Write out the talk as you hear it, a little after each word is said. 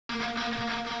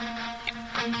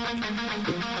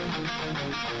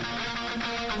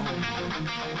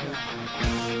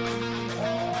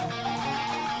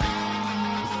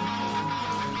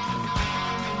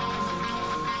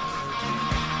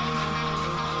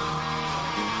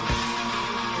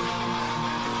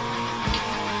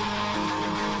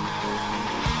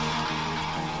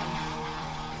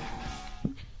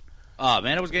Oh,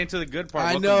 man, I was getting to the good part.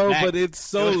 I Welcome know, back. but it's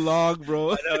so long,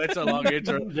 bro. I know, it's a long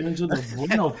intro. Into the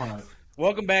bueno part.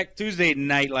 Welcome back. Tuesday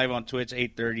night, live on Twitch,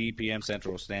 8:30 p.m.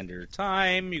 Central Standard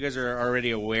Time. You guys are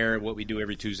already aware of what we do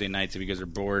every Tuesday nights. If you guys are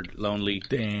bored, lonely,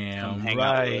 Damn hang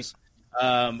out with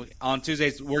us. On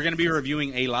Tuesdays, we're going to be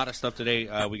reviewing a lot of stuff today.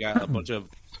 We got a bunch of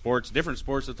different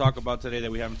sports to talk about today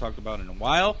that we haven't talked about in a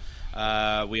while.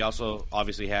 We also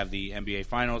obviously have the NBA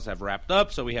Finals have wrapped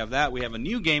up, so we have that. We have a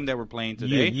new game that we're playing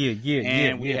today.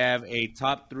 We have a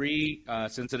top three,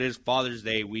 since it is Father's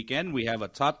Day weekend, we have a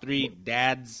top three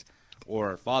dads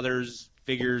or fathers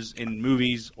figures in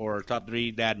movies or top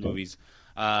three dad movies.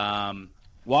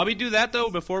 While we do that, though,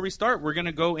 before we start, we're going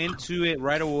to go into it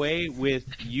right away with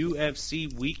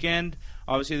UFC weekend.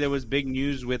 Obviously, there was big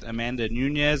news with Amanda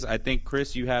Nunes. I think,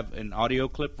 Chris, you have an audio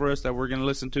clip for us that we're going to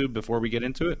listen to before we get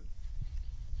into it.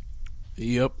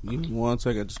 Yep. Give me 1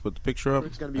 second. Just put the picture up.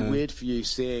 It's going to be weird for you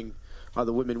seeing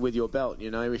other women with your belt, you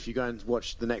know, if you go and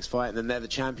watch the next fight and then they're the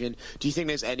champion. Do you think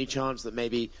there's any chance that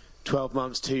maybe 12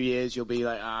 months, 2 years, you'll be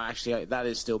like, actually, that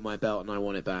is still my belt and I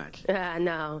want it back?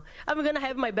 No. I'm going to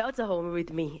have my belt at home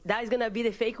with me. That is going to be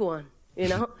the fake one, you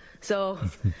know? So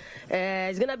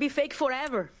it's going to be fake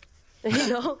forever, you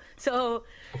know? So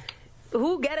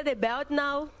who get the belt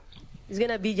now is going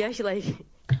to be just like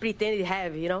pretend to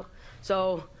have, you know?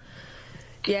 So,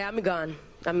 yeah, I'm gone.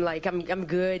 I'm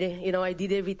good. You know, I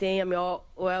did everything. I'm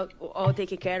all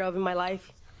taken care of in my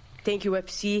life. Thank you,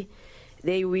 UFC.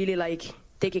 They really,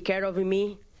 take care of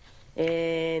me,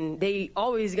 and they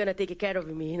always gonna take care of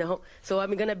me, you know. So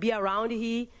I'm gonna be around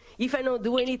here. If I don't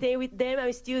do anything with them,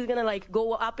 I'm still gonna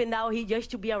go up and down here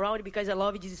just to be around because I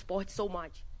love this sport so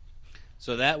much.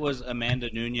 So that was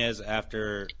Amanda Nunes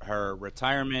after her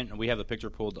retirement. We have the picture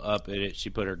pulled up.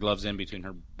 She put her gloves in between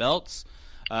her belts.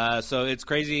 So it's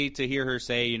crazy to hear her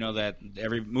say, you know, that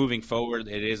moving forward,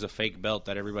 it is a fake belt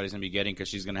that everybody's gonna be getting because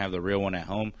she's gonna have the real one at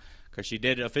home. Because she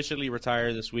did officially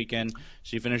retire this weekend.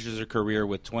 She finishes her career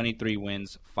with 23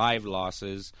 wins, 5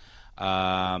 losses,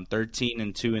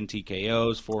 13-2 in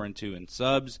TKOs, 4-2 in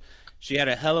subs. She had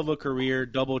a hell of a career,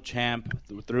 double champ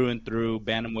through and through,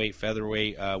 bantamweight,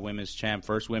 featherweight, women's champ,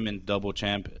 first women double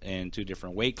champ in 2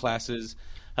 different weight classes.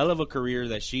 Hell of a career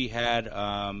that she had,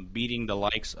 beating the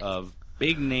likes of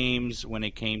big names when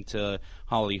it came to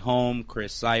Holly Holm,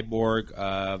 Chris Cyborg,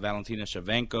 Valentina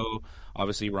Shevchenko,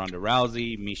 obviously Ronda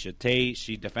Rousey, Miesha Tate.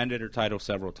 She defended her title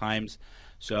several times.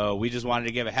 So we just wanted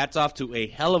to give a hats off to a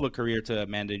hell of a career to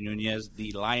Amanda Nunes,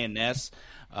 the Lioness.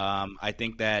 I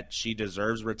think that she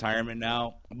deserves retirement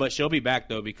now. But she'll be back,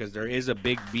 though, because there is a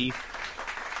big beef.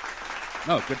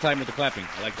 No, good time with the clapping.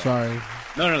 I like that. Sorry.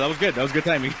 No, that was good. That was good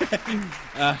timing.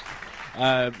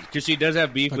 Because she does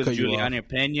have beef with Juliana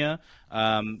Pena,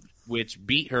 which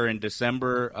beat her in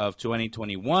December of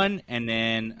 2021, and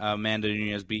then Amanda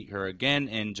Nunes beat her again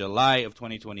in July of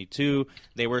 2022.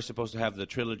 They were supposed to have the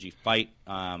trilogy fight,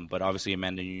 but obviously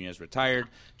Amanda Nunes retired.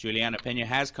 Juliana Pena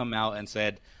has come out and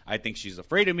said, I think she's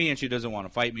afraid of me and she doesn't want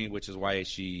to fight me, which is why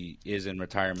she is in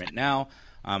retirement now.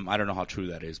 I don't know how true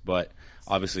that is, but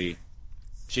obviously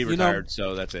she retired,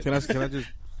 so that's it. Can I just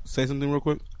say something real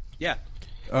quick? Yeah.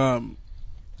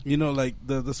 You know, like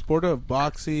the sport of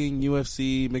boxing,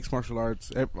 UFC, mixed martial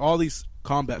arts, all these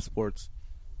combat sports,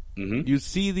 you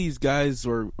see these guys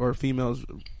or females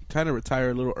kind of retire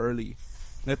a little early.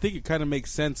 And I think it kind of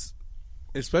makes sense,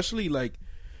 especially like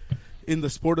in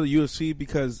the sport of the UFC,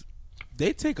 because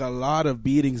they take a lot of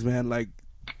beatings, man, like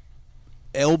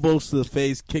elbows to the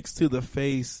face, kicks to the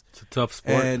face. It's a tough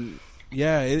sport. And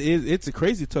yeah, it's a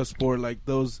crazy tough sport. Like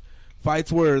those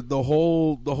fights where the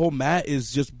whole mat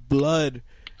is just blood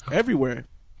everywhere.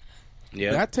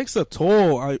 Yeah, that takes a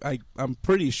toll. I'm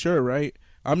pretty sure, right?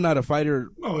 I'm not a fighter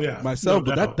myself,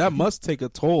 but that must take a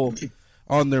toll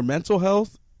on their mental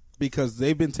health, because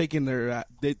they've been taking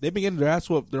they've been getting their ass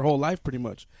whooped their whole life pretty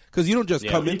much. Because you don't just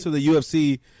come into the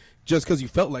UFC just because you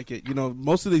felt like it. You know,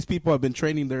 most of these people have been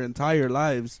training their entire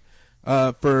lives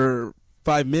for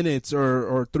 5 minutes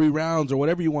or 3 rounds or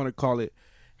whatever you want to call it,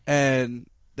 and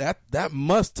that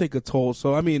must take a toll.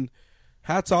 So I mean,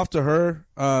 hats off to her.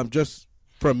 Just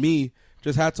from me,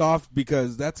 just hats off,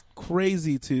 because that's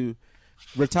crazy to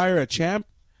retire a champ.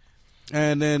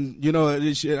 And then, you know,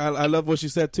 I love what she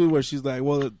said too, where she's like,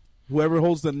 well, whoever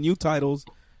holds the new titles,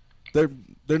 they're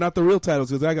not the real titles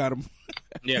because I got them.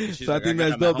 Yeah, she's so like, I think got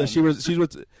that's him at dope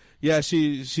that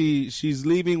she's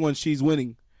leaving when she's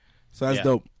winning. So that's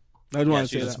dope. I just want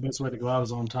to say that's the best way to go out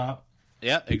is on top.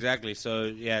 Yeah, exactly. So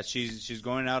yeah, she's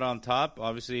going out on top.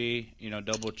 Obviously,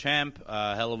 double champ,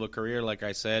 hell of a career. Like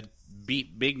I said,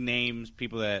 beat big names,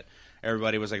 people that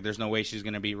everybody was like, "There's no way she's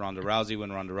going to beat Ronda Rousey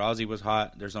when Ronda Rousey was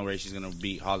hot. There's no way she's going to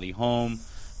beat Holly Holm,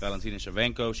 Valentina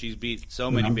Shevchenko." She's beat so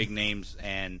many big names,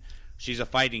 and she's a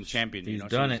fighting champion. She's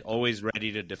always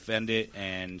ready to defend it,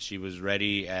 and she was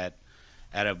ready at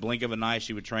a blink of an eye.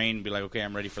 She would train, be like, "Okay,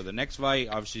 I'm ready for the next fight."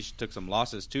 Obviously, she took some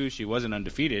losses too. She wasn't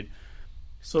undefeated.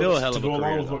 Still a hell of a career. To go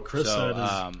along with what Chris said,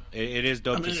 it is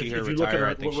dope to see her retire.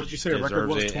 I think what did you say? Her record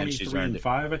was 23-5.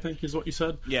 I think is what you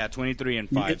said. Yeah,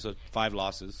 23-5. So 5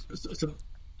 losses.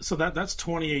 So that's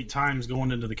 28 times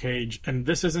going into the cage, and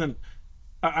this isn't.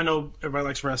 I know everybody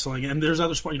likes wrestling, and there's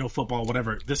other sport, football,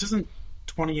 whatever. This isn't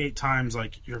 28 times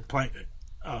like you're playing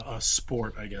a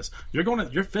sport. I guess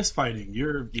you're fist fighting.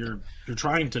 You're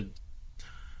trying to.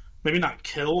 Maybe not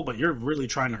kill, but you're really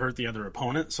trying to hurt the other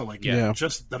opponent. So,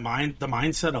 just the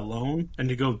mindset alone, and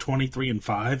to go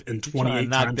 23-5 and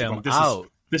 28 times, them out.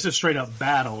 This is straight up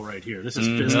battle right here. This is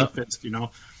fist to fist,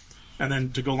 And then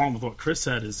to go along with what Chris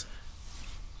said is,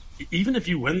 even if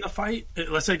you win the fight,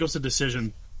 let's say it goes to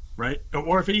decision, right?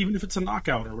 Or even if it's a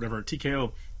knockout or whatever, a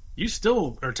TKO, you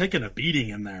still are taking a beating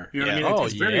in there. You know what I mean?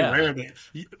 It's very rare that,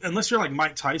 unless you're like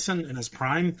Mike Tyson in his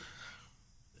prime.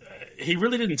 He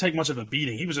really didn't take much of a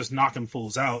beating. He was just knocking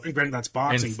fools out. And granted, that's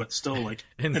boxing, but still,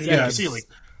 exactly.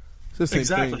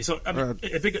 So I mean,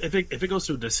 if it goes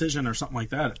to a decision or something like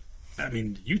that, I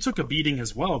mean, you took a beating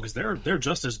as well because they're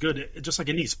just as good. Just like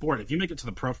any sport, if you make it to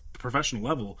the professional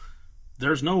level,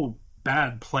 there's no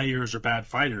bad players or bad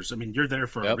fighters. I mean, you're there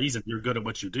for a reason. You're good at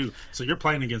what you do. So you're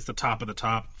playing against the top of the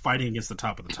top, fighting against the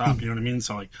top of the top. You know what I mean?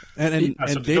 So to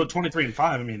go 23-5,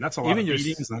 I mean, that's a lot of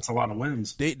beatings and that's a lot of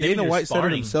wins. Dana White said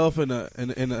it himself in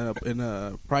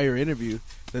a prior interview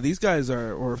that these guys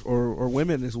are or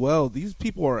women as well. These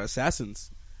people are assassins.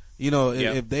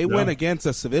 If they went against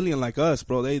a civilian like us,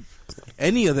 bro,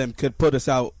 any of them could put us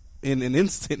out in an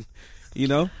instant.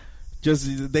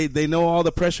 Just they know all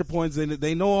the pressure points and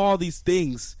they know all these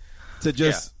things to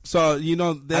just then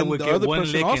the other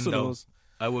person also knows.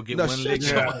 I will get one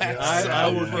licking.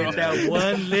 I will get that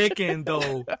one licking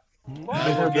though.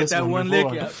 I will get that one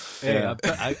licking. Yeah,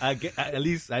 I get at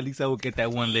least I will get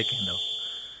that one licking though.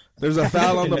 There's a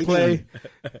foul on the play.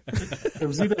 It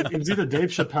was either Dave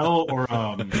Chappelle or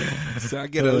so I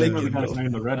get a licking.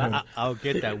 The redhead. I'll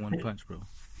get that one punch, bro.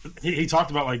 He talked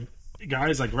about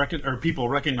guys people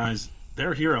recognize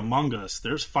they're here among us.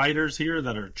 There's fighters here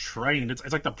that are trained.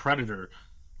 It's like the Predator.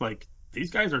 Like these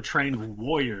guys are trained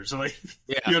warriors. Like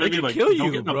you know what I mean? Kill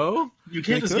you, bro. You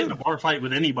can't just get in a bar fight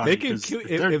with anybody. They can kill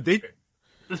if they.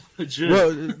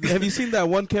 Well, have you seen that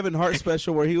one Kevin Hart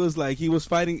special where he was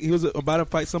about to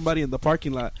fight somebody in the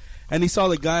parking lot, and he saw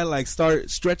the guy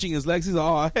start stretching his legs. He's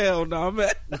like, "Oh hell no,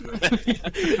 man!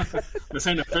 This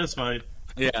ain't a fist fight."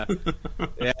 Yeah,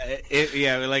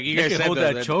 like you guys can said, hold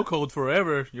that chokehold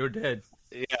forever. You're dead.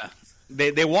 Yeah,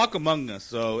 they walk among us,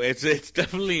 so it's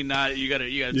definitely not. You gotta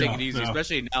take it easy,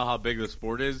 especially now how big the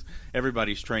sport is.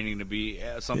 Everybody's training to be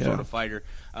some sort of fighter.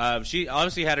 She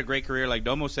obviously had a great career. Like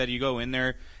Domo said, you go in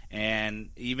there, and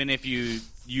even if you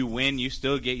win, you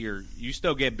still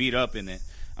get beat up in it.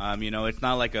 It's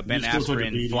not like a Ben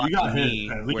Askren floppy knee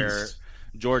where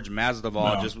George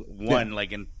Masvidal just won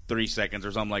in 3 seconds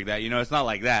or something like that. It's not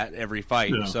like that every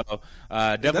fight. Yeah. So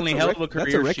definitely hell of a career.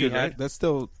 That's a record, she had. Right? That's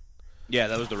still. Yeah,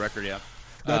 that was the record. Yeah,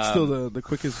 that's still the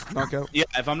quickest knockout. Yeah,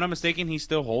 if I'm not mistaken, he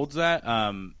still holds that.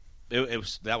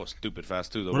 That was stupid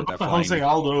fast too, though. What about the Jose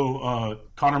Aldo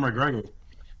Conor McGregor?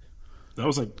 That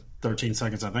was 13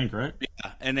 seconds, I think, right?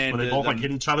 Yeah, and then they both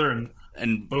hit each other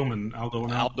and boom, and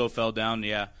Aldo fell down.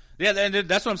 Yeah. Yeah, and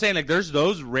that's what I'm saying. There's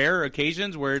those rare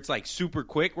occasions where it's super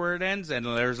quick where it ends, and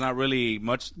there's not really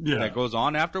much that goes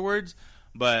on afterwards.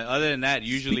 But other than that,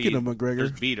 usually speaking of McGregor,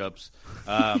 there's beat ups.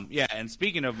 And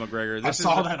speaking of McGregor, I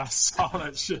saw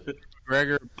that shit.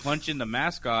 McGregor punching the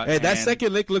mascot. Hey, that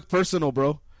second lick looked personal,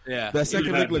 bro. Yeah, that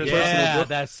second lick looked personal. Yeah,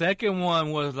 that second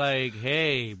one was like,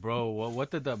 hey, bro,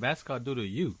 what did the mascot do to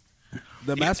you?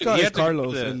 The mascot is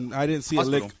Carlos, and I didn't see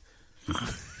hospital. A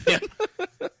lick.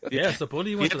 Yeah,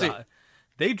 supposedly he went to the...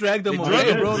 They dragged him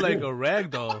away, bro, like a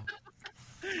rag doll.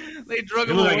 They drug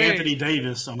him away. Like Anthony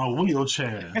Davis on a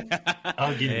wheelchair.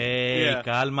 Hey,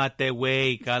 cálmate,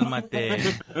 güey,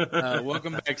 cálmate.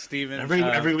 Welcome back, Steven.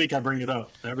 Every week I bring it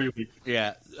up. Every week.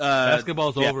 Yeah.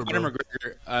 Basketball's over, bro.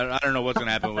 McGregor, I don't know what's going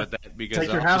to happen with that. Because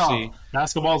take your hat off.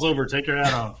 Basketball's over. Take your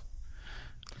hat off.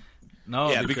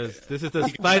 No, because this is the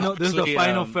final. This is the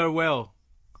final farewell.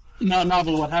 No, but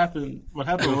what happened? What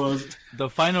happened was the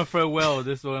final farewell.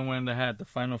 This is what I'm wearing the hat. The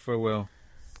final farewell.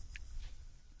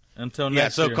 Until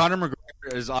next year. So Conor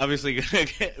McGregor is obviously going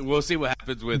to get... We'll see what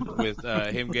happens with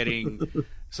him getting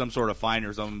some sort of fine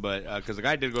or something, but because the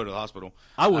guy did go to the hospital.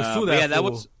 I will sue that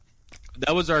fool.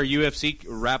 That was our UFC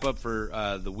wrap-up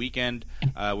for the weekend.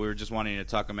 We were just wanting to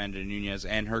talk Amanda Nunes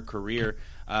and her career.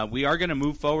 We are going to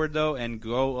move forward, though, and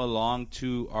go along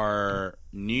to our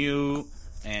new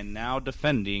and now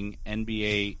defending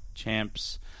NBA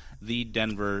champs, the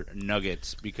Denver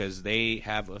Nuggets, because they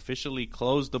have officially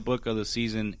closed the book of the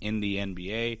season in the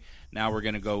NBA. Now we're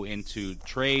going to go into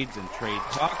trades and trade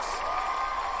talks.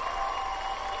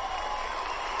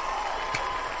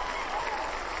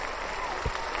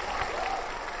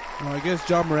 Well, I guess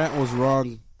John Morant was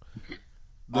wrong.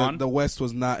 The West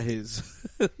was not his.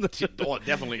 Oh,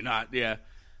 definitely not. Yeah.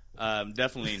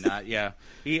 Definitely not. Yeah.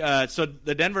 So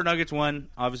the Denver Nuggets won.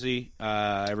 Obviously,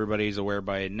 everybody's aware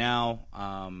by it now.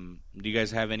 Do you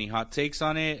guys have any hot takes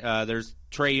on it? There's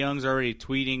Trae Young's already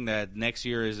tweeting that next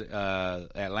year is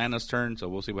Atlanta's turn, so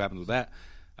we'll see what happens with that.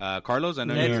 Carlos, I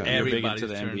know you're big into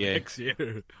the NBA. Next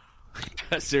year.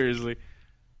 Seriously.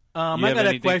 I got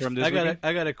a question.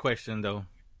 I got a question though.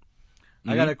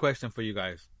 I got a question for you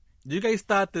guys. Do you guys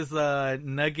thought this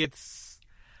Nuggets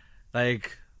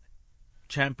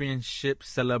championship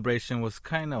celebration was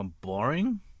kind of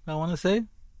boring? I want to say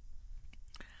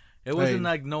it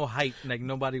wasn't no hype.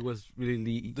 Nobody was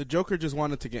really. The Joker just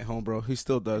wanted to get home, bro. He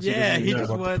still does. Yeah, he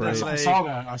just wanted. I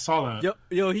saw that.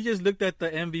 Yo, he just looked at the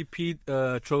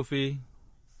MVP trophy,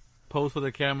 posed for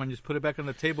the camera, and just put it back on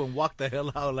the table and walked the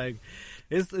hell out.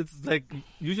 It's like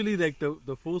usually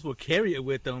the fools will carry it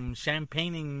with them,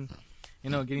 champagning.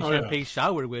 Getting champagne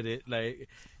showered with it.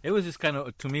 It was just kind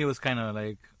of, to me, it was kind of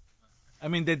I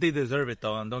mean, they deserve it,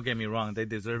 though, and don't get me wrong. They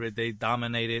deserve it. They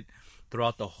dominated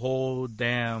throughout the whole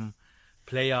damn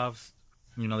playoffs.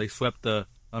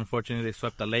 Unfortunately, they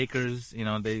swept the Lakers.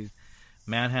 They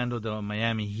manhandled the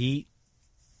Miami Heat.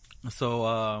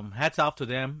 So, hats off to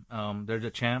them. They're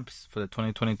the champs for the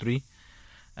 2023.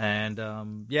 And,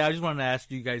 I just wanted to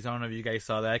ask you guys, I don't know if you guys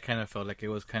saw that. I kind of felt like it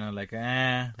was kind of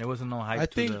there wasn't no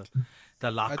hype to the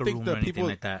locker room or anything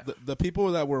like that. The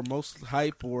people that were most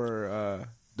hype were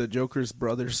the Joker's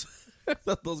brothers.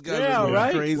 Those guys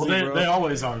are crazy, bro. They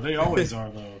always are. They always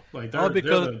are, though.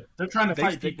 They're trying to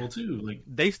fight people, too.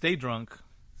 They stay drunk.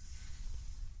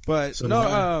 But,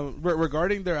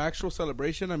 regarding their actual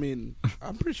celebration, I mean,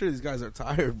 I'm pretty sure these guys are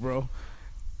tired, bro.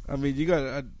 I mean, you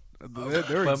got...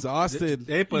 They're exhausted.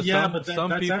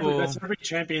 Some people. That's every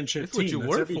championship team.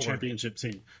 That's every championship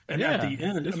team. And at the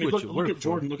end, look at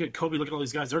Jordan, look at Kobe, look at all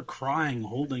these guys. They're crying,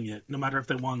 holding it. No matter if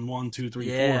they won 1, 2, 3,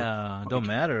 4. Yeah, don't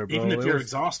matter, bro. Even if you're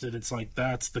exhausted, it's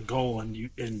that's the goal,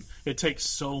 and it takes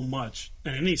so much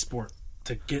in any sport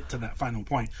to get to that final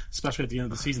point. Especially at the end of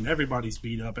the season, everybody's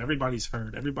beat up, everybody's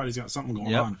hurt, everybody's got something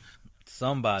going on.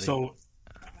 Somebody. So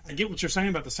I get what you're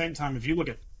saying, but at the same time, if you look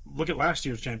at last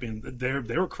year's champion.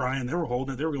 They were crying. They were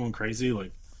holding it. They were going crazy.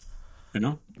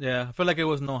 Yeah, I feel like it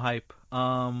was no hype.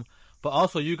 But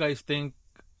also, you guys think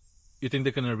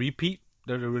they're gonna repeat?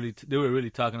 They were really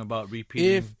talking about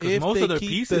repeating because most of their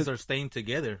pieces are staying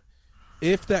together.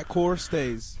 If that core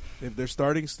stays, if their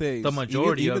starting stays, the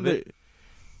majority of it.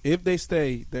 If they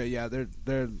stay,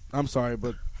 they're. I'm sorry,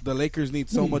 but the Lakers need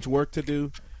so much work to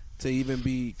do to even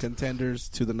be contenders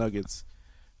to the Nuggets.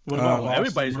 What about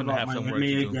everybody's going to have some work to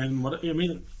do. Look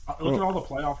at all the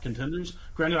playoff contenders.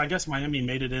 Granted, I guess Miami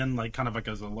made it in kind of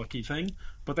as a lucky thing,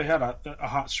 but they had a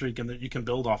hot streak, and that you can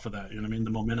build off of that. You know what I mean?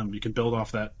 The momentum, you can build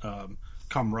off that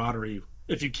camaraderie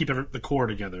if you keep the core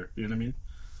together. You know what I mean?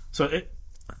 So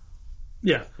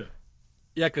yeah,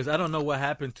 because I don't know what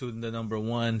happened to the number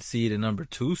 1 seed and number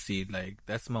 2 seed.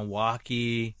 That's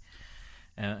Milwaukee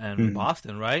and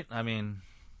Boston, right? I mean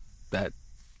that.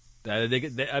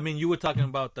 You were talking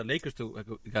about the Lakers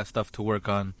got stuff to work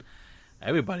on.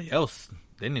 Everybody else,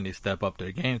 they need to step up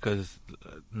their game because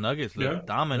Nuggets look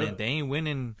dominant. They ain't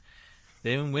winning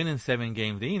 7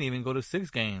 games. They didn't even go to 6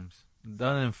 games.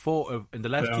 Done in 4 in the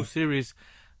last 2 series.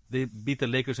 They beat the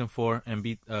Lakers in 4 and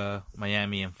beat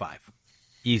Miami in 5.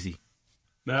 Easy.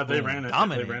 Yeah, they ran it.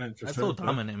 Dominant. That's so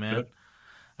dominant, man.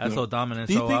 That's so dominant.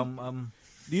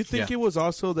 Do you think it was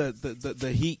also that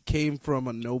the Heat came from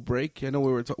a no break? I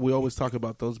know we always talk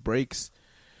about those breaks.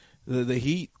 The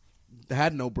Heat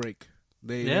had no break.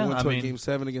 They went to a Game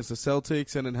 7 against the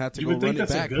Celtics and then had to go run it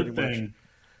back. You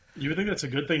would think that's a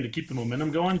good thing to keep the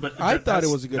momentum going, but I thought it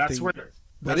was a good thing.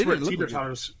 That's where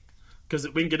teeter-totters,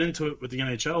 because we can get into it with the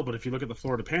NHL, but if you look at the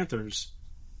Florida Panthers,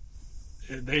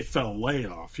 they fell way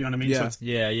off. You know what I mean? Yeah. So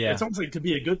Yeah. it's almost like it could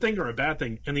be a good thing or a bad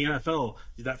thing. In the NFL,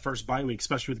 that first bye week,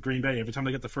 especially with Green Bay, every time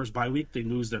they get the first bye week, they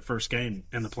lose their first game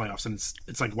in the playoffs. And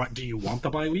it's like, what, do you want the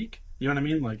bye week? You know what I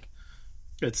mean? Like,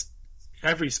 it's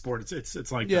every sport.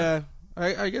 It's like that.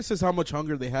 I guess it's how much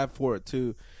hunger they have for it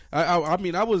too. I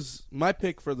mean, my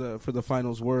pick for the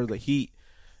finals were the Heat,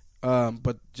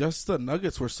 but just the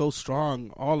Nuggets were so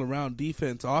strong all around,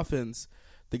 defense, offense.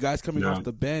 The guys coming off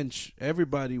the bench,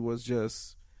 everybody was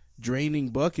just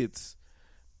draining buckets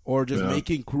or just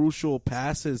making crucial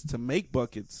passes to make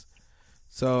buckets.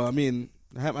 So I mean,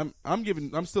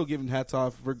 I'm still giving hats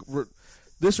off,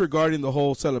 disregarding the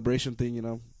whole celebration thing. You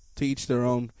know, to each their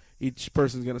own. Each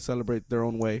person's gonna celebrate their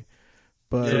own way.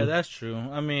 But yeah, that's true.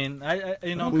 I mean,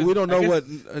 we don't know what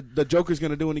the Joker's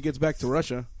gonna do when he gets back to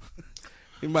Russia.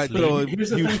 He might throw a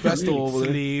huge festival over there.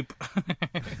 Sleep.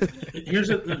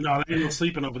 No, they ain't no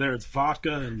sleeping over there. It's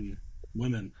vodka and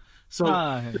women. So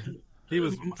he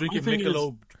was drinking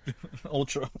Michelob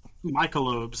Ultra.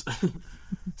 Michelobes.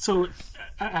 So,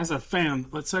 as a fan,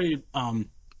 let's say,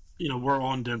 we're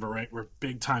all in Denver, right? We're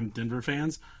big time Denver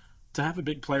fans. To have a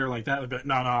big player like that,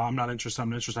 no, I'm not interested.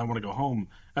 I'm interested. I want to go home.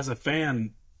 As a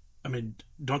fan, I mean,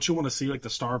 don't you want to see like the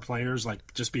star players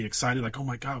like just be excited, like, oh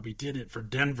my god, we did it for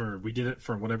Denver, we did it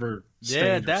for whatever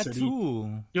state or city. Too.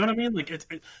 You know what I mean? Like,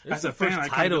 as a fan, I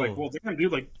kind of like, well, damn, dude,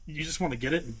 like, you just want to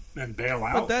get it and bail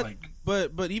out.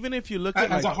 But even if you look at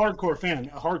as a hardcore fans,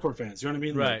 you know what I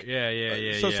mean? Right? Like,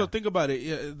 yeah. So think about it.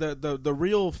 Yeah, the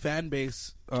real fan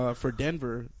base for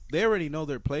Denver, they already know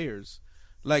their players.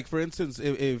 Like, for instance,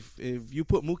 if you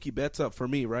put Mookie Betts up for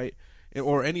me, right,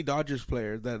 or any Dodgers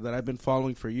player that I've been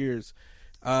following for years,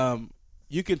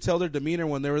 you can tell their demeanor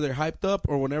whenever they're hyped up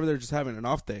or whenever they're just having an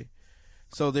off day.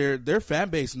 So their fan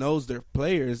base knows their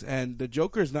players, and the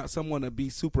Joker is not someone to be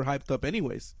super hyped up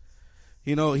anyways.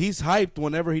 You know, he's hyped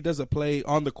whenever he does a play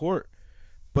on the court.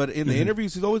 But in the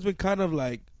interviews, he's always been kind of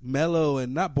like mellow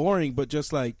and not boring, but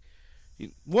just like,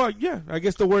 well, yeah, I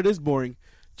guess the word is boring,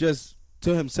 just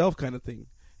to himself kind of thing.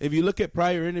 If you look at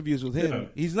prior interviews with him,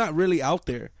 he's not really out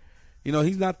there. You know,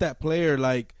 he's not that player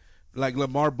like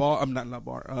Lamar Ball. I'm not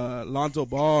Lamar. Lonzo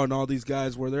Ball and all these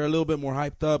guys where they're a little bit more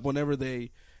hyped up whenever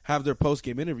they have their post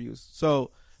game interviews.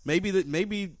 So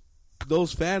maybe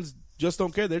those fans just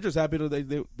don't care. They're just happy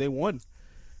that they won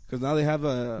because now they have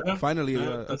finally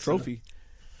a trophy.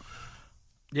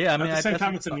 Yeah, I mean, at the same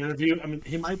time, it's an interview. I mean,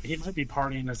 he might be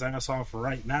partying his ass off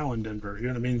right now in Denver. You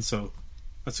know what I mean? So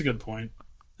that's a good point.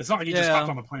 It's not like he just hopped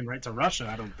on the plane right to Russia.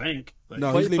 I don't think. Like,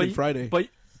 no, he's leaving Friday.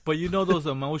 But you know, those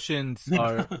emotions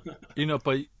are,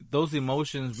 but those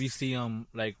emotions we see them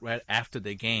like right after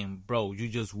the game, bro. You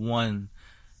just won.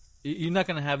 You're not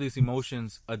gonna have these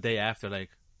emotions a day after,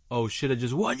 like, oh shit, I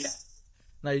just won. Yeah.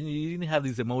 Now you didn't have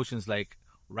these emotions like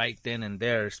right then and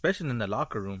there, especially in the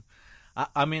locker room.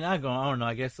 I mean, I don't know.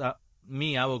 I guess I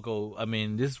will go. I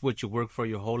mean, this is what you work for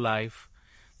your whole life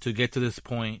to get to this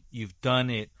point. You've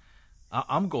done it.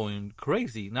 I'm going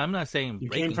crazy. Now, I'm not saying you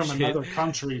breaking came from shit. another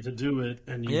country to do it,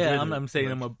 and I'm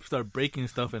saying I'm gonna start breaking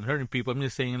stuff and hurting people. I'm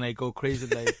just saying like go crazy,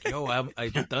 like yo,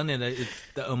 I've done it. It's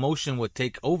the emotion would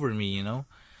take over me, you know.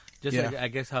 Just like I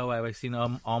guess how I've seen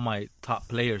all my top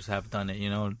players have done it, you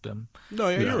know.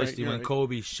 Especially when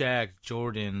Kobe, Shaq,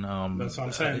 Jordan. That's what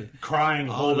I'm saying. Crying,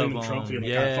 holding the trophy,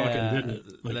 like I fucking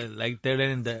did it. Like they're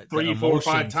letting the 3, 4,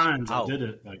 5 times out. I did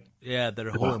it. Like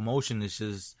their whole emotion is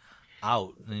just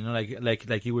out, you know,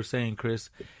 like you were saying,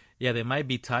 Chris. Yeah, they might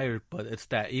be tired, but it's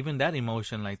that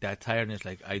emotion, like that tiredness,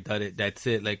 like I did it, that's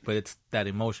it. Like, but it's that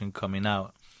emotion coming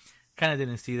out. Kind of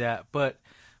didn't see that, but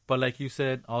like you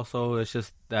said, also it's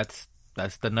just that's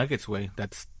the Nuggets way.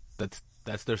 That's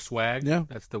their swag. Yeah,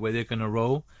 that's the way they're gonna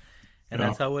roll, and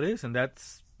that's how it is, and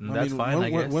that's fine. I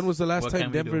guess. When was the last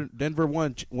time Denver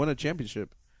won a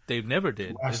championship? They never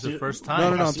did. It's the first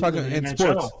time. No, I'm talking in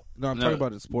sports. No, I'm talking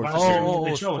about in sports.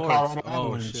 Sports.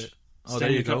 Oh, shit. Oh,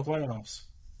 there you go. Playoffs.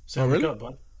 Really? Cup,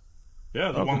 bud.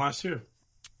 Yeah, they won last year.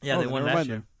 Yeah, they won last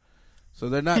year. So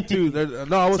they're not too.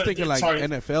 No, I was thinking like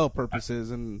NFL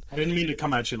purposes, and I didn't mean to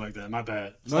come at you like that. My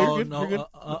bad. No, you're good.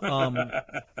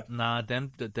 Nah,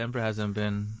 Denver hasn't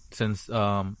been since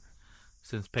Peyton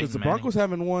the Broncos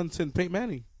haven't won since Peyton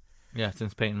Manning. Yeah,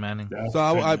 since Peyton Manning. Yeah, so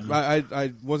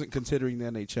I wasn't considering the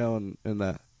NHL and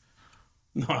that.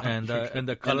 No, and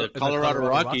the Colorado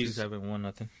Rockies haven't won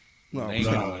nothing. No,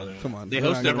 come on. They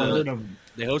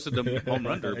hosted the home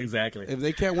run derby. Exactly. If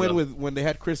they can't win when they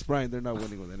had Chris Bryant, they're not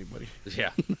winning with anybody.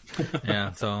 Yeah.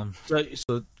 Yeah. So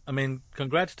I mean,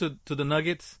 congrats to the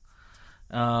Nuggets.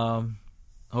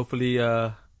 Hopefully,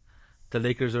 the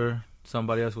Lakers or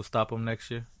somebody else will stop them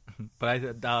next year. But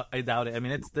I doubt it. I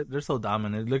mean, they're so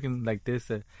dominant. Looking like this,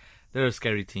 they're a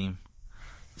scary team.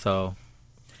 So,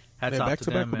 hats off back to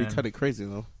to them, back would man. be kind of crazy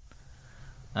though.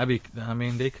 I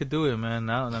mean, they could do it, man.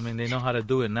 Now, I mean, they know how to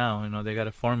do it now. You know, they got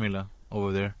a formula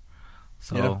over there.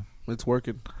 So yeah, it's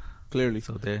working clearly.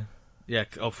 So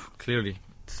clearly,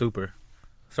 super.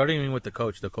 Starting even with the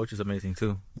coach. The coach is amazing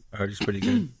too. I heard he's pretty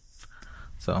good.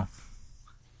 So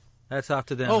that's off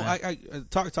to them. Oh, man.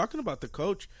 Talking about the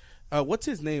coach. What's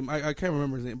his name? I can't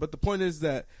remember his name. But the point is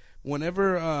that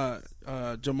whenever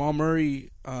Jamal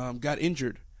Murray got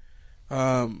injured,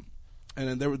 and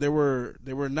then they were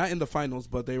not in the finals,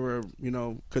 but they were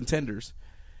contenders.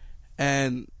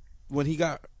 And when he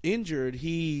got injured,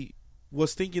 he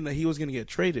was thinking that he was going to get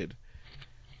traded.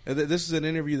 And this is an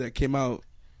interview that came out,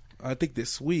 I think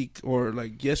this week or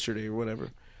like yesterday or whatever.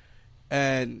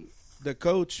 And the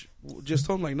coach just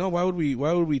told him like, no, why would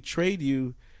we trade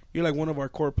you? You're like one of our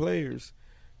core players,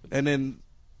 and then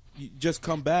you just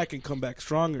come back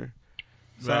stronger.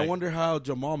 So right. I wonder how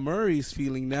Jamal Murray's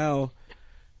feeling now,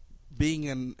 being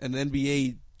an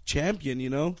NBA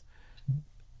champion.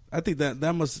 I think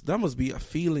that must be a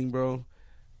feeling, bro.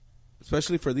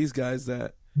 Especially for these guys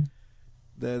that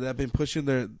have been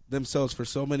pushing themselves for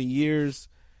so many years,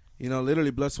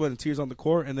 literally blood, sweat, and tears on the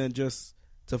court, and then just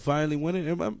to finally win it,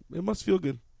 it must feel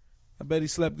good. I bet he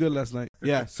slept good last night.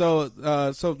 Yeah. So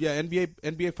yeah,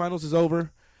 NBA Finals is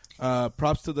over.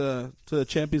 Props to the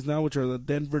champions now, which are the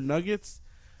Denver Nuggets.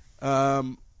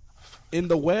 In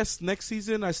the West next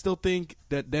season, I still think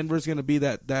that Denver's going to be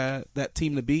that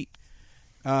team to beat.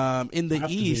 In the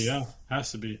East,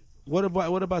 has to be. What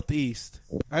about the East?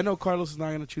 I know Carlos is not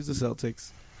going to choose the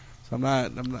Celtics, so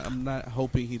I'm not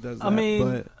hoping he does that. I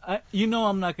mean, but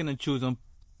I'm not going to choose them,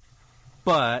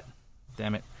 but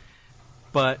damn it,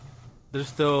 but they're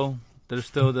still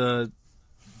the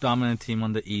dominant team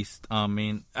on the East. I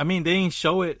mean they didn't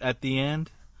show it at the end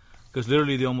because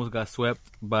literally they almost got swept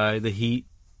by the Heat.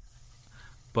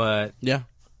 But yeah,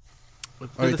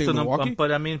 Milwaukee?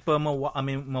 But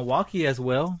Milwaukee as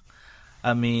well.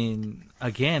 I mean,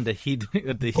 again, the Heat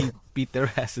beat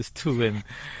their asses too, and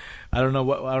I don't know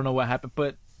what happened,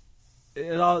 but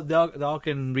they all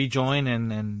can rejoin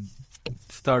and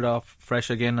start off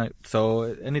fresh again. So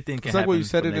anything can happen. It's like what you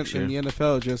said in the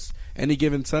NFL, just any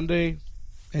given Sunday,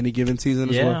 any given season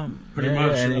as well. Pretty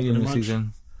much. Any given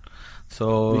season.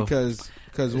 So because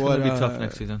it's what gonna be tough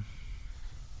next season.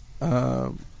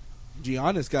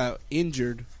 Giannis got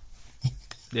injured.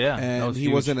 Yeah, and he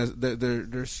wasn't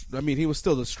as I mean, he was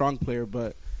still the strong player,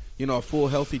 but a full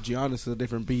healthy Giannis is a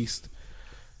different beast.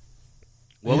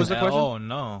 What was the question? Oh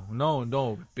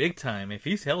no, big time. If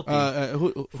he's healthy,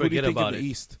 who do you think about in the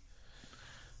East?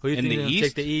 Who do you think is going to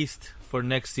take the East for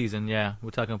next season? Yeah, we're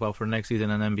talking about for next season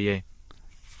in NBA.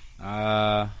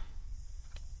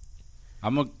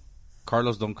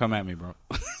 Carlos, don't come at me, bro.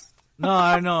 No,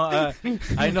 I know.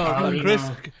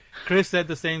 Chris said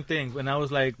the same thing, and I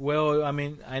was like, well, I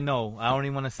mean, I know. I don't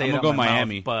even want to say it. I'm going to go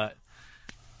Miami. But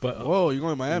whoa, you're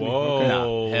going Miami? Whoa, okay.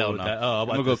 Nah, hell no.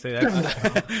 I'm going to say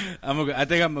that. I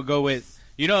think I'm going to go with,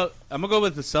 I'm going to go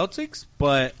with the Celtics,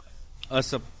 but a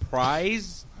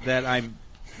surprise that I'm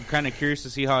kind of curious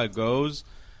to see how it goes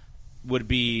would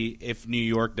be if New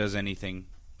York does anything.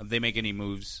 If they make any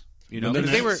moves.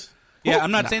 Because they were... Yeah,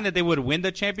 I'm not saying that they would win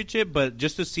the championship, but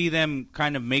just to see them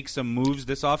kind of make some moves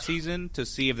this offseason to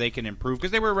see if they can improve.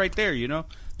 Because they were right there,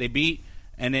 They beat,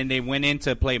 and then they went in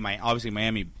to play. Obviously,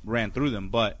 Miami ran through them,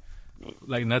 but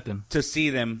like nothing. To see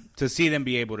them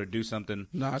be able to do something.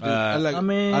 Nah, dude, I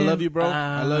love you, bro.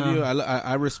 I love you.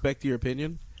 I respect your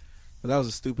opinion. But that was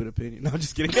a stupid opinion. No, I'm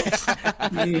just kidding. Fuck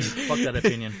that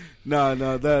opinion. No.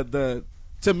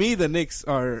 To me, the Knicks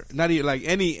are not even like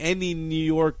any New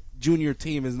York junior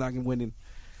team is not winning.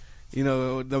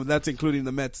 That's including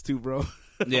the Mets too, bro.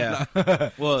 Yeah.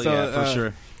 Well, so, yeah, for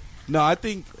sure. No, I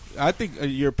think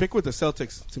your pick with the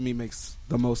Celtics to me makes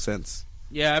the most sense.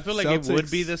 Yeah, I feel like it would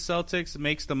be the Celtics.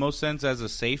 Makes the most sense as a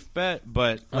safe bet,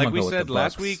 but like we said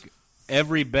last week,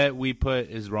 every bet we put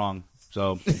is wrong.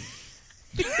 So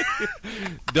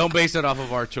don't base it off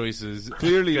of our choices.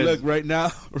 Clearly, look right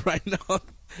now.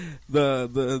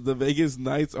 The Vegas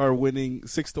Knights are winning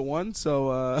 6-1,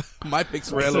 so my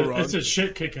picks were hella wrong. It's a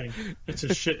shit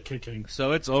kicking.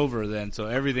 So it's over then. So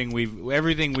everything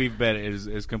we've bet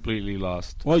is completely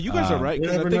lost. Well, you guys are right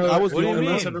because I think I was the only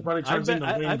one. Everybody turns into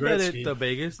Wayne I bet Gretzky. it the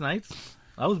Vegas Knights.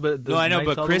 I was bet. No, I know,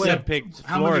 but Chris had picked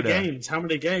Florida. How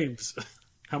many games?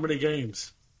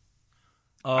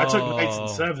 I took Knights in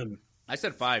 7. I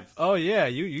said 5. Oh yeah,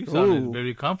 you sounded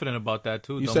very confident about that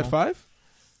too. You said 5?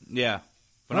 Yeah.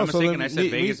 If I'm not mistaken, I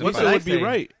said Vegas and 5. Would be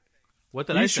right. What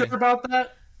did I say? You sure about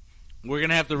that? We're going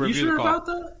to have to review the call. You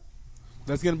sure about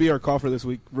That's gonna be our call for this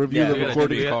week. Review the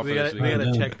recording. We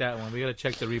gotta check that one. We gotta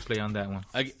check the replay on that one.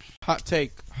 Hot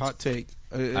take.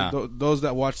 Those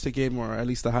that watched the game, or at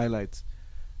least the highlights.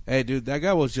 Hey, dude, that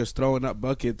guy was just throwing up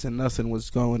buckets and nothing was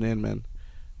going in, man.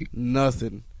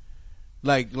 Nothing.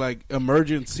 Like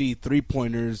emergency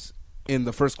 3-pointers in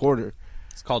the first quarter.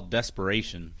 It's called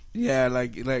desperation.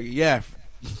 Yeah,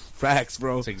 facts,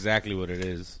 bro. That's exactly what it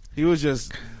is. He was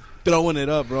just throwing it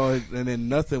up, bro, and then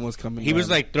nothing was coming. He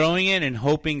was like throwing it and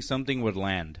hoping something would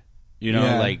land. You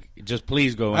know, like just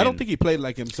please go in. I don't think he played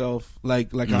like himself,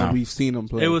 like how we've seen him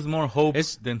play. It was more hope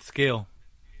than skill.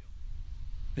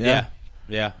 Yeah,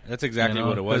 that's exactly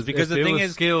what it was. Because the thing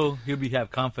is, skill, he'll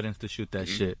have confidence to shoot that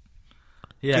shit.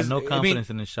 He had no confidence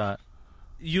in his shot.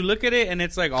 You look at it and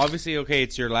it's like, obviously, okay,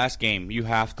 it's your last game. You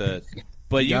have to,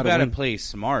 but you got to play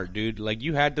smart, dude. Like,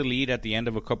 you had to lead at the end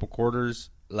of a couple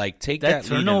quarters. Like, take that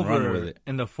lead and run with it.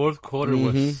 In the fourth quarter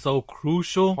was so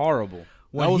crucial. Horrible.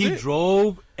 When he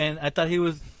drove, and I thought he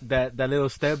was that little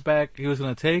step back he was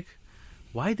going to take,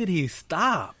 why did he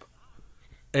stop?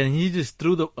 And he just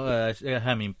threw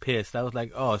pissed. I was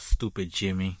like, oh, stupid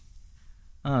Jimmy.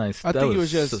 I think it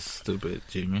was just so stupid,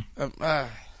 Jimmy.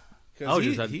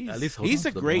 He's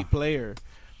a great player,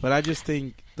 but I just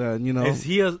think that, you know, is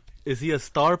he a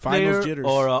star player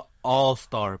or an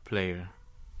all-star player?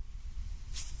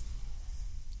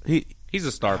 He's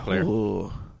a star player.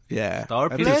 Ooh, yeah,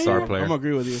 He's a star player. I'm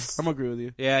agree with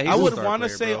you. Yeah, I would want to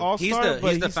say all-star,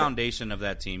 but he's the foundation of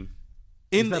that team.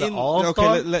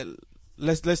 All-star? Okay,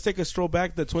 let's take a stroll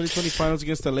back. The 2020 finals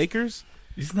against the Lakers.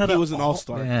 He was an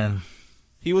all-star. Man.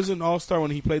 He was an all-star when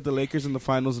he played the Lakers in the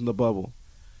finals in the bubble.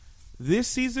 This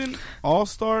season,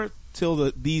 all-star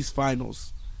till these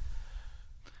finals.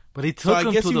 But he took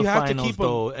him to the finals,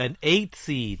 though, an 8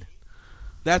 seed.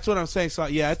 That's what I'm saying. So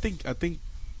yeah, I think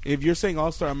if you're saying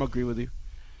all-star, I'm agree with you.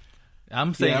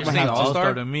 I'm saying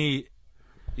all-star to me.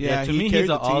 Yeah, to me, he's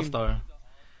an all-star.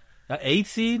 An 8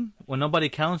 seed when nobody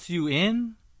counts you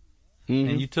in,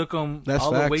 and you took him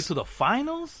the way to the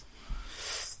finals.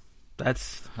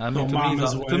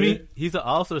 To me, he's an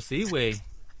all-star Seaway.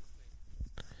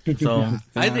 So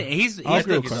I think he's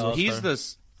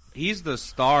the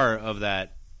star of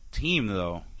that team,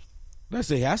 though.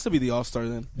 He has to be the all-star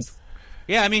then.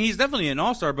 Yeah, I mean, he's definitely an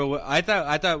all-star, but I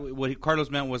thought what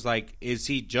Carlos meant was, like, is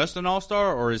he just an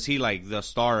all-star, or is he like the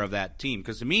star of that team?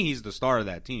 Because to me, he's the star of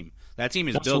that team. That team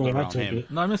is built around him.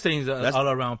 No, I'm not saying he's an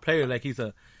all-around player. Like, he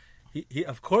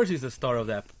of course he's the star of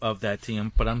that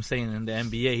team. But I'm saying in the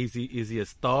NBA, is he a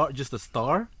star, just a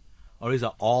star, or he's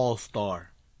an all-star?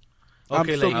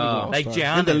 Okay, like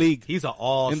Giannis, in the league, he's an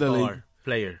all-star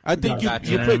player. I think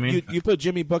you put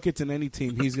Jimmy buckets in any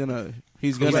team, he's gonna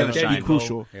be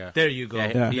crucial. Yeah. There you go.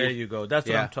 There you go. That's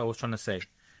what I was trying to say.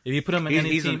 If you put him in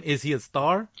any team, is he a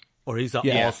star or he's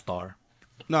an all-star?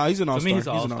 No, he's an all-star. To me, he's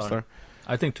an all-star.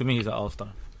 I think to me he's an all-star.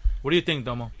 What do you think,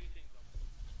 Domo?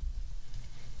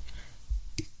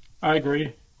 I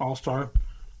agree, all-star.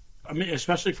 I mean,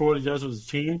 especially for what he does with his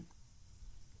team.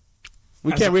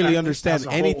 We can't really understand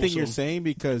anything you're saying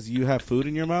because you have food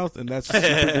in your mouth, and that's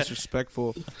super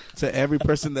disrespectful to every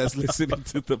person that's listening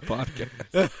to the podcast.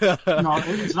 No,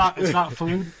 it's not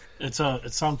food. It's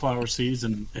sunflower seeds,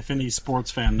 and if any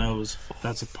sports fan knows,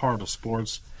 that's a part of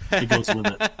sports. It goes with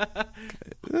it.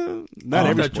 Not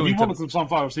every sport. We wanted some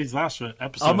sunflower seeds last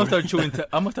episode. I'm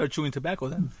gonna start chewing tobacco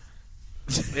then.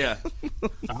 Yeah.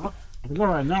 I'm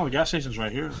going right now. The gas station's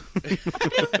right here.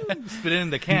 Spit it in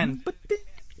the can.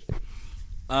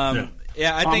 I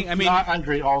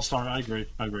agree. All-star. I agree.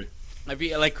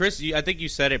 Like Chris, I think you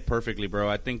said it perfectly, bro.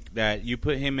 I think that you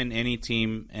put him in any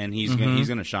team, and he's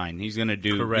gonna shine. He's gonna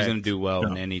do well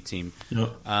in any team.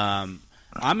 Yeah.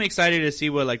 I'm excited to see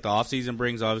what like the offseason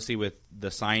brings. Obviously, with the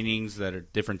signings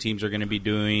that different teams are going to be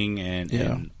doing,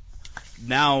 and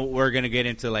now we're going to get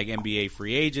into like NBA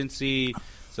free agency.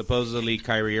 Supposedly,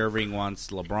 Kyrie Irving wants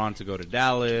LeBron to go to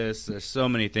Dallas. There's so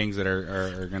many things that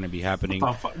are going to be happening.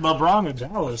 LeBron in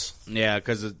Dallas? Yeah,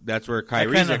 because that's where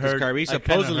Kyrie's at. Because Kyrie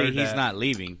supposedly he's not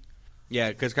leaving. Yeah,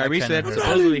 because Kyrie said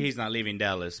supposedly he's not leaving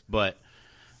Dallas. But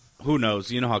who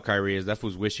knows? You know how Kyrie is. That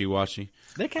fool's wishy-washy.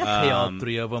 They can't pay all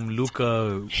three of them.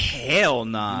 Luka, hell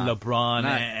nah. LeBron,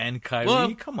 and Kyrie.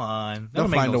 Well, come on. They'll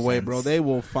find a way, bro. They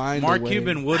will find a way. Mark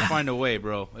Cuban would find a way,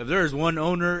 bro. If there's one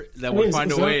owner that would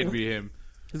find a way, it'd be him.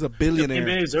 He's a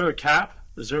billionaire. Is there a cap?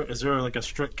 Is there like a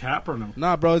strict cap or no?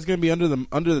 Nah, bro. It's gonna be under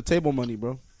the table money,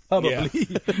 bro. Probably. Yeah.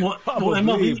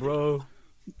 MLB, bro.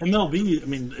 MLB. I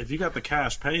mean, if you got the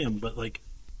cash, pay him. But like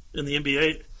in the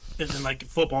NBA, and like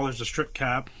football, there's a strict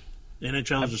cap. The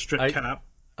NHL is a strict cap.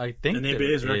 I think in the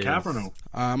NBA, is there a cap or no?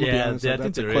 I'm gonna be honest.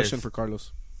 That's a question for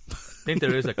Carlos. I think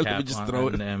there is a cap in the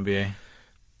NBA.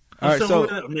 All right, so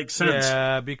that makes sense.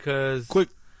 Yeah, because quick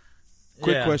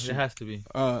question. It has to be.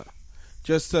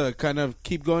 Just to kind of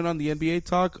keep going on the NBA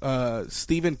talk,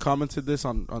 Steven commented this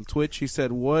on Twitch. He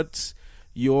said, "What's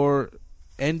your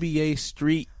NBA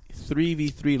Street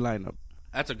 3v3 lineup?"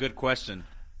 That's a good question.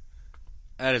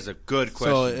 That is a good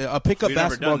question. So a pickup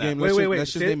basketball game. Wait.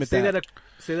 Let's just name it that.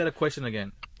 Say that a question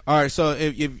again. All right, so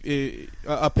if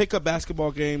a pickup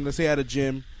basketball game, let's say at a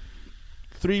gym,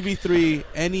 3v3,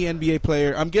 any NBA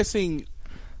player. I'm guessing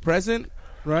present,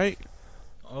 right?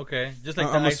 Okay, just like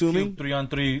I'm assuming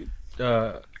 3-on-3.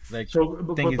 Like So,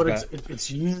 thing but he's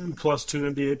it's you plus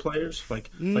 2 NBA players.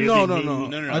 Like No.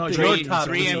 Three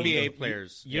NBA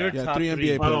players. Your top 3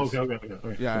 NBA players. Oh,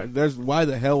 okay. Yeah, there's why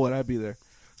the hell would I be there?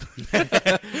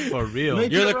 for real.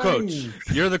 You're the coach.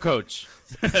 You're the coach.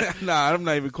 Nah, I'm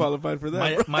not even qualified for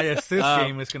that. My assist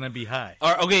game is gonna be high.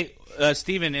 Okay,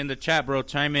 Steven, in the chat, bro,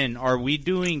 chime in. Are we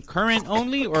doing current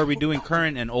only, or are we doing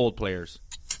current and old players?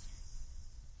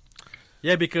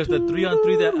 Yeah, because the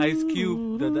 3-on-3 that Ice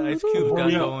Cube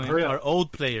got going are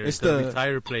old players. It's the the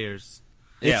retired players.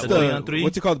 Yeah, It's the the 3-on-3.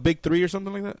 what's it called, Big Three or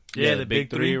something like that? Yeah, the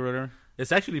big three or whatever.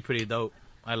 It's actually pretty dope.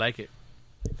 I like it.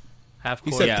 Half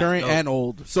He court. said current dope. and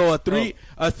old. So a three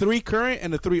current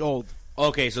and a 3 old.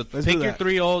 Okay, so Let's pick do your that.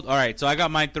 3 old. All right, so I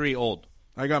got mine 3 old.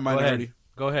 I got mine Go ahead. already.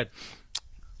 Go ahead.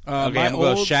 Okay, my I'm gonna go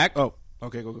old- Shaq. Oh,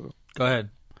 okay, go. Go ahead.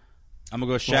 I'm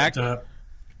gonna go Shaq,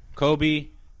 Kobe,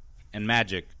 and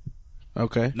Magic.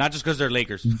 Okay. Not just because they're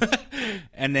Lakers.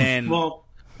 And then Well,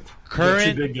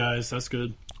 current, 2 big guys. That's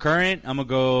good. I'm gonna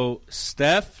go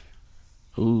Steph,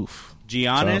 Oof.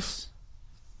 Giannis,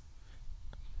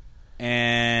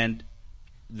 and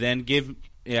then give me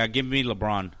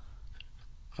LeBron.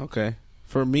 Okay.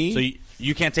 For me, So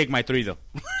you can't take my 3 though.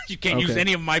 You can't use Okay.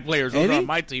 any of my players. Those Any? are on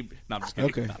my team. No, I'm just kidding.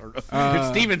 Okay. I don't know. It's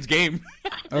Steven's game.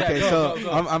 okay, go, so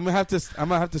go. I'm gonna have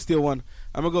to steal one.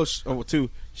 I'm gonna go 2.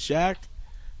 Shaq,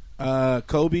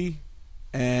 Kobe,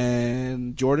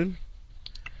 and Jordan.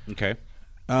 Okay.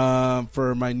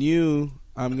 For my new,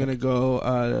 I'm gonna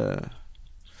go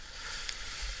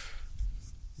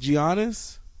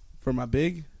Giannis for my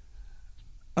big.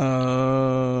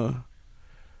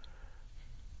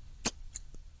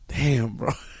 Damn, bro.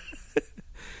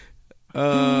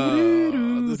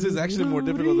 This is actually more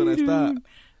difficult than I thought.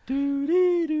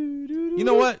 You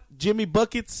know what? Jimmy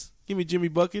Buckets. Give me Jimmy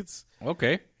Buckets.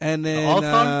 Okay. And then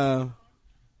All-Star?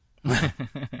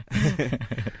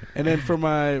 and then for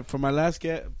my last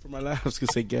I was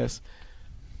gonna say guess.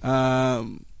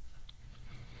 Man,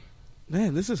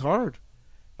 this is hard.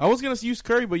 I was gonna use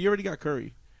Curry, but you already got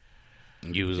Curry.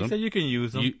 Use You him. said you can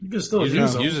use them. You can still Use, use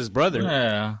him. them. Use his brother.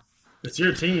 Yeah. It's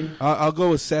your team. I'll go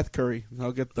with Seth Curry.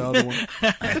 I'll get the other one.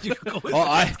 Oh,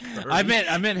 I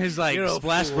meant his You're a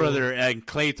splash fool. brother and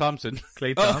Clay Thompson.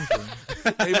 Klay Thompson.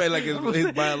 He made like his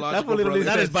biological literally brother.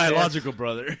 Not his said biological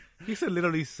brother. He said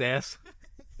literally sass.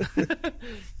 All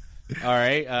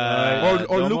right.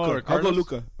 Or Domo Luca. or Carlos?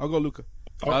 I'll go Luca.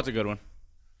 Oh, that's a good one.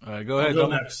 All right, go I'll ahead. go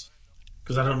Domo. next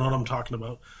because I don't know what I'm talking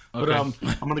about. But Okay.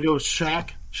 I'm gonna go Shaq.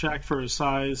 Shaq for his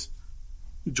size.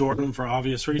 Jordan for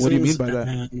obvious reasons. What do you mean by that?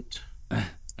 And,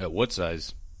 At what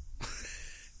size?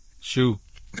 Shoe.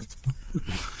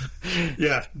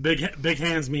 yeah, big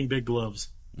hands mean big gloves.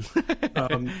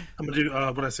 I'm gonna do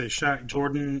what I say: Shaq,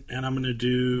 Jordan, and I'm gonna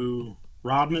do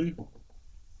Rodman.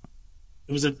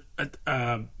 It was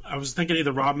I was thinking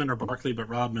either Rodman or Barkley, but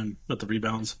Rodman with the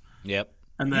rebounds. Yep.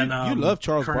 And then You love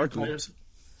Charles current Barkley. players.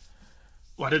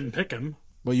 Well, I didn't pick him.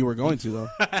 But you were going to though.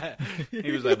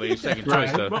 He was like, but he's second choice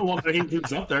Right. though. Well, he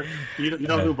was up there. You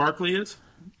know who Barkley is?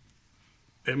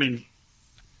 I mean,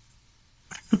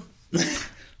 okay,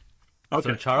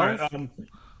 Sir Charles? all right,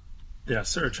 yeah,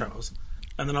 Sir Charles.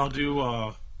 And then I'll do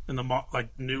in the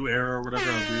new era or whatever.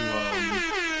 I'll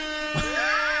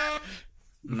do.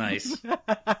 Nice. All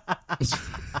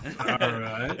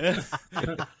right.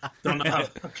 Don't know. How,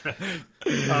 okay.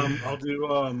 I'll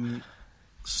do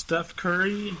Steph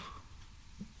Curry,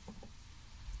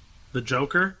 the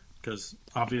Joker, because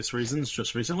obvious reasons,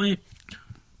 just recently.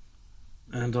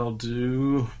 And I'll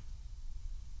do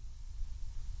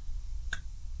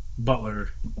Butler.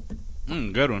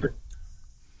 Good one.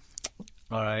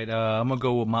 All right, I'm gonna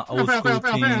go with my old school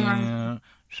team.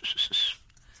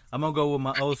 I'm gonna go with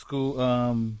my old school.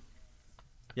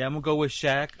 Yeah, I'm gonna go with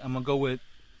Shaq. I'm gonna go with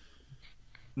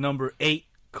number 8,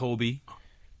 Kobe.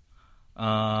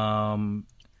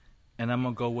 And I'm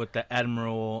gonna go with the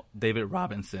Admiral David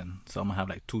Robinson. So I'm gonna have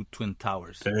like 2 twin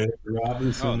towers.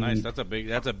 Robinson. Oh, nice. That's a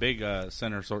big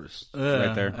center source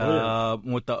right there.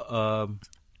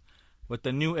 With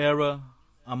the new era,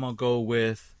 I'm gonna go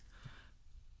with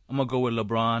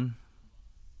LeBron.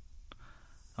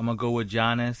 I'm gonna go with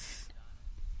Giannis.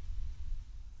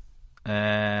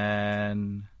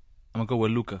 and I'm gonna go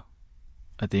with Luka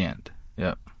at the end.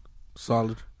 Yep,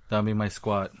 solid. That'll be my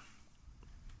squad.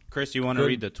 Chris, you want to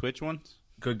read the Twitch ones?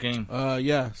 Good game.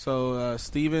 Yeah. So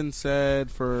Steven said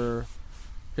for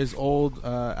his old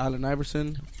Allen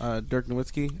Iverson, Dirk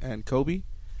Nowitzki, and Kobe,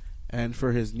 and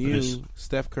for his new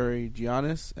Steph Curry,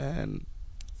 Giannis, and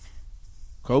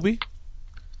Kobe.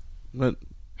 But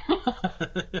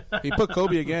he put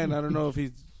Kobe again. I don't know if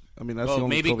he's. I mean, that's the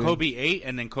only maybe Kobe 8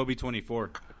 and then Kobe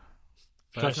 24.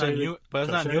 But that's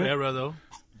not new era though.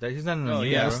 He's not in the new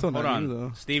yeah, era. still Hold not on, new,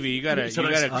 though. Stevie, you gotta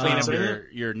clean up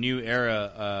your new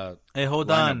era. Hey, hold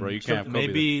lineup, on, bro. You can't have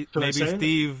Kobe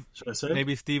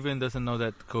maybe Steven doesn't know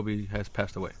that Kobe has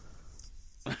passed away.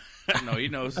 No, he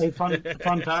knows. Hey, fun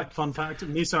fact.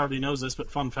 Nisa already knows this, but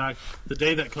fun fact: the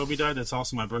day that Kobe died, that's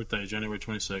also my birthday, January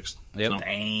 26th. Yep. So.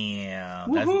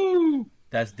 Damn,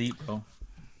 that's deep, bro.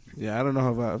 Yeah, I don't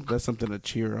know if that's something to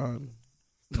cheer on.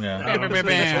 Yeah.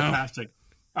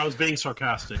 I was being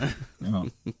sarcastic. Oh.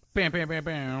 Bam.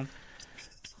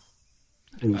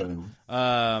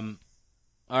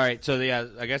 All right, so yeah,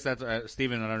 I guess that's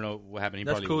Steven. I don't know what happened.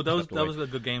 That's cool. That was a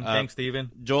good game. Thanks,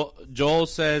 Steven. Joel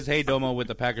says, "Hey, Domo with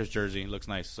the Packers jersey looks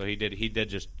nice." So he did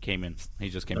just came in. He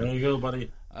just came in. There you go, buddy.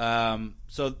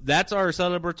 So that's our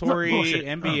celebratory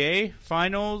NBA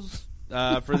finals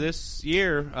for this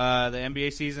year. The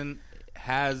NBA season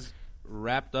has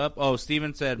wrapped up. Oh,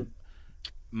 Steven said,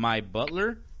 "My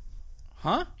Butler."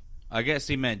 Huh? I guess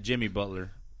he meant Jimmy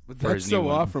Butler. That's so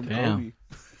off from Kobe.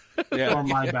 Yeah. Or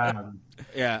my bad.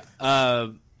 Yeah.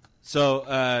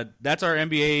 So that's our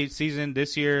NBA season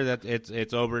this year. That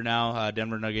it's over now.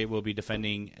 Denver Nugget will be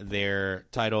defending their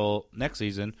title next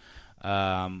season.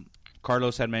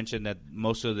 Carlos had mentioned that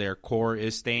most of their core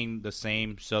is staying the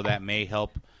same, so that may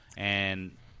help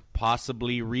and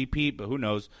possibly repeat, but who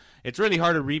knows? It's really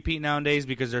hard to repeat nowadays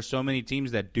because there's so many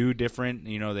teams that do different.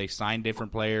 You know, they sign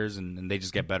different players and they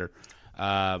just get better.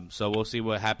 So we'll see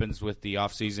what happens with the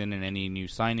offseason and any new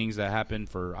signings that happen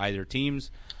for either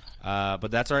teams. But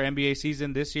that's our NBA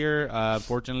season this year.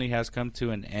 Fortunately, has come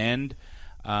to an end.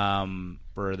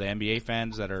 For the NBA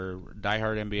fans that are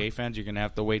diehard NBA fans, you're going to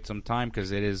have to wait some time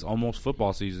because it is almost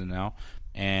football season now.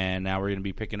 And now we're going to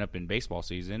be picking up in baseball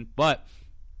season. But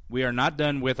we are not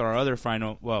done with our other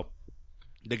final. Well,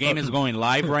 the game is going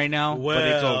live right now, but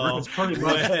it's over. It's pretty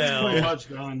much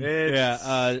done.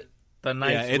 The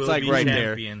Knights will like be right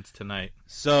champions tonight.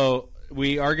 So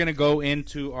we are going to go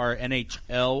into our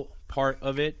NHL part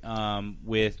of it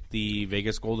with the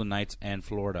Vegas Golden Knights and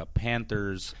Florida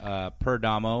Panthers. Per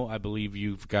Damo, I believe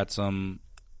you've got some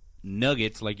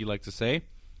nuggets, like you like to say.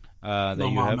 That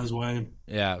you have. Way.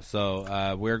 Yeah,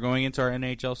 so we're going into our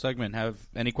NHL segment. Have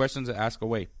any questions? Ask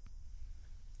away.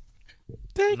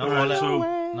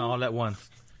 All at once.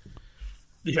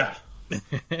 Yeah.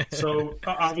 So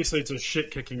obviously it's a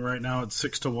shit kicking right now. It's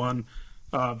 6-1.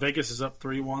 Vegas is up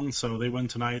 3-1, so they win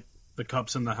tonight. The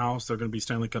Cup's in the house. They're going to be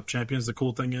Stanley Cup champions. The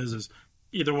cool thing is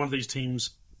either one of these teams,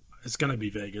 it's going to be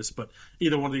Vegas, but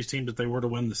either one of these teams, if they were to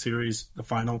win the series, the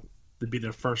final, it'd be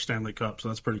their first Stanley Cup. So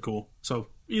that's pretty cool. So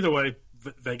either way,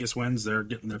 Vegas wins. They're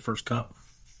getting their first cup.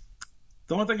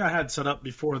 The only thing I had set up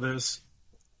before this,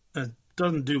 it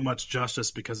doesn't do much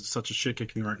justice because it's such a shit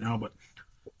kicking right now, but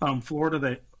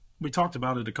Florida, we talked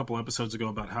about it a couple episodes ago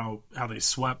about how they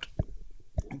swept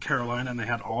Carolina and they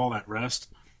had all that rust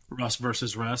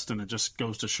versus rest, and it just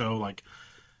goes to show like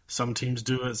some teams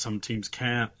do it, some teams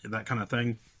can't, that kind of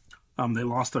thing. They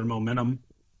lost their momentum.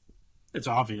 It's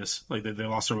obvious, like they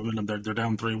lost their momentum. They're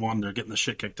down 3-1. They're getting the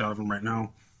shit kicked out of them right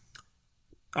now.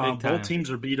 Both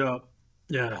teams are beat up.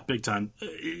 Yeah, big time.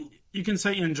 You can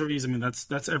say injuries. I mean,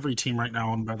 that's every team right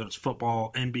now, and whether it's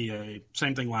football, NBA,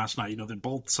 same thing last night. You know, that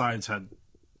both sides had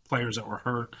players that were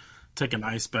hurt, taking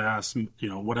ice baths, you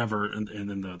know, whatever, and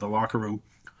in the locker room.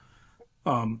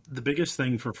 The biggest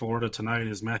thing for Florida tonight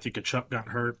is Matthew Tkachuk got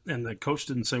hurt, and the coach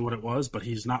didn't say what it was, but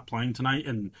he's not playing tonight,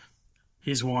 and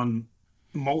he's won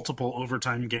multiple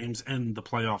overtime games in the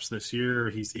playoffs this year.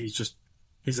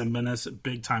 He's a menace,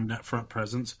 big time net front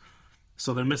presence.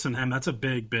 So they're missing him. That's a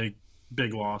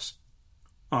big loss.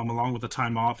 Along with the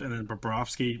time off, and then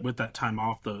Bobrovsky with that time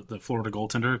off, the Florida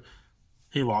goaltender,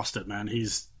 he lost it, man.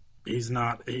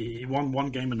 He won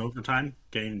one game in overtime,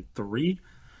 game 3.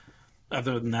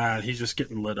 Other than that, he's just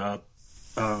getting lit up.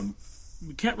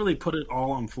 We can't really put it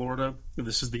all on Florida.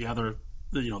 This is the other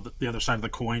side of the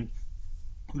coin.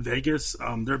 Vegas,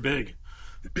 they're big,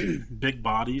 big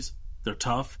bodies. They're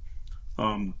tough,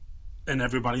 and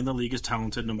everybody in the league is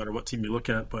talented, no matter what team you look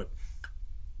at. But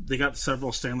they got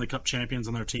several Stanley Cup champions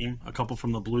on their team. A couple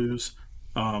from the Blues.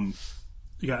 You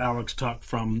got Alex Tuch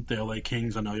from the LA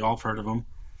Kings. I know y'all have heard of him.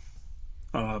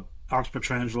 Alex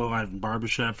Pietrangelo, Ivan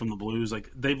Barbashev from the Blues,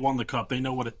 like they've won the cup. They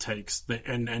know what it takes.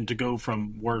 And to go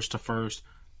from worst to first,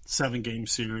 7-game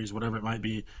series, whatever it might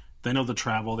be, they know the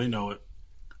travel. They know it.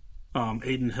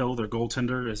 Aiden Hill, their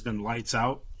goaltender, has been lights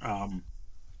out.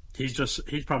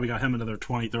 He's probably got him another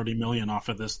 20-30 million off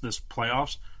of this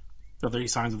playoffs. Whether he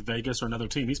signs with Vegas or another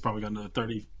team, he's probably got another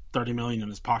 30 million in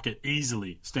his pocket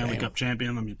easily. Stanley Cup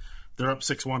champion. I mean, they're up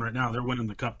 6-1 right now. They're winning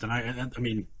the cup tonight. And I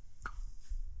mean,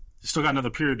 still got another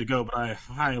period to go, but I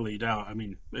highly doubt. I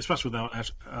mean, especially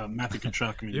without Matthew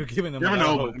Tkachuk. I mean, you're giving them a lot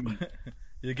of hope.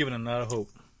 You're giving them a lot of hope.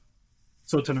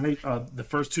 So tonight, the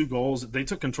first 2 goals, they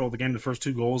took control of the game. The first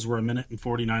 2 goals were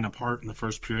 1:49 apart in the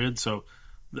first period. So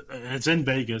it's in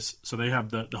Vegas, so they have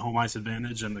the home ice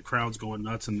advantage, and the crowd's going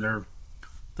nuts, and they're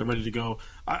ready to go.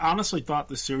 I honestly thought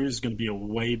this series was going to be a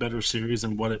way better series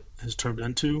than what it has turned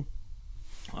into.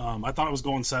 I thought it was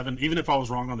going 7, even if I was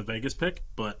wrong on the Vegas pick,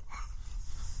 but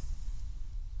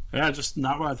yeah, just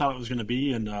not what I thought it was going to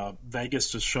be. And Vegas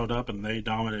just showed up and they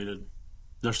dominated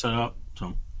their setup.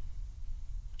 So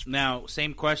now,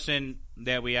 same question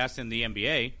that we asked in the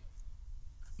NBA.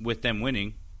 With them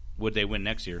winning, would they win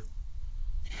next year?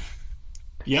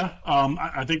 Yeah,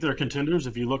 I think they're contenders.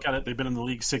 If you look at it, they've been in the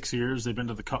league 6 years. They've been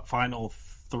to the Cup final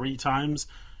 3 times.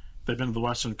 They've been to the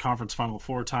Western Conference final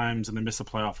 4 times, and they missed the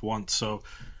playoff once. So,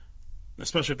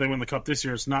 especially if they win the Cup this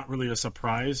year, it's not really a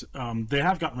surprise. They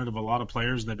have gotten rid of a lot of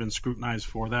players, and they've been scrutinized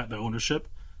for that, the ownership.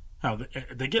 How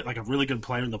they get like a really good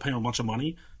player, and they'll pay them a bunch of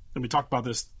money. And we talked about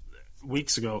this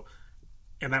weeks ago,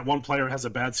 and that one player has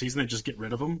a bad season, they just get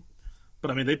rid of him. But,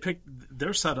 I mean,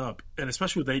 they're set up, and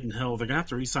especially with Aiden Hill, they're going to have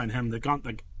to re-sign him. They've got,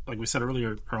 like we said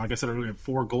earlier, or like I said earlier,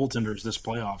 4 goaltenders this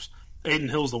playoffs. Aiden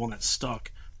Hill's the one that's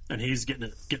stuck, and he's getting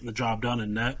the job done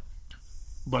in net.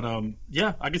 But,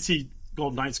 yeah, I could see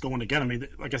Golden Knights going again. I mean,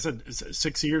 like I said, it's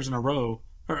 6 years in a row.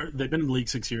 Or they've been in the league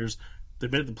 6 years.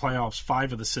 They've been in the playoffs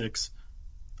 5 of the 6.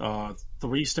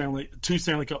 2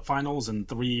 Stanley Cup finals and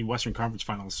 3 Western Conference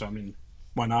finals. So, I mean,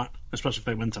 why not? Especially if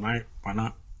they win tonight. Why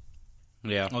not?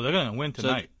 Yeah. Oh, they're going to win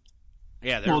tonight. So,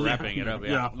 yeah, they're wrapping it up.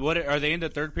 Yeah. What are they in the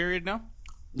third period now?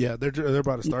 Yeah, they're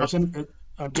about to start.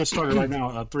 I've just started right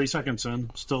now. 3 seconds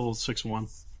in, still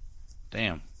 6-1.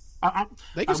 Damn.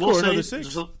 They can score another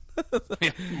 6.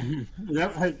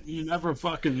 Yeah, you never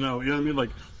fucking know. You know what I mean?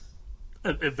 Like,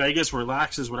 if Vegas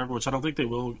relaxes, whatever, which I don't think they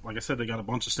will. Like I said, they got a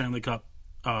bunch of Stanley Cup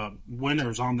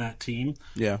winners on that team.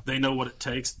 Yeah, they know what it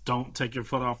takes. Don't take your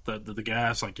foot off the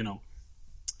gas. Like, you know.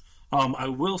 I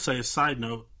will say a side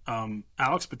note: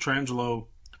 Alex Pietrangelo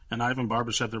and Ivan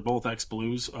Barbashev, they're both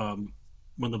ex-Blues.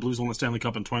 When the Blues won the Stanley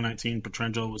Cup in 2019,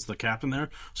 Pietrangelo was the captain there.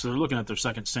 So they're looking at their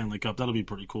second Stanley Cup. That'll be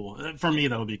pretty cool. For me,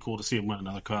 that'll be cool to see him win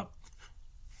another cup.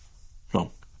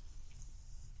 So.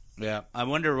 Yeah, I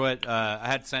wonder what I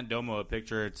had sent Domo a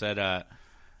picture. It said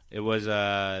it was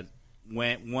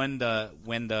when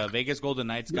the Vegas Golden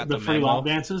Knights got the free memo. lap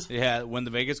dances. Yeah, when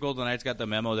the Vegas Golden Knights got the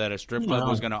memo that a strip club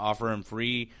was going to offer them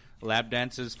free lap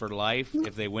dances for life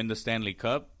if they win the Stanley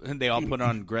Cup, and they all put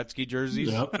on Gretzky jerseys.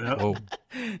 Yep. Oh.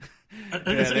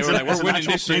 They were like, "We're winning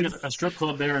this shit." A strip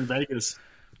club there in Vegas.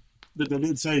 They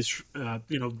did say,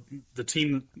 you know, the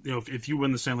team. You know, if you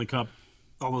win the Stanley Cup,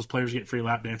 all those players get free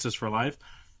lap dances for life.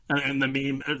 And the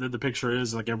meme, the picture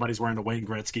is like everybody's wearing a Wayne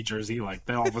Gretzky jersey. Like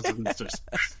they all of a sudden just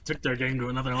took their game to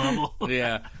another level.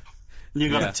 Yeah, you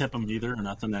got to tip them either or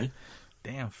nothing, eh?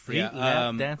 Damn, free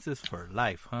lap dances for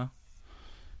life, huh?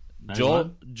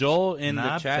 Joel in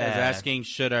the chat is asking,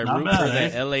 should I root for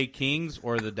the LA Kings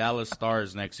or the Dallas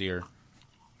Stars next year?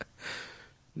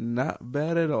 Not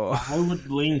bad at all. I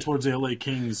would lean towards the LA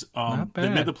Kings. They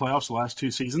made the playoffs the last 2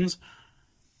 seasons.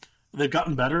 They've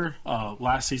gotten better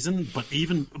last season, but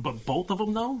both of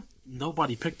them though,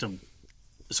 nobody picked them.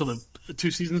 So the 2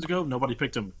 seasons ago, nobody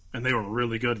picked them, and they were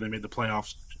really good. They made the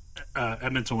playoffs.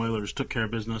 Edmonton Oilers took care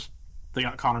of business. They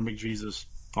got Connor McJesus,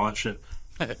 all that shit.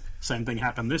 Same thing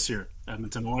happened this year.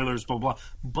 Edmonton Oilers, blah, blah, blah.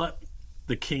 But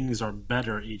the Kings are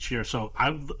better each year. So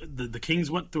the Kings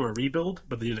went through a rebuild,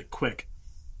 but they did it quick.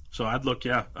 So I'd look,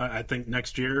 I think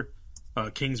next year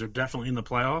Kings are definitely in the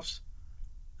playoffs,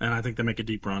 and I think they make a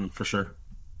deep run for sure.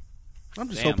 I'm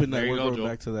just hoping that we're going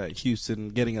back to that Houston,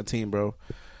 getting a team, bro.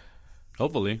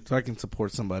 Hopefully. So I can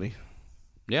support somebody.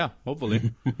 Yeah,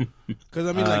 hopefully. Because,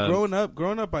 I mean, like,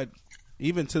 growing up,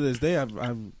 even to this day,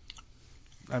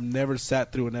 I've never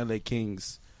sat through an LA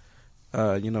Kings,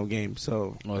 game.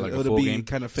 So like it would be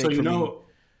kind of fake for me.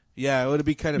 Yeah, it would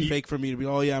be kind of fake for me to be,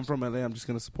 I'm from LA, I'm just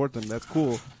going to support them. That's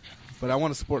cool. But I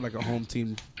want to support, like, a home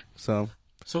team. So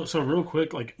real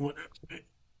quick, like,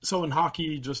 so in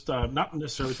hockey, just not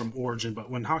necessarily from origin, but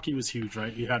when hockey was huge,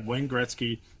 right? You had Wayne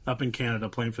Gretzky up in Canada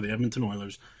playing for the Edmonton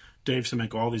Oilers, Dave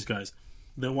Semenko, all these guys.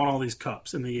 that won all these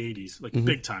cups in the 80s, like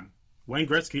big time. Wayne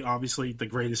Gretzky, obviously the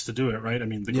greatest to do it, right? I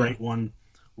mean, the great one,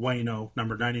 Wayno,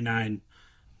 number 99.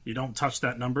 You don't touch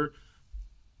that number.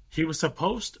 He was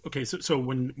supposed... Okay, so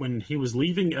when he was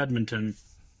leaving Edmonton,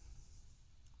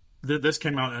 this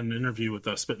came out in an interview with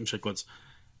Spittin' Chicklets.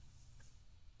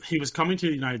 He was coming to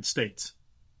the United States,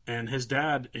 and his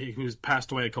dad, who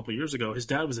passed away a couple of years ago, his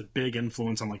dad was a big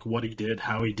influence on like what he did,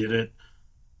 how he did it,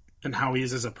 and how he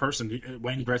is as a person.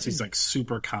 Wayne Gretzky's like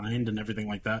super kind and everything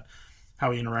like that,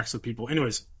 how he interacts with people.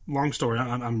 Anyways, long story,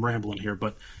 I'm rambling here,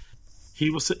 but he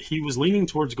was leaning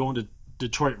towards going to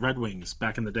Detroit Red Wings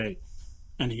back in the day,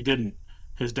 and he didn't.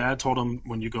 His dad told him,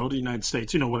 when you go to the United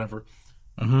States, whatever,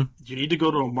 you need to go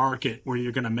to a market where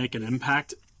you're going to make an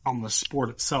impact on the sport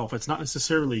itself. It's not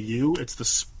necessarily you, it's the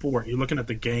sport. You're looking at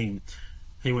the game.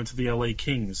 He went to the LA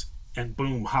Kings, and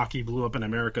boom, hockey blew up in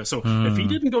America. So if he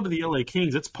didn't go to the LA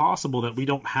Kings, it's possible that we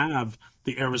don't have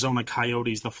the Arizona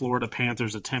Coyotes, the Florida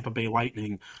Panthers, the Tampa Bay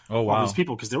Lightning, all these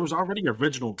people, because there was already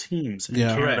original teams in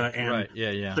Canada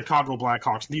and Chicago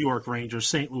Blackhawks, New York Rangers,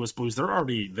 St. Louis Blues. They're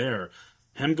already there.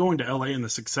 Him going to LA and the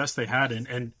success they had,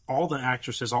 and all the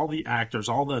actresses, all the actors,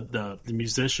 all the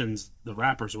musicians, the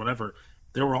rappers, whatever,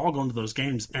 they were all going to those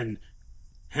games, and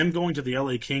him going to the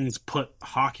LA Kings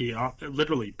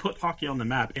literally put hockey on the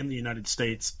map in the United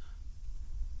States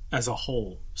as a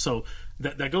whole. So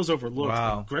that goes overlooked.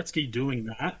 Wow. Gretzky doing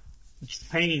that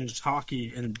changed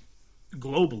hockey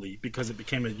globally because it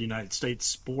became a United States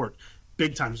sport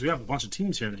big time. So we have a bunch of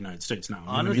teams here in the United States now.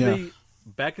 Honestly,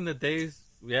 back in the days,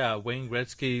 Wayne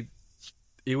Gretzky,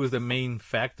 he was the main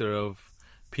factor of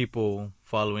people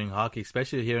following hockey,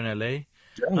 especially here in LA.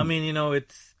 I mean,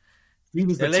 it's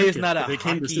LA is not a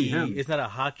hockey. It's not a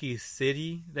hockey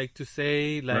city, like to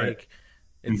say. Like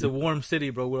it's a warm city,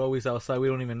 bro. We're always outside. We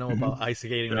don't even know about ice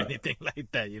skating or anything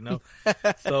like that,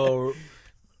 So,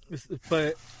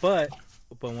 but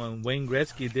when Wayne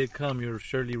Gretzky did come, you're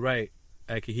surely right.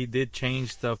 Like he did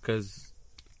change stuff because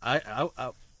I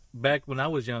back when I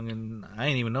was young and I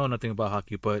didn't even know nothing about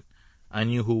hockey, but I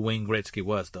knew who Wayne Gretzky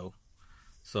was, though.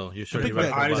 So you're surely right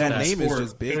about that. That name is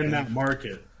just big in that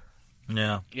market.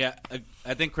 Yeah.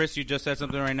 I think Chris, you just said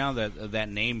something right now that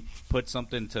name puts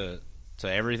something to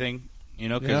everything.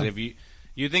 Because if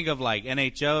you think of like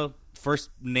NHL, first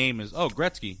name is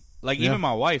Gretzky. Like even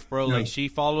my wife, bro, like she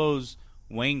follows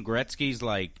Wayne Gretzky's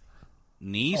like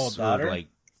niece or like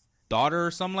daughter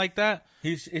or something like that.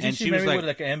 Isn't she married with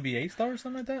like an NBA star or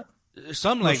something like that?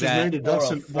 Something like that. She's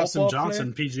married to Dustin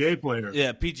Johnson, PGA player.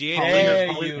 Yeah, PGA player.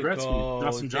 There you go.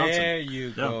 Dustin Johnson. There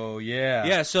you go. Yeah.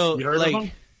 Yeah. So you heard of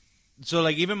him? So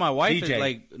like even my wife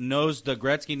knows the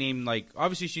Gretzky name. Like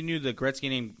obviously she knew the Gretzky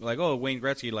name. Like Wayne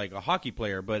Gretzky, like a hockey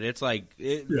player. But it's like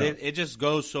it just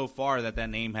goes so far that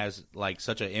name has like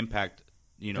such an impact.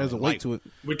 There's a weight to it.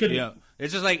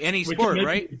 It's just like any sport,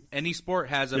 right? Any sport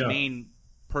has a main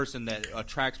person that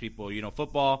attracts people.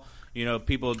 Football.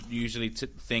 People usually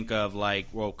think of like,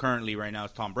 currently right now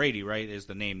it's Tom Brady, right? Is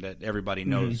the name that everybody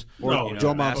knows. Or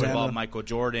Joe basketball, Montana. Michael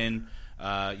Jordan.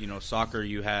 Soccer,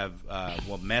 you have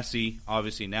Messi,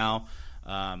 obviously now.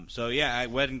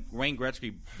 When Wayne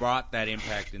Gretzky brought that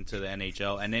impact into the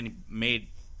NHL, and then made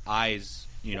eyes,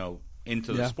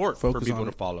 into the sport for people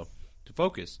to follow, to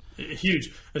focus.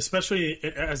 Huge, especially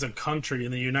as a country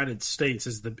in the United States,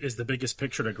 is the biggest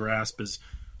picture to grasp. Is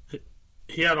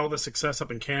he had all the success up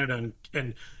in Canada,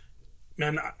 and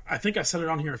man, I think I said it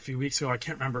on here a few weeks ago. I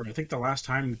can't remember. I think the last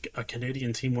time a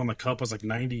Canadian team won the Cup was like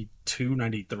 92,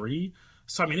 93.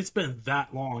 So, I mean, it's been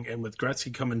that long. And with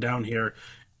Gretzky coming down here,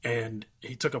 and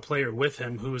he took a player with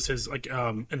him who was his like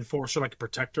enforcer, like a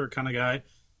protector kind of guy,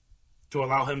 to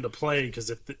allow him to play.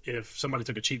 Because if somebody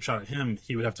took a cheap shot at him,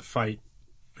 he would have to fight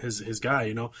his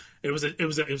guy. It was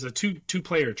a two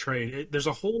player trade. There's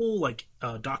a whole like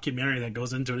documentary that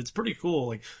goes into it. It's pretty cool.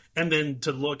 Like, and then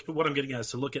what I'm getting at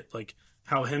is to look at like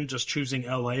how him just choosing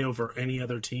LA over any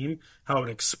other team, how it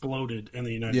exploded in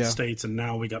the United States, and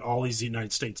now we got all these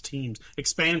United States teams,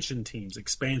 expansion teams,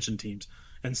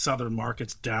 and southern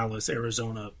markets, Dallas,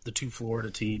 Arizona, the two Florida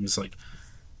teams. Like,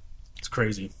 it's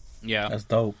crazy. Yeah, that's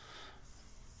dope.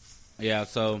 Yeah,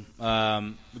 so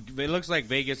it looks like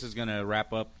Vegas is going to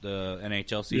wrap up the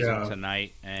NHL season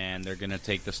tonight, and they're going to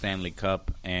take the Stanley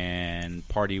Cup and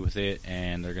party with it,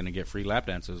 and they're going to get free lap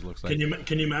dances, looks like.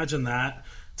 Can you imagine that?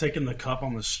 Taking the cup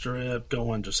on the strip,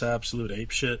 going just absolute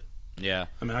ape shit. Yeah.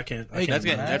 I mean, I can't. That's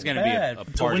going to be a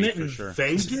party to win it for in sure.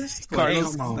 Vegas?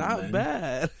 Carlos, not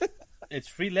bad. It's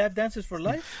free lap dances for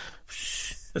life?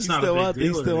 It's not a big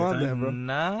deal. He's still on there, bro.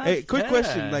 Not hey, quick bad.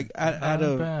 question. Like, out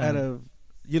of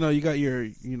you got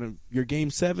your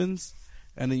game sevens,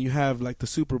 and then you have like the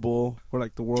Super Bowl or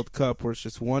like the World Cup where it's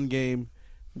just one game,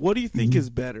 what do you think is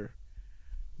better?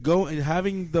 Go and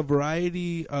having the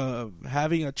variety of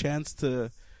having a chance to,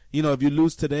 if you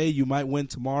lose today, you might win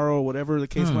tomorrow, whatever the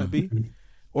case might be.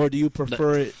 Or do you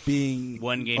prefer it being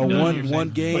one game? One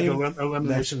game, like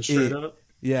elimination straight up.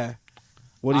 Yeah.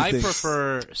 What do you think? I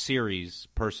prefer series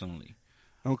personally.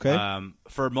 Okay.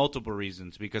 For multiple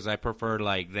reasons, because I prefer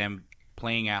like them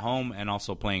playing at home and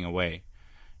also playing away.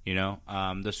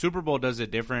 The Super Bowl does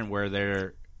it different, where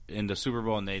they're in the Super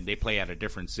Bowl and they play at a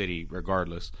different city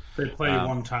regardless. They play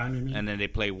one time, you mean? And then they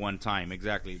play one time,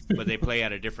 exactly. But they play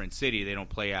at a different city. They don't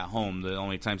play at home. The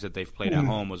only times that they've played at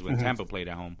home was when Tampa played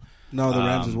at home. No, the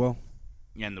Rams as well.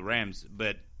 And the Rams.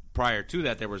 But prior to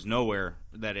that, there was nowhere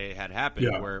that it had happened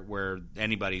where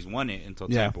anybody's won it until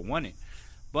Tampa won it.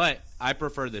 But I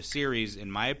prefer the series,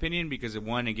 in my opinion, because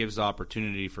one, it gives the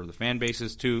opportunity for the fan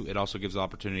bases. Two, it also gives the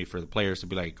opportunity for the players to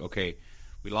be like, okay,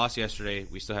 we lost yesterday.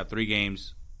 We still have 3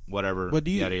 games. Whatever, but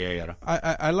yada, yada, yada.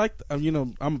 I like,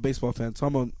 I'm a baseball fan, so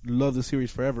I'm going to love the series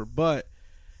forever. But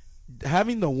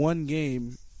having the one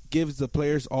game gives the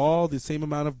players all the same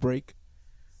amount of break,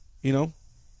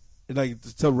 like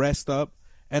to rest up.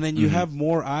 And then you have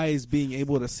more eyes being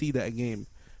able to see that game.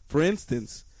 For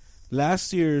instance,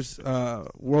 last year's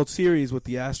World Series with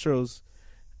the Astros,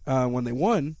 when they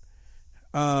won,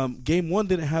 Game 1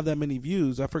 didn't have that many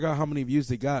views. I forgot how many views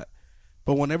they got.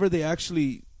 But whenever they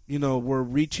actually... we're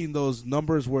reaching those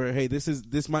numbers where, hey,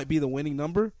 this might be the winning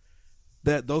number.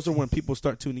 Those are when people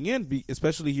start tuning in,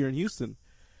 especially here in Houston,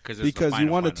 because you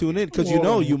want to tune in because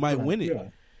you might win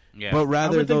it. Yeah. But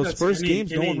rather those first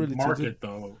games, no one really market tunes in.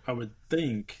 Though I would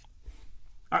think.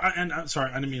 I'm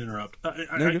sorry, I didn't mean to interrupt.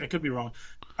 I could be wrong.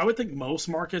 I would think most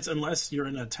markets, unless you're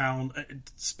in a town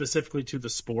specifically to the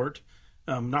sport.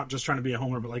 Not just trying to be a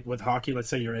homer, but like with hockey, let's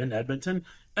say you're in Edmonton.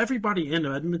 Everybody in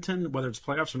Edmonton, whether it's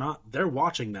playoffs or not, they're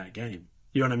watching that game.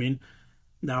 You know what I mean?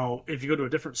 Now, if you go to a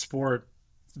different sport,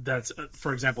 that's,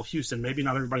 for example, Houston, maybe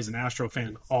not everybody's an Astro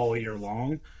fan all year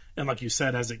long. And like you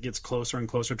said, as it gets closer and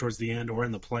closer towards the end or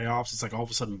in the playoffs, it's like all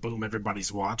of a sudden, boom,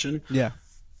 everybody's watching. Yeah.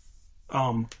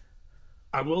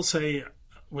 I will say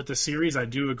with the series, I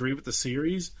do agree with the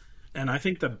series. And I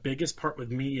think the biggest part with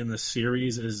me in the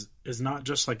series is not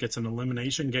just like it's an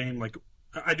elimination game. Like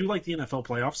I do like the NFL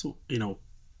playoffs,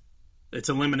 it's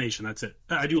elimination. That's it.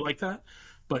 I do like that.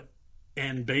 But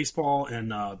in baseball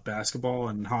and basketball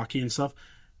and hockey and stuff,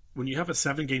 when you have a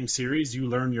 7-game series, you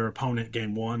learn your opponent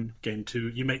game 1, game 2.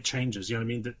 You make changes. You know what I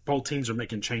mean? Both teams are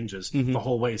making changes the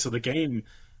whole way. So the game,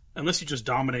 unless you just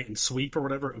dominate and sweep or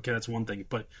whatever, okay, that's one thing.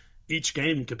 But each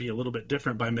game could be a little bit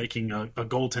different by making a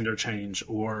goaltender change,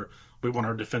 or we want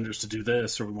our defenders to do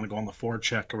this, or we want to go on the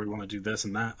forecheck, or we want to do this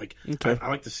and that. Like, okay. I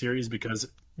like the series because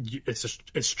it's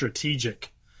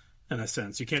strategic in a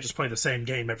sense. You can't just play the same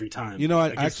game every time.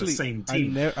 Against the same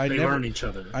team. They learn each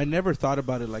other. I never thought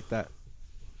about it like that.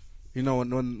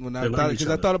 When I thought, because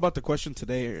I thought about the question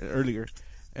today earlier,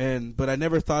 but I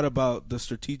never thought about the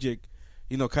strategic,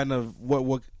 kind of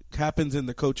what happens in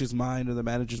the coach's mind or the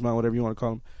manager's mind, whatever you want to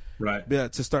call them. Right. Yeah,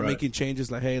 to start making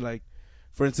changes, like, hey, like,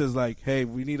 for instance, like, hey,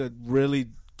 we need to really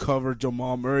cover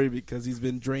Jamal Murray because he's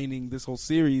been draining this whole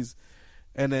series.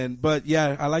 And then, but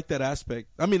yeah, I like that aspect.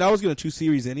 I mean, I was gonna choose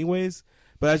series anyways,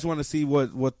 but I just want to see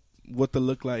what the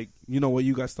look like. What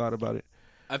you guys thought about it.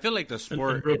 I feel like the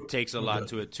sport it takes a lot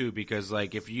to it too, because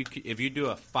like if you do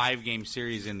a 5-game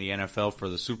series in the NFL for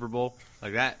the Super Bowl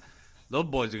like that, those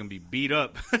boys are gonna be beat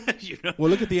up. Well,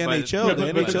 look at the NHL.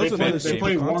 The NHL's another they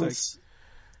play context. once.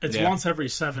 It's once every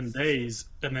 7 days,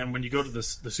 and then when you go to the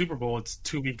Super Bowl, it's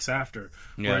 2 weeks after.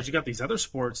 Whereas you got these other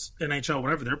sports, NHL,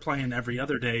 whatever, they're playing every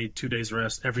other day, 2 days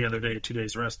rest, every other day, 2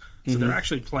 days rest. So they're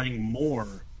actually playing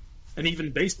more. And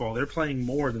even baseball, they're playing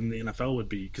more than the NFL would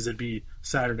be, because it'd be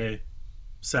Saturday,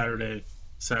 Saturday,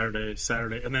 Saturday,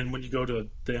 Saturday. And then when you go to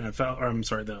the NFL, or I'm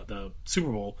sorry, the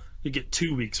Super Bowl, you get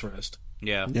 2 weeks rest.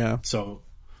 Yeah. Yeah. So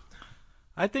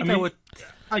I would.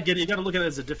 I get it. You got to look at it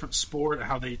as a different sport,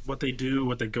 what they do,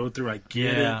 what they go through. I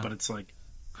get it, but it's like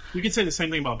you could say the same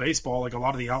thing about baseball. Like a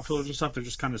lot of the outfielders and stuff, they're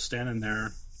just kind of standing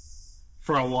there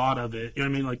for a lot of it. You know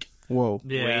what I mean? Like, whoa,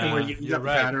 yeah, where you got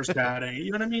batters batting.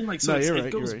 You know what I mean? Like, so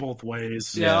it goes both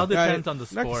ways. Yeah, it all depends on the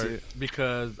sport,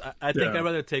 because I think I'd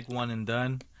rather take one and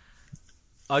done.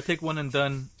 I'll take one and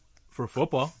done for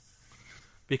football,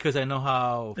 because I know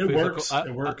how it works.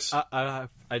 It works. I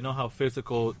know how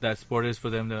physical that sport is for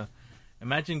them to.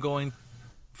 Imagine going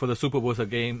for the Super Bowl, a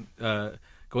game,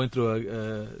 going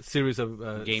through a series of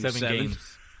 7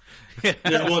 games.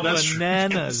 Well, that's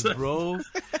bananas, bro.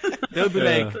 They'll be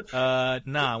like,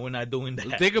 nah, we're not doing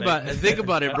that. Think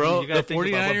about it, bro. The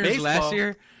 49ers last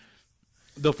year,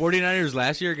 The 49ers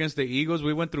last year against the Eagles,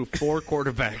 we went through 4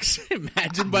 quarterbacks.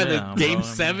 Imagine by the game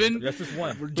 7. That's just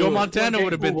one. Joe Montana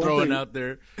would have been thrown out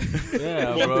there.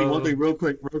 Yeah, one thing, real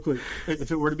quick.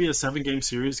 If it were to be a 7-game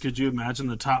series, could you imagine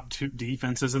the top 2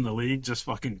 defenses in the league just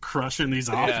fucking crushing these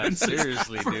offenses?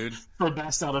 Seriously, dude. For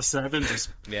best out of 7, just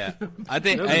I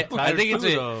think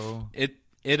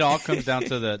it all comes down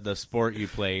to the sport you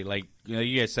play. Like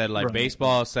you guys said, like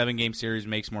baseball, 7-game series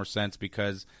makes more sense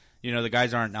because the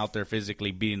guys aren't out there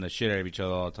physically beating the shit out of each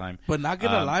other all the time. But not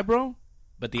gonna lie, bro.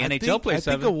 But the NHL plays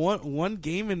 7. I think one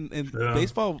game in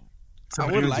baseball,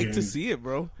 I would like to see it,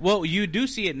 bro. Well, you do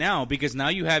see it now because now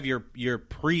you have your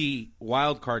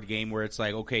pre-wild card game where it's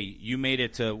like, okay, you made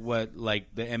it to what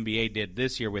like the NBA did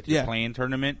this year with your play-in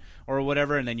tournament or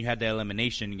whatever, and then you had the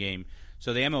elimination game.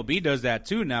 So the MLB does that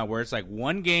too now, where it's like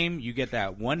one game, you get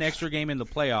that one extra game in the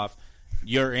playoff,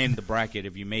 you're in the bracket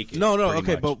if you make it. No,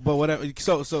 okay, but whatever.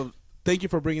 So thank you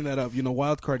for bringing that up.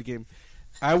 Wild card game.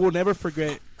 I will never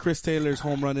forget Chris Taylor's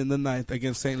home run in the 9th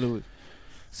against St. Louis.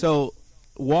 So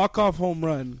walk-off home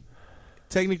run,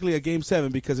 technically a game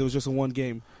 7 because it was just a one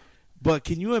game. But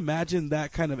can you imagine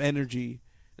that kind of energy?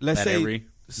 Let's say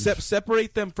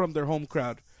separate them from their home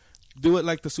crowd. Do it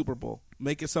like the Super Bowl.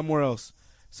 Make it somewhere else,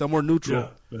 somewhere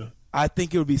neutral. Yeah. I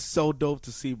think it would be so dope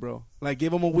to see, bro. Like,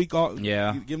 give them a week off.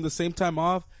 Yeah. Give them the same time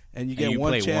off, and you get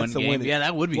one chance to win it. Yeah,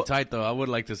 that would be tight, though. I would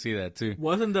like to see that, too.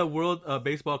 Wasn't the World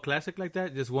Baseball Classic like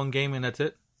that? Just one game and that's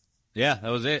it? Yeah, that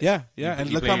was it. Yeah.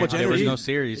 And look how much energy. There was no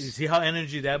series. You see how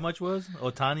energy that much was?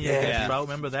 Ohtani against Trout.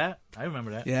 Remember that? I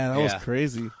remember that. Yeah, that was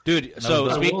crazy. Dude,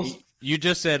 you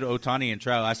just said Ohtani and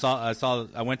Trout.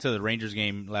 I went to the Rangers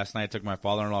game last night. I took my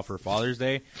father-in-law for Father's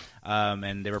Day,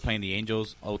 and they were playing the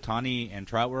Angels. Ohtani and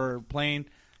Trout were playing.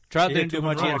 Trout didn't do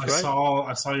much. I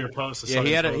saw your post.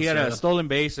 He had a stolen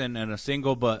base and a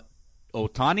single, but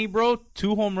Ohtani, bro,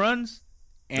 2 home runs,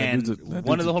 and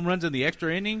one of the home runs in the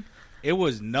extra inning. It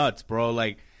was nuts, bro.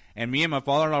 Like, and me and my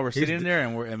father-in-law were sitting there,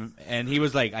 and he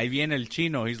was like, "Ahí viene el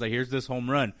chino." He's like, "Here's this home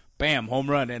run." Bam, home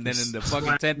run, and then in the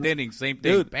fucking 10th inning, same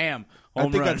thing. Dude, bam,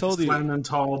 home run. I told you. Slamming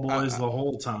tall boys the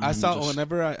whole time. I saw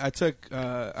whenever I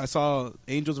saw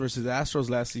Angels versus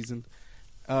Astros last season.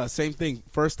 Same thing.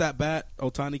 First at bat,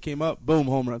 Ohtani came up, boom,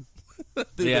 home run.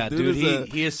 Dude,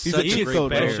 he is such a great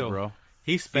player, bro.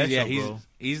 He's special, bro.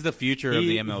 He's the future of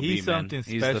the MLB, he's something man.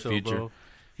 Special, he's the future. Bro.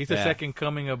 He's the second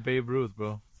coming of Babe Ruth,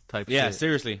 bro. Type shit.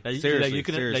 Seriously.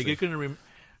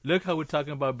 Look how we're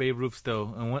talking about Babe Ruth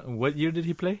still. And what year did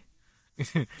he play?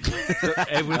 You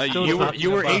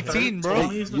were 18, bro.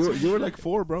 You were like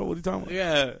 4, bro. What are you talking about?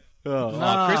 Yeah.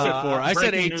 Chris said 4. I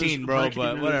said 18, bro,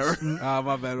 but whatever.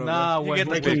 My bad. Nah, you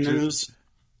get the news.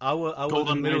 I was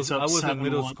in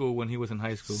middle school when he was in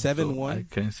high school. 7-1. So I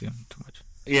couldn't see him too much.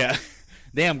 Yeah.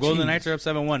 Damn, Golden Knights are up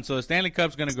 7-1. So the Stanley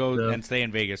Cup's going to go and stay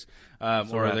in Vegas. Or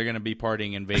they're going to be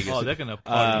partying in Vegas. Oh, they're going to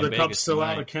party in Vegas. The Cup's still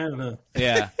out of Canada.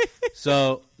 Yeah.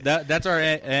 So that's our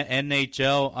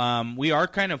NHL. We are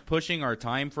kind of pushing our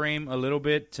time frame a little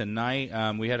bit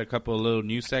tonight. We had a couple of little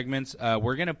news segments.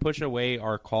 We're going to push away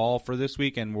our call for this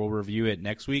week, and we'll review it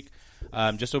next week,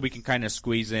 just so we can kind of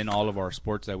squeeze in all of our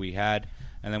sports that we had.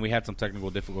 And then we had some technical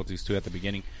difficulties, too, at the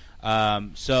beginning.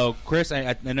 So, Chris,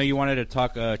 I know you wanted to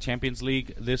talk Champions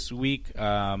League this week.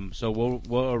 So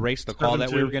we'll erase the call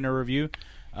that we were going to review,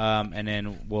 and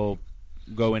then we'll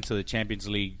go into the Champions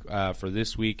League for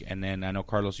this week. And then I know,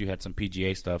 Carlos, you had some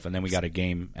PGA stuff, and then we got a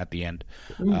game at the end.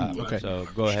 Okay. So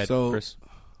go ahead, Chris.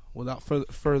 Without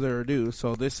further ado,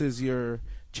 so this is your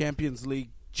Champions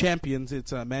League champions.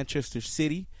 It's Manchester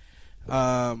City.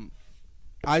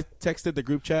 I texted the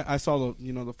group chat. I saw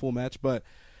the full match, but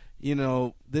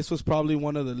this was probably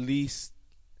one of the least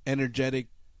energetic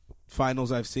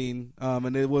finals I've seen,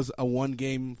 and it was a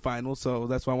 1-game final, so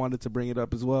that's why I wanted to bring it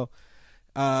up as well.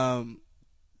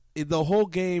 The whole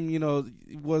game,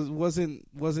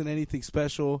 wasn't anything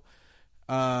special.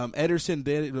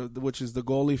 Ederson which is the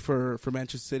goalie for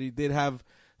Manchester City, did have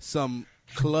some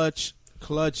clutch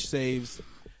saves,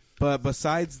 but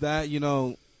besides that,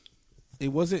 it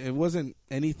wasn't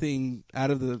anything out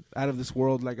of this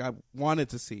world like I wanted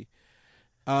to see.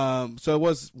 So it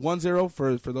was 1-0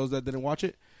 for those that didn't watch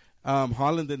it.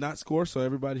 Haaland did not score, so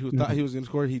everybody who thought he was going to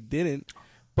score, he didn't.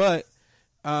 But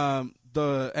and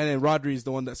then Rodri is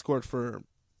the one that scored for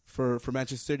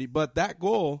Manchester City. But that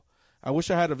goal, I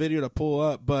wish I had a video to pull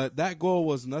up, but that goal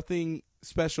was nothing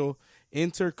special.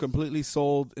 Inter completely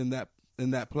sold in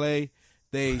that play.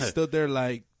 They stood there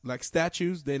like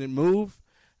statues. They didn't move.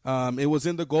 It was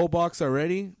in the goal box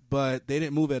already, but they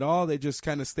didn't move at all. They just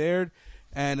kind of stared,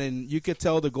 and then you could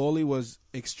tell the goalie was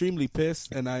extremely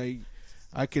pissed. And I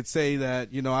could say that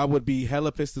I would be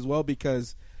hella pissed as well,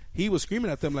 because he was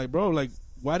screaming at them like, bro, like,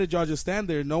 why did y'all just stand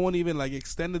there? No one even like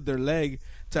extended their leg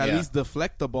to at least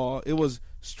deflect the ball. It was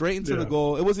straight into the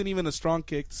goal. It wasn't even a strong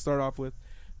kick to start off with,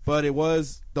 but it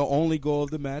was the only goal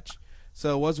of the match.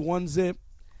 So it was 1-0,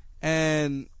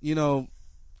 and you know,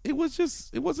 it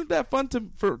wasn't that fun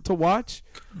to watch.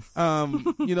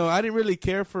 You know, I didn't really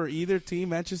care for either team.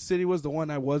 Manchester City was the one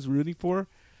I was rooting for,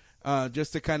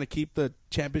 just to kind of keep the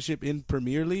championship in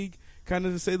Premier League, kind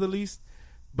of to say the least.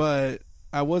 But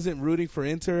I wasn't rooting for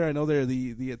Inter. I know they're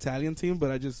the Italian team,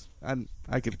 but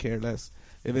I could care less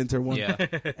if Inter won. Yeah.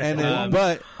 And then,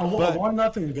 but a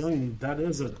 1-0 game,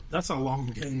 that's a long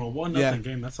game. A 1-0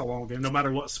 game, that's a long game, no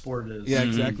matter what sport it is. Yeah,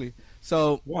 exactly.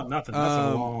 So 1-0, that's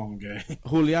a long game.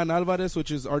 Julian Alvarez,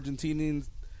 which is Argentinian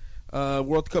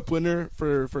World Cup winner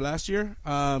for last year,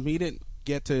 he didn't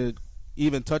get to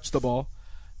even touch the ball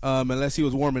unless he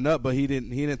was warming up, but he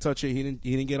didn't touch it. He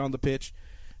didn't get on the pitch,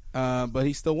 but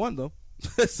he still won though.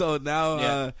 So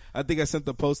now I think I sent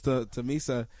the post to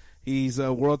Misa. He's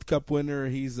a World Cup winner.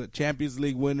 He's a Champions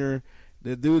League winner.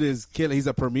 The dude is killing. He's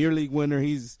a Premier League winner.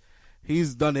 He's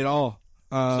done it all.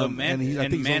 So I think he's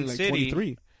only like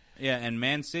 23. Yeah, and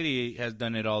Man City has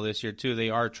done it all this year too. They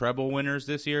are treble winners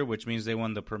this year, which means they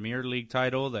won the Premier League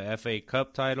title, the FA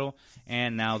Cup title,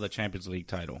 and now the Champions League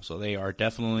title. So they are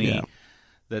definitely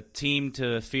the team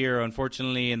to fear.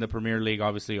 Unfortunately, in the Premier League,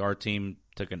 obviously our team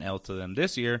took an L to them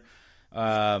this year.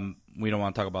 We don't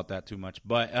want to talk about that too much,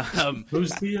 but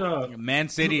who's the Man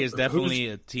City is definitely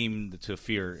a team to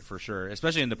fear for sure,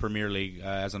 especially in the Premier League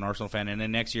as an Arsenal fan. And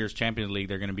then next year's Champions League,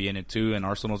 they're going to be in it too, and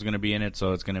Arsenal's going to be in it,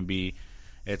 so it's going to be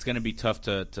tough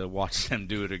to watch them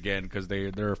do it again because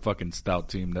they're a fucking stout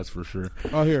team, that's for sure.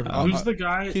 Oh, here, who's the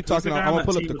guy? Keep talking. I'm gonna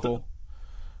pull up the goal.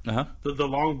 The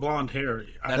long blonde hair.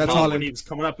 That's Haaland. When he was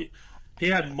coming up. He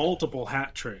had multiple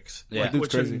hat tricks,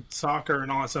 which in soccer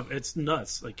and all that stuff, it's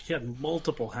nuts. Like he had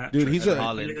multiple hat tricks. Dude,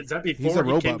 is that before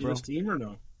he came to this team or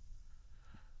no?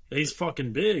 He's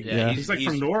fucking big. Yeah, he's like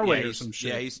from Norway or some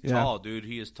shit. Yeah, he's tall, dude.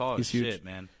 He is tall as huge. Shit,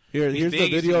 man. Here's the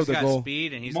video of the goal. He's got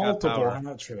speed and he's multiple got power.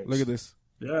 Hat tricks. Look at this.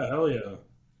 Yeah, hell yeah.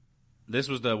 This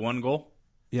was the one goal.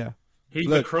 Yeah, he's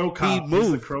the crow cop.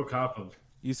 He's the crow cop of.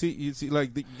 You see,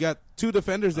 like you got two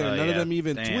defenders there. None of them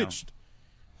even twitched.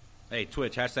 Hey,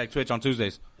 Twitch. #Twitch on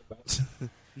Tuesdays.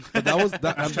 But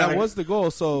that was the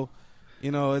goal. So,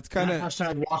 you know, it's kind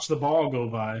of watch the ball go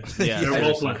by.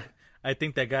 Yeah, I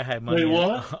think that guy had money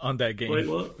on that game. Wait,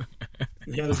 what?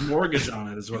 He had his mortgage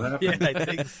on it. Is what happened. Yeah, I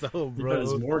think so, bro. He had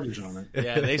his mortgage on it.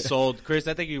 Yeah, they sold. Chris,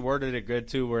 I think you worded it good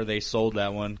too, where they sold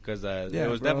that one because it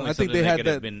was definitely. I think they had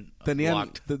been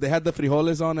blocked. They had the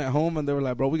frijoles on at home, and they were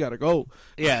like, "Bro, we gotta go."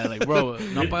 Yeah, like, bro,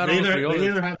 no pagaron los frijoles. They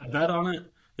either had a bet on it.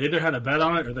 They either had a bet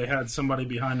on it, or they had somebody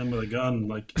behind them with a gun.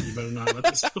 Like, you better not let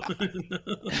this go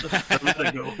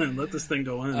in. Let this thing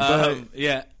go in.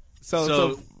 Yeah.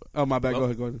 So, oh my bad. Go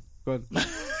ahead.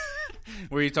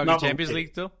 Were you talking Champions League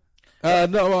still?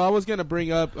 No, I was gonna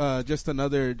bring up just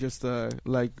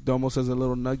like almost as a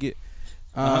little nugget.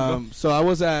 So I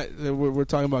was we're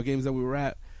talking about games that we were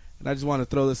at, and I just want to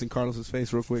throw this in Carlos's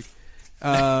face real quick.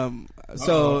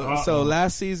 So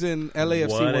last season LAFC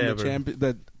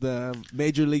won the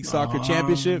Major League Soccer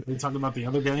championship. We're talking about the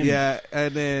other game. Yeah,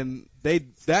 and then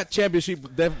that championship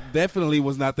definitely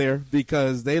was not there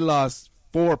because they lost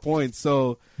 4 points.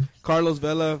 So Carlos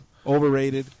Vela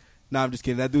overrated. No, I'm just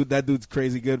kidding. That dude's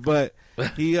crazy good, but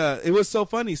he it was so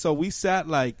funny. So we sat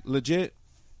like legit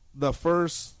the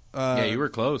first you were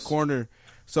close corner.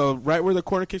 So right where the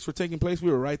corner kicks were taking place,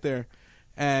 we were right there.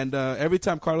 And every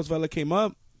time Carlos Vela came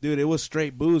up, dude, it was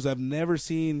straight booze. I've never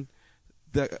seen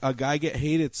a guy get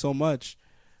hated so much,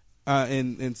 for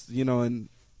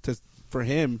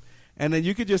him. And then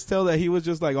you could just tell that he was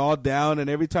just like all down. And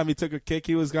every time he took a kick,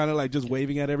 he was kind of like just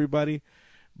waving at everybody.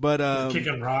 But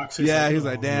kicking rocks. He's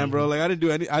like, damn, bro. Like I didn't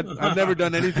do any. I've never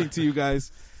done anything to you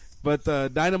guys. But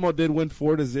Dynamo did win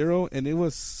 4-0, and it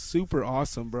was super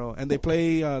awesome, bro. And they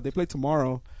play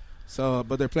tomorrow. So,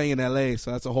 but they're playing in LA,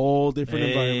 so that's a whole different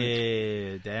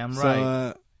environment. Damn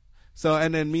right. So,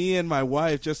 and then me and my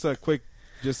wife, just a kind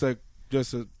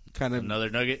of another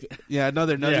nugget. Yeah,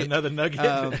 another nugget. Yeah, another nugget.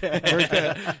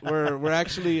 We're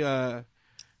actually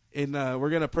we're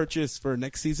gonna purchase for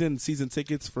next season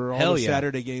tickets for all the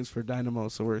Saturday games for Dynamo.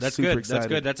 So we're super excited. That's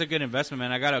good. That's a good investment,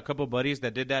 man. I got a couple buddies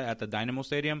that did that at the Dynamo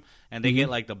Stadium, and they get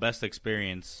like the best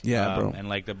experience. Yeah, bro. And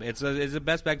like it's the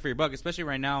best bang for your buck, especially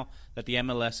right now that the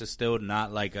MLS is still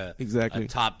not like a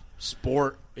top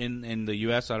sport in the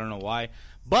U.S. I don't know why,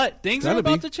 but things are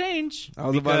about to change. I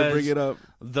was about to bring it up.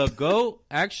 The GOAT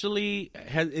actually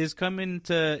is coming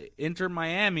to Inter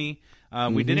Miami.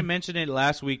 We didn't mention it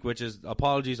last week, which is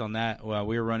apologies on that. Well,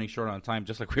 we were running short on time,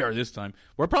 just like we are this time.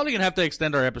 We're probably gonna have to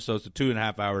extend our episodes to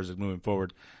 2.5 hours moving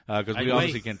forward because we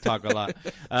obviously can talk a lot.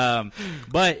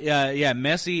 But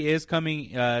Messi is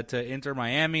coming to Inter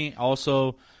Miami.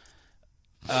 Also,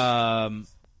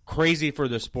 crazy for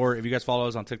the sport. If you guys follow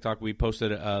us on TikTok, we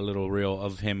posted a little reel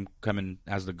of him coming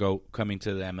as the GOAT coming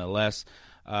to the MLS.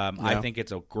 I think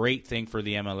it's a great thing for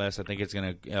the MLS. I think it's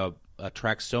going to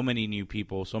attract so many new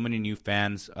people, so many new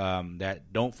fans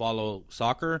that don't follow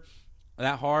soccer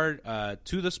that hard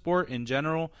to the sport in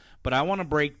general. But I want to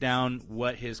break down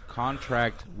what his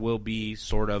contract will be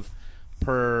sort of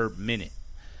per minute.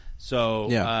 So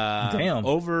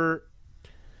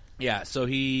so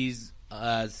he's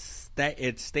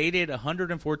it's stated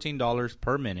 $114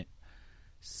 per minute,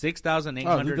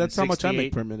 $6,868 that's how much I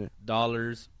make per minute.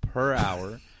 Per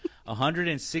hour,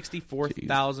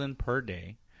 $164,000 per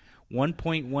day,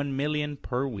 $1.1 million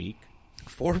per week,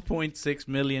 $4.6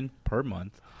 million per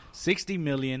month, $60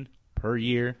 million per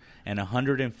year, and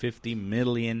 $150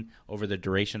 million over the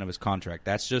duration of his contract.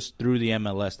 That's just through the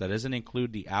MLS. That doesn't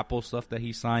include the Apple stuff that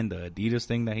he signed, the Adidas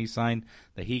thing that he signed.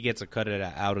 That he gets a cut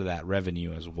out of that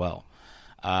revenue as well.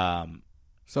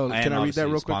 So can I read that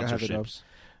real quick? I have it up.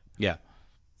 Yeah.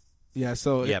 Yeah,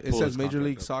 so it says Major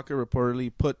League Soccer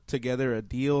reportedly put together a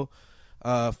deal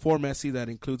for Messi that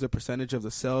includes a percentage of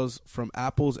the sales from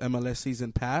Apple's MLS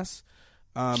season pass.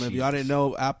 If y'all didn't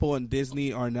know, Apple and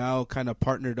Disney are now kind of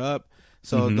partnered up.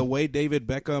 So the way David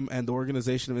Beckham and the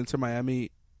organization of Inter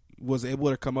Miami was able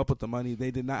to come up with the money,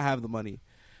 they did not have the money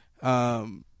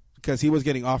because he was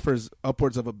getting offers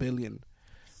upwards of $1 billion.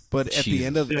 But at the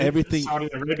end of everything, Saudi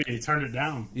Arabia, he turned it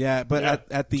down. Yeah, but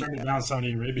at the turned it down,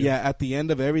 Saudi Arabia. Yeah, at the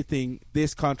end of everything,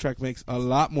 this contract makes a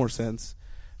lot more sense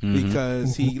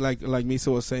because he, like Misa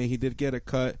was saying, he did get a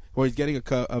cut, or he's getting a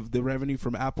cut of the revenue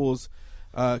from Apple's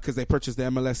because they purchased the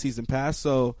MLS season pass.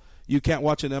 So you can't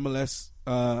watch an MLS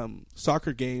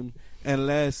soccer game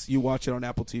unless you watch it on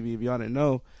Apple TV. If y'all didn't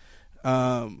know.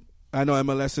 I know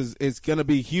MLS is going to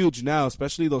be huge now,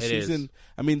 especially those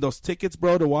those tickets,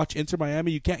 bro, to watch Inter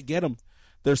Miami, you can't get them.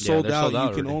 They're sold out.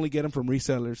 You can only get them from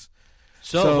resellers.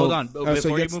 So hold on.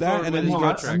 Before you move on with his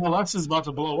contract. MLS is about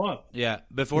to blow up. Yeah.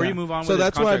 Before you move on with his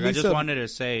contract, I just wanted to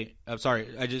say, I'm sorry,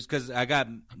 because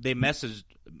they messaged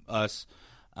us,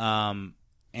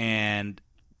 and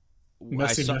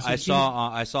I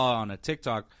saw on a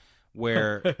TikTok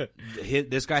where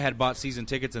this guy had bought season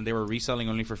tickets and they were reselling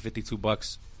only for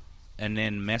 $52. And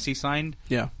then Messi signed.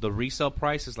 Yeah, the resale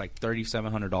price is like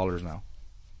 $3,700 now,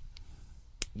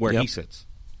 where he sits,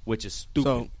 which is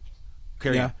stupid.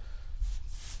 That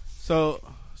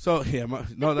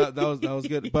was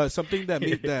good. But something that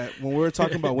when we were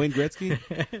talking about Wayne Gretzky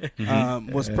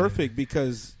was perfect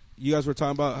because you guys were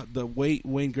talking about the weight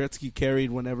Wayne Gretzky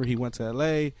carried whenever he went to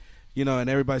LA, and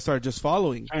everybody started just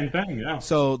following.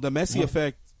 So the Messi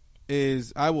effect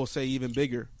is, I will say, even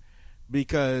bigger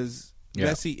because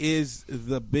Messi is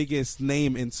the biggest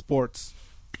name in sports.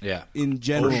 Yeah, in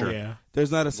general, sure.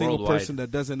 There's not a single person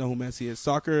that doesn't know who Messi is.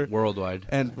 Soccer worldwide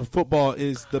and football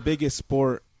is the biggest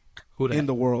sport in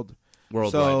the world.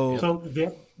 Worldwide. So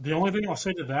the only thing I'll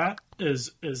say to that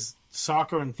is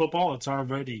soccer and football. It's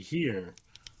already here.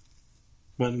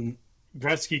 When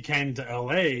Gretzky came to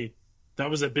LA, that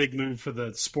was a big move for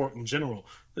the sport in general.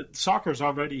 Soccer's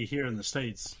already here in the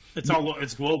States. It's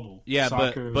global. Yeah,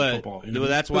 soccer, but football,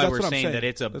 that's why we're saying that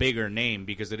it's a bigger name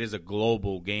because it is a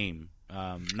global game.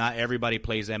 Not everybody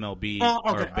plays MLB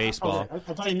or baseball. I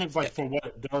thought you meant for what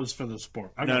it does for the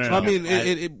sport. No. I mean,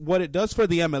 what it does for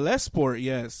the MLS sport,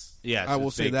 yes. Yes, I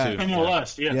will say that. Too.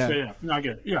 MLS, yes. Yeah. No, I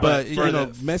get it. Yeah. But Messi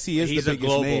is the biggest name. He's a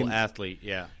global athlete,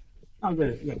 yeah. I get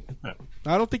it. Yeah.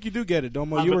 I don't think you do get it,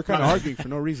 Domo. You were kind of arguing for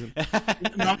no reason.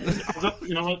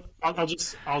 You know what? I'll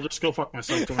just go fuck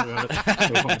myself. Don't worry about it.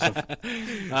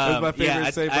 That's my favorite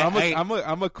to say, bro. I'm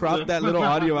gonna crop that little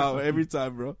audio out every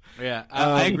time, bro. Yeah,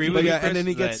 I agree with you, Chris, and then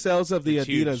he gets sales of the Adidas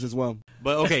huge. As well.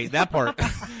 But okay, that part.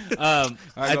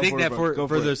 I think that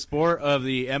for the sport of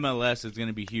the MLS, it's going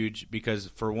to be huge because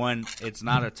for one, it's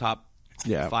not a top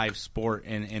 5 sport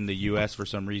in the U.S. for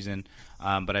some reason.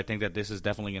 But I think that this is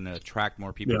definitely going to attract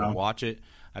more people to watch it.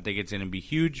 I think it's going to be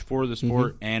huge for the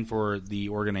sport and for the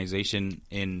organization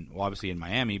obviously in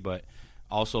Miami, but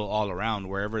also all around.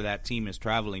 Wherever that team is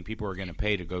traveling, people are going to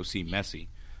pay to go see Messi.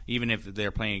 Even if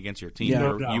they're playing against your team,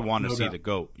 you want to see the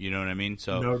GOAT. You know what I mean?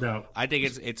 So no doubt. I think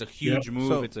it's a huge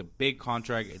move. It's a big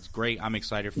contract. It's great. I'm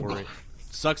excited for it.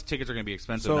 Sucks tickets are going to be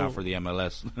expensive now for the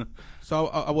MLS. So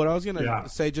what I was going to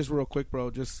say just real quick, bro,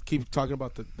 just keep talking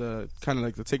about the kind of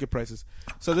like the ticket prices.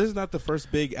 So this is not the first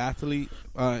big athlete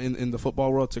in the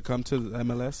football world to come to the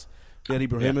MLS. We had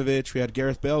Ibrahimovic. We had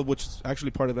Gareth Bale, which is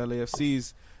actually part of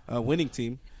LAFC's winning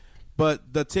team.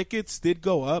 But the tickets did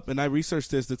go up, and I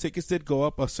researched this. The tickets did go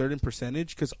up a certain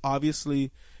percentage because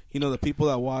obviously, the people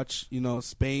that watch,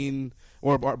 Spain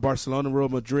or Barcelona, Real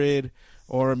Madrid,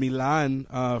 or Milan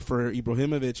for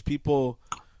Ibrahimovic, people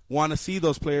want to see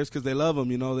those players because they love them.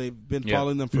 They've been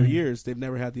following them for years. They've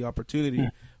never had the opportunity.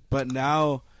 But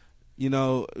now,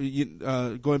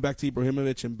 going back to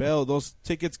Ibrahimovic and Bale, those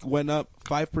tickets went up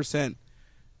 5%,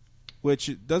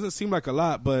 which doesn't seem like a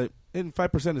lot, but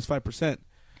 5% is 5%.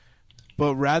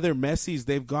 But rather, Messi's,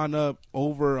 they've gone up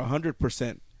over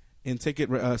 100% in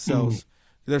ticket sales.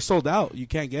 They're sold out. You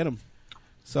can't get them.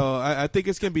 So I think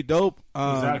it's going to be dope.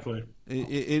 Exactly.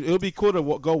 It'll be cool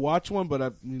to go watch one,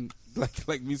 but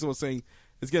like Misa was saying,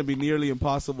 it's going to be nearly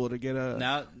impossible to get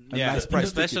a nice price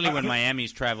especially ticket. when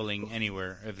Miami's traveling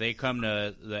anywhere. If they come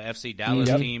to the FC Dallas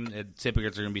team,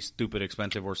 tickets are going to be stupid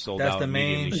expensive or sold out. That's the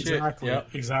main shit. Exactly. Yep.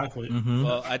 Exactly. Mm-hmm.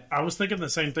 Well, I was thinking the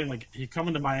same thing. Like, he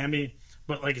coming to Miami,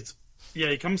 but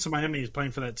he comes to Miami, he's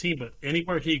playing for that team, but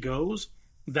anywhere he goes,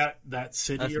 that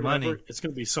city That's or whatever, money. it's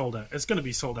going to be sold out. It's going to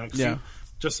be sold out. Yeah.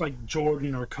 Just like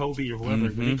Jordan or Kobe or whoever,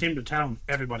 when he came to town,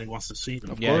 everybody wants to see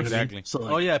them. Yeah, exactly. So,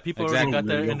 People already got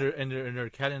that in their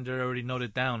calendar already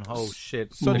noted down. Oh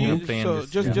shit! So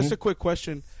just a quick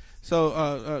question.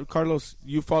 So Carlos,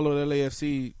 you followed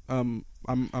LAFC. I'm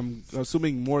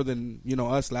assuming more than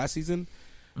us last season.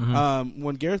 Mm-hmm.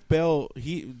 When Gareth Bale,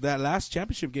 that last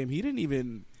championship game,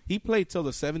 he played till the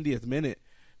 70th minute.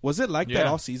 Was it like that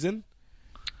all season?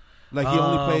 Like he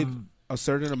only played a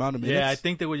certain amount of minutes? Yeah, I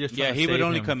think they were just trying to he would save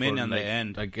only him come in for, on the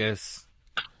end, I guess.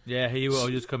 Yeah, he will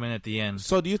just come in at the end.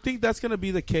 So do you think that's going to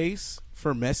be the case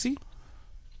for Messi?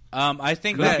 I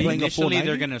think Not that playing a full initially 90?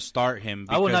 they're going to start him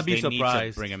because I would not be they need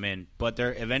surprised. to bring him in. But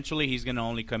eventually he's going to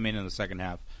only come in the second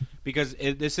half because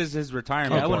this is his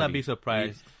retirement. I would not party. be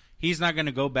surprised. He's not going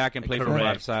to go back and play for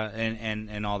Correct. Barca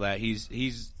and all that.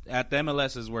 He's at the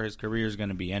MLS is where his career is going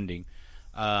to be ending.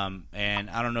 And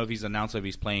I don't know if he's announced if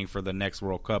he's playing for the next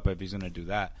World Cup, if he's going to do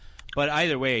that. But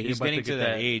either way, he's getting to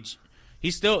that age.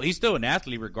 He's still an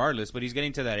athlete regardless, but he's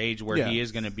getting to that age where he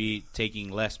is going to be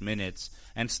taking less minutes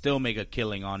and still make a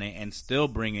killing on it and still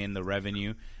bring in the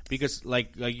revenue because,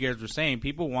 like you guys were saying,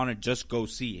 people want to just go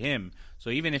see him.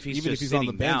 So even if he's sitting on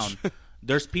the bench,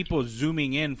 there's people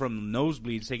zooming in from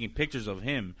nosebleeds taking pictures of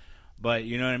him. But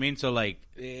you know what I mean? So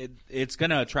it's going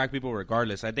to attract people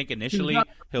regardless. I think initially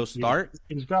he'll start.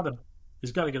 He's got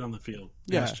to get on the field.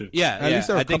 Yeah. At least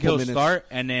I think he'll start,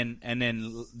 and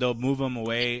then they'll move him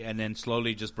away, and then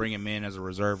slowly just bring him in as a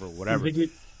reserve or whatever.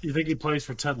 You think he plays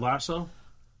for Ted Lasso?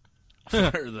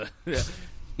 I don't know.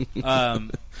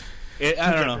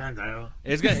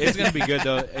 It's gonna be good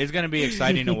though. It's gonna be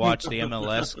exciting to watch the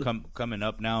MLS coming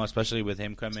up now, especially with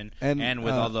him coming and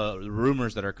with all the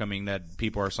rumors that are coming that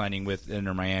people are signing with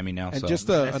Inter Miami now. And so. just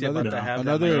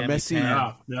another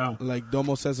Messi, like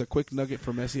Domo says, a quick nugget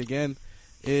for Messi again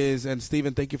is, and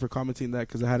Steven, thank you for commenting that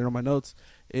because I had it on my notes.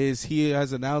 Is he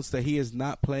has announced that he is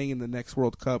not playing in the next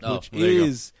World Cup, which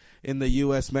is in the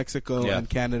U.S., Mexico, and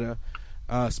Canada.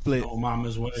 Split. Oh,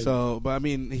 mama's way. So, but I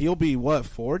mean, he'll be what,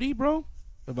 40, bro?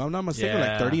 If I'm not mistaken,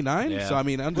 like 39. Yeah. So I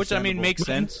mean, makes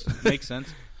sense. Makes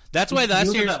sense. That's why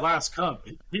last year's that last cup,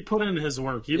 he put in his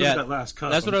work. He that last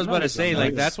cup. That's what I was about to say.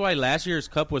 Like that's why last year's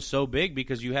cup was so big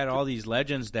because you had all these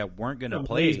legends that weren't going to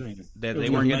play. That they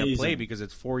weren't going to play because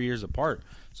it's 4 years apart.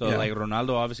 So like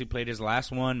Ronaldo obviously played his last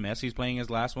one. Messi's playing his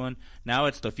last one. Now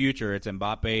it's the future. It's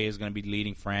Mbappe is going to be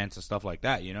leading France and stuff like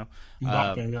that. You know.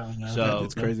 So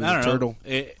it's crazy. I don't know. Turtle.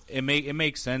 It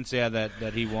makes sense. Yeah,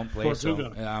 that he won't play.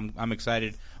 So I'm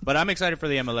excited. But I'm excited for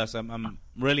the MLS. I'm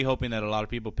really hoping that a lot of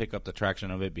people pick up the traction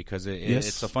of it because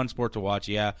it's a fun sport to watch.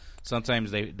 Yeah,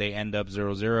 sometimes they end up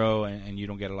 0-0 and you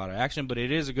don't get a lot of action, but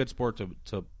it is a good sport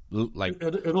to like.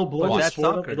 It'll blow the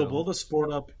sport up. It'll blow the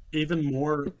sport up even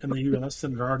more in the U.S.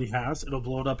 than it already has. It'll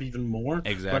blow it up even more.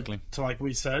 Exactly. But like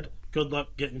we said, good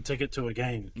luck getting a ticket to a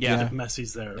game. Yeah. If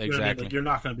Messi's there. Exactly. You're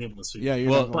not going to be able to see.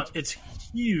 Yeah. But it's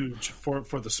huge for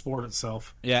the sport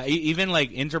itself. Yeah. Even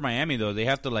like Inter Miami though, they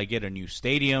have to like get a new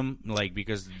stadium, like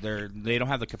because they don't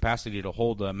have the capacity to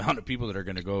hold the amount of people that are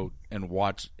going to go and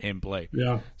watch him play.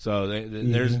 Yeah. So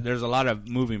there's a lot of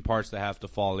moving parts that have to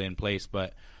fall in place,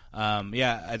 but.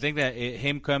 I think that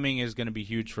him coming is going to be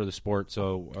huge for the sport,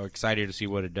 so excited to see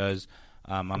what it does.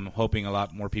 I'm hoping a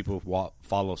lot more people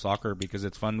follow soccer because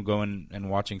it's fun going and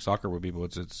watching soccer with people.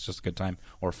 It's just a good time.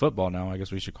 Or football now, I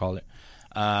guess we should call it.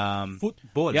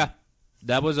 Football. Yeah.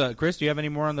 That was Chris, do you have any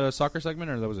more on the soccer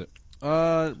segment, or that was it?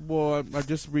 Well, I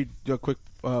just read a quick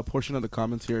portion of the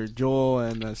comments here. Joel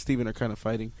and Steven are kind of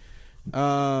fighting.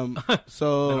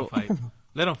 So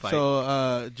Let them fight.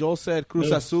 So Joel said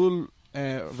Cruz Azul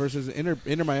versus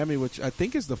Inter Miami, which I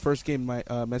think is the first game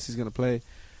Messi's going to play.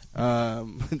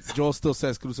 Joel still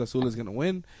says Cruz Azul is going to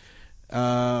win.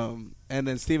 And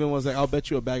then Steven was like, I'll bet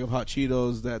you a bag of hot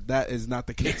Cheetos that is not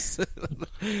the case.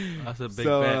 That's a big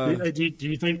bet. Do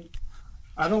you think...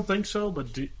 I don't think so,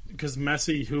 but because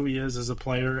Messi, who he is as a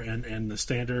player and the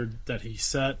standard that he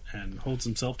set and holds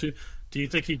himself to, do you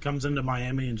think he comes into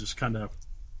Miami and just kind of,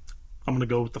 I'm going to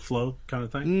go with the flow kind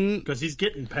of thing? Because he's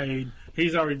getting paid.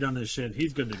 He's already done his shit.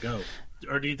 He's good to go.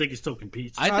 Or do you think he still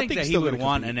competes? I think that he would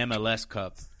want an MLS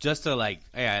Cup just to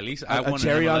at least I want an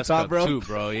MLS Cup too,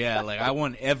 bro. Yeah, like I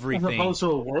want everything. As opposed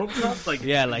to a World Cup? Like,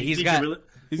 yeah, like he's got...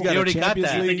 He's got already got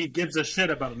that. I think he gives a shit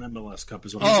about an MLS Cup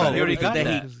as well. He already got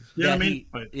that. You know what I mean?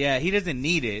 Yeah, he doesn't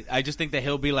need it. I just think that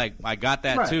he'll be like, I got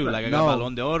that too. Right. Like, I got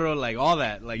Balón de Oro, like all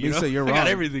that. Like, Misa, you're I wrong. got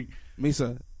everything.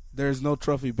 Misa, there's no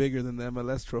trophy bigger than the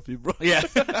MLS trophy, bro. Yeah.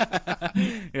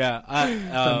 Yeah.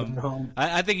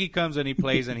 I think he comes and he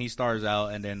plays and he stars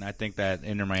out, and then I think that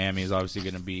Inter Miami is obviously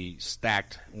going to be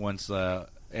stacked once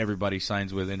everybody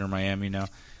signs with Inter Miami now,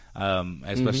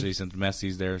 especially since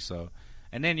Messi's there, so...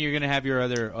 And then you're going to have your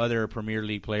other Premier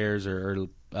League players or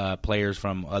players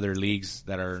from other leagues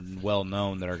that are well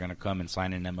known that are going to come and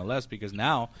sign in MLS, because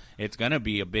now it's going to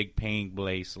be a big paying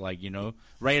place. Like,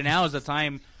 right now is the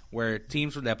time where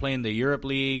teams that play in the Europe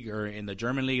League or in the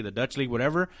German League, the Dutch League,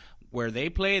 whatever, where they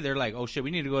play, they're like, oh shit,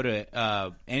 we need to go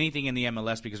to anything in the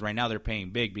MLS, because right now they're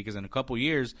paying big, because in a couple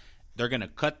years they're going to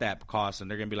cut that cost, and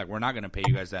they're going to be like, we're not going to pay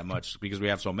you guys that much because we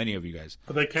have so many of you guys.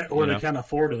 But they can't, or they can't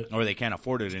afford it. Or they can't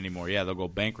afford it anymore. Yeah, they'll go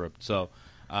bankrupt. So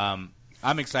I'm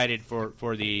excited for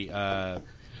the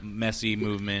Messi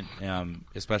movement,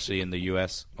 especially in the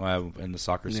U.S. In the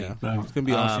soccer scene. Yeah. It's going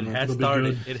to be awesome.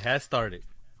 It has started.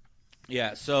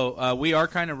 Yeah, so we are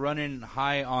kind of running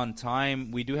high on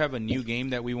time. We do have a new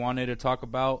game that we wanted to talk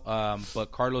about,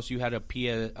 but Carlos, you had a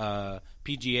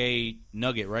PGA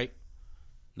nugget, right?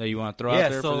 That you want to throw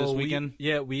out there for this weekend?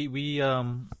 Because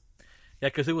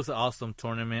it was an awesome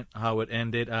tournament, how it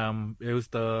ended. It was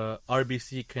the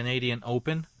RBC Canadian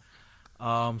Open.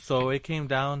 So it came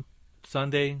down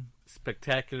Sunday,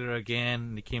 spectacular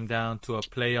again. It came down to a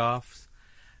playoffs.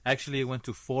 Actually, it went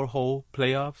to 4-hole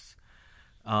playoffs.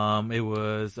 It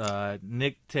was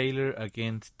Nick Taylor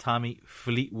against Tommy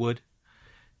Fleetwood.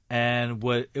 And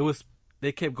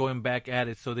they kept going back at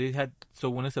it. So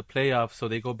when it's a playoff, so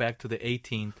they go back to the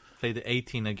 18th, play the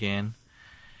 18 again.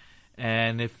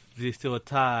 And if there's still a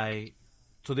tie,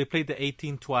 so they played the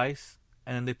 18 twice,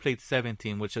 and then they played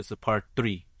 17, which is a part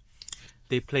 3.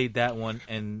 They played that one,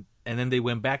 and then they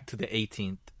went back to the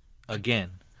 18th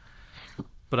again.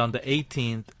 But on the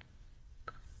 18th,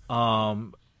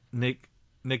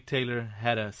 Nick Taylor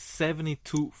had a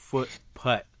 72-foot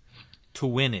putt to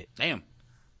win it. Damn.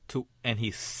 And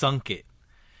he sunk it.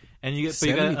 And you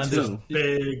get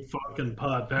big fucking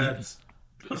putt. That's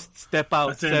step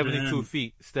out 72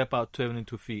 feet. Step out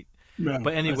 72 feet. Yeah,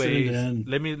 but anyways,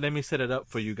 let me set it up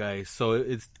for you guys. So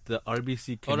it's the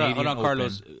RBC Canadian Hold on, Open.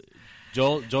 Carlos.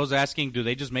 Joel's asking, do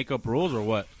they just make up rules or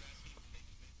what?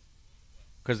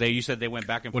 Because you said they went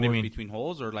back and forth between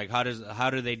holes, or like how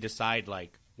do they decide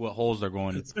like what holes they're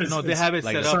going? They have it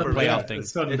set up for playoff thing.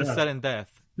 It's sudden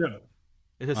death. Yeah,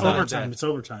 it's overtime. It's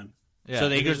overtime. Yeah. So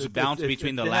they just bounce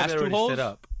between the last two holes? Set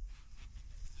up.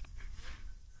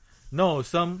 No,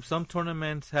 some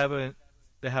tournaments have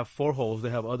 4 holes. They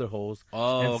have other holes.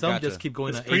 Oh, and some gotcha. just keep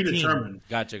going it's to 18. Predetermined.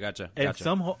 Gotcha. And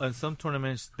some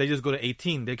tournaments they just go to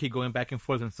 18. They keep going back and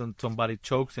forth, and somebody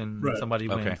chokes and somebody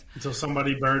wins until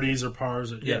somebody birdies or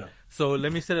pars it. Yeah. So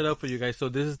let me set it up for you guys. So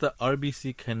this is the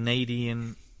RBC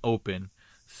Canadian Open.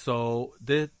 So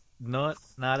this not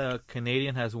a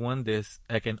Canadian has won this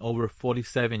like in over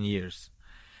 47 years.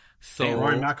 So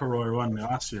Rory McIlroy won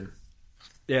last year.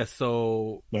 Yeah,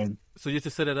 so just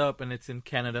to set it up, and it's in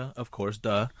Canada, of course,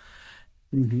 duh.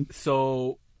 Mm-hmm.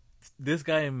 So this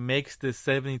guy makes this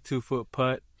 72-foot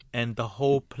putt, and the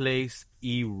whole place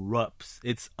erupts.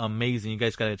 It's amazing. You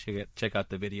guys gotta check out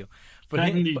the video.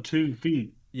 92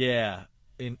 feet. Yeah,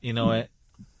 and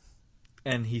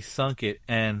he sunk it,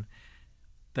 and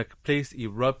the place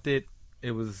erupted.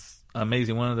 It was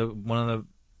amazing. One of the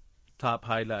top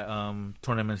highlight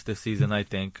tournaments this season, I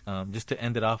think. Just to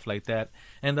end it off like that,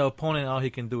 and the opponent, all he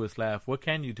can do is laugh. What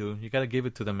can you do? You got to give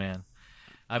it to the man.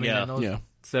 I mean, I know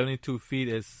 72 feet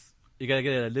is you got to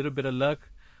get a little bit of luck,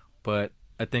 but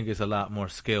I think it's a lot more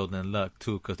skill than luck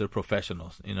too, because they're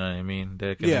professionals. You know what I mean?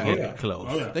 They're gonna get close.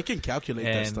 Oh, yeah. They can calculate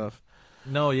that stuff.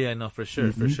 No, for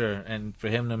sure, for sure. And for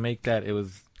him to make that, it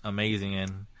was amazing,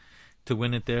 and to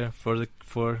win it there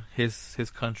for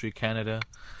his country, Canada.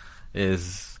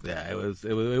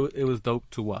 it was dope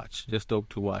to watch. Just dope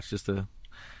to watch.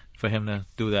 For him to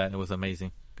do that, it was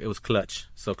amazing. It was clutch,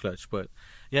 so clutch. But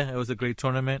yeah, it was a great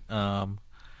tournament.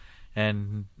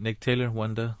 And Nick Taylor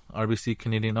won the RBC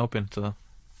Canadian Open. So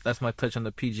that's my touch on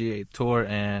the PGA Tour,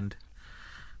 and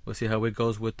we'll see how it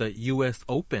goes with the U.S.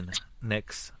 Open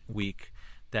next week.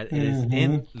 That is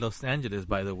in Los Angeles,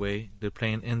 by the way. They're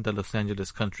playing in the Los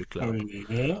Angeles Country Club.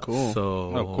 Yeah. Cool.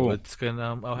 So cool. it's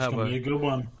gonna. Be a good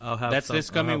one. That's this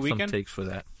coming weekend. Some takes for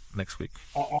that next week.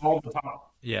 All the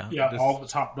top. Yeah. All the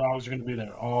top dogs are going to be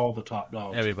there. All the top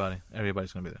dogs.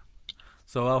 Everybody's going to be there.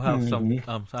 So I'll have some.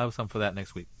 I'll have some for that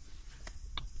next week.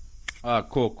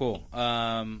 Cool.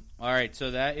 All right,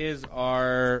 so that is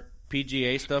our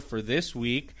PGA stuff for this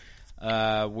week.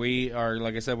 We are,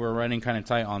 like I said, we're running kind of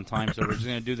tight on time, so we're just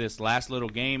going to do this last little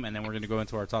game, and then we're going to go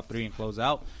into our top three and close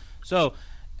out. So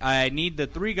I need the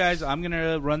three guys. I'm going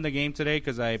to run the game today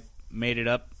because I made it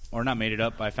up, or not made it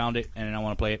up. I found it, and I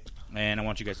want to play it, and I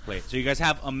want you guys to play it. So you guys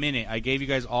have a minute. I gave you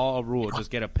guys all a rule. Just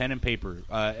get a pen and paper.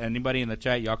 Anybody in the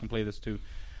chat, y'all can play this too.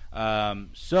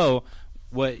 So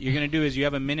what you're going to do is you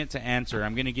have a minute to answer.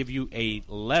 I'm going to give you a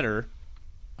letter,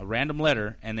 a random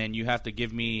letter, and then you have to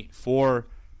give me 4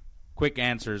 quick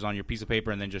answers on your piece of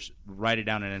paper, and then just write it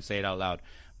down and then say it out loud.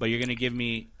 But you're going to give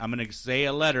me, I'm going to say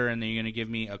a letter, and then you're going to give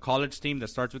me a college team that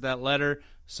starts with that letter,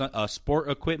 sport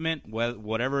equipment,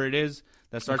 whatever it is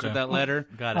that starts with that letter.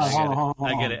 Got it.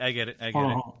 I get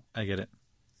it.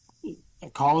 A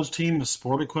college team, a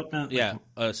sport equipment? Yeah,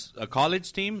 a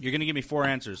college team. You're going to give me 4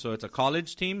 answers. So it's a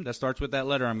college team that starts with that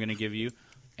letter I'm going to give you.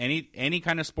 Any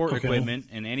kind of sport equipment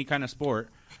in any kind of sport.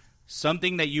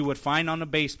 Something that you would find on a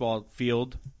baseball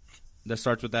field that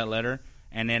starts with that letter.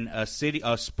 And then a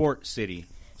sport city.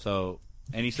 So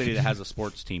any city that has a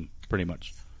sports team, pretty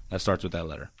much, that starts with that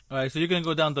letter. All right, so you're going to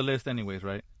go down the list anyways,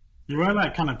 right? You ran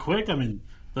that kind of quick. I mean,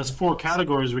 that's 4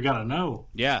 categories we got to know.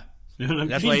 Yeah. You know what I mean?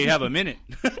 That's why you have a minute.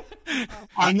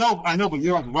 I know, but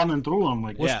you're like running through them.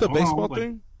 Like, what's the baseball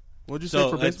thing? What'd you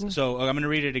say for baseball? So I'm going to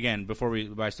read it again before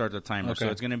I start the timer. Okay.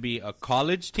 So it's going to be a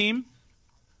college team,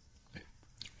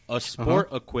 a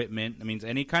sport equipment. That means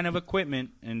any kind of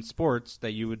equipment in sports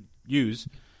that you would use,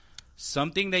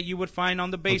 something that you would find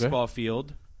on the baseball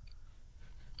field,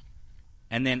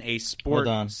 and then a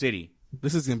sport city.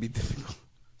 This is going to be difficult.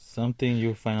 Something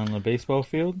you find on the baseball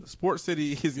field? Sports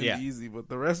city is going to be easy, but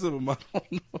the rest of them, I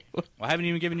don't know. Well, I haven't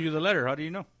even given you the letter. How do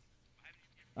you know?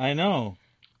 I know.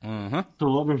 The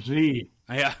letter Z.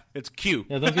 Yeah, it's Q.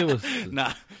 Yeah, don't give us.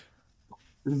 Nah.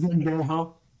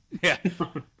 Yeah.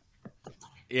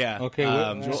 Yeah. Okay.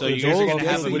 So you guys are going to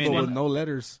have a minute with no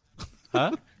letters.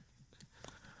 Huh?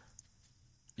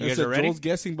 You guys are ready? Joel's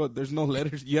guessing, but there's no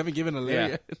letters. You haven't given a letter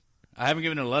yet. I haven't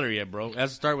given a letter yet, bro.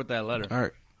 Let's start with that letter. All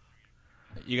right.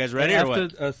 You guys ready or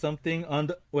what? Something on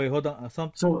the hold on.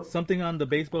 Something on the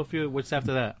baseball field. What's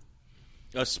after that?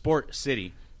 A sport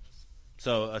city.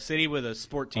 So a city with a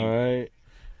sport team. All right.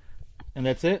 And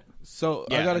that's it. So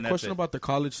I got a question about the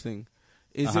college thing.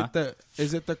 Is it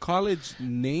the college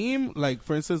name? Like,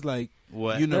 for instance, like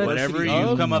whatever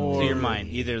you come up to your mind,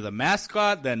 either the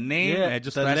mascot, the name,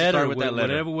 just the letter, start with that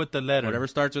letter. Whatever with the letter. Whatever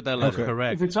starts with that letter. Okay.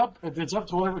 Correct. If it's up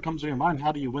to whatever comes to your mind,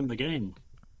 how do you win the game?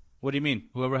 What do you mean?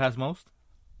 Whoever has most?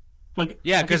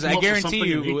 Because I guarantee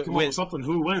you, with something,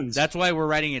 who wins? That's why we're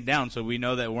writing it down, so we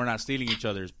know that we're not stealing each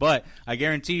other's. But I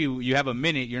guarantee you have a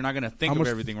minute. You're not going to think of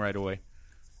everything right away.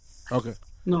 Okay.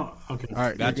 No. Okay. All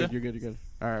right. Gotcha. You're good.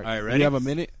 All right. Ready? You have a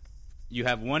minute. You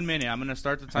have 1 minute. I'm going to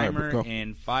start the timer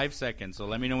in 5 seconds. So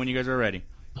let me know when you guys are ready.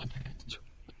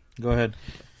 Go ahead.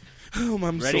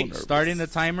 I'm ready? So nervous. Starting the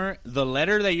timer. The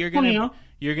letter that you're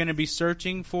gonna be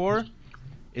searching for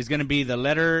is gonna be the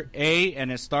letter A,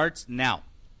 and it starts now.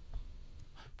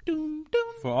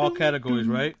 For all categories,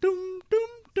 right?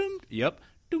 Yep.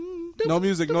 No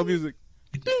music.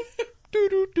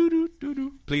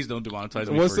 Please don't demonetize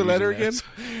me. What's the letter again?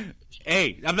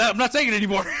 A. I'm not saying it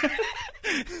anymore.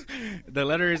 The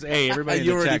letter is A. Everybody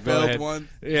in the chat, go ahead. One.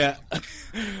 Yeah.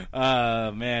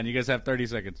 Man, you guys have 30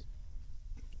 seconds.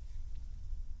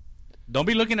 Don't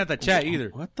be looking at the chat either.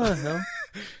 What the hell?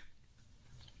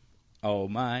 Oh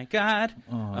my God!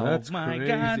 That's crazy.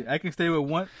 God! I can stay with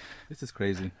one. This is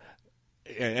crazy.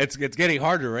 Yeah, it's getting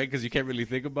harder, right? Because you can't really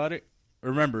think about it.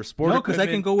 Remember, sport. No, because I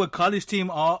can go with college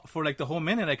team for like the whole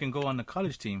minute. I can go on the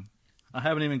college team. I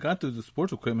haven't even got to the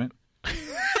sports equipment.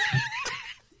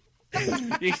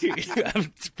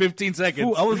 15 seconds.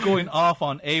 Ooh, I was going off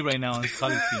on A right now on the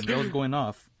college team. I was going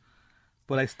off,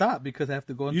 but I stopped because I have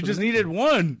to go. You just needed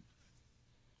one.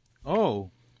 Oh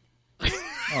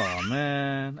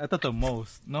man, I thought the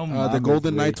most. No, the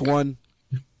Golden Knights won.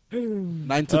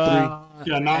 9-3.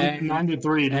 Yeah, 9-3.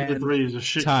 9-3 is a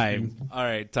shit. Time. All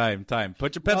right, time.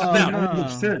 Put your pencils down. I think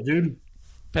it's shit, dude.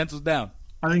 Pencils down.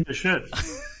 I think it's shit.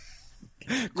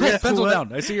 Chris, pencil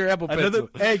down. I see your Apple Pencil.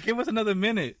 Hey, give us another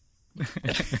minute.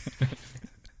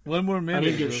 One more minute.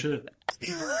 I think it's shit.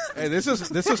 Hey, this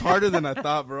is harder than I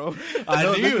thought, bro. I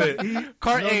knew it.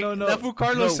 No. That's what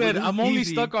Carlos said. I'm only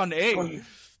easy. stuck on A.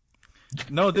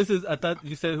 No, this is. I thought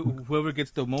you said whoever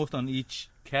gets the most on each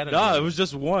category. No, it was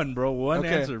just one, bro. One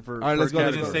answer for. All right, let's go.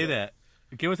 I didn't say that.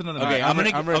 Give us another. Okay,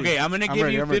 minute. I'm gonna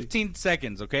give you 15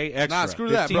 seconds. Okay, extra. Nah, screw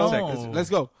that, bro. Seconds. Let's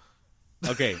go.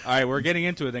 Okay, all right, we're getting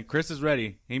into it. Then Chris is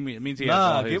ready. He means he has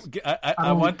all his.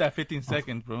 I want that 15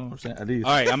 seconds, bro. At least.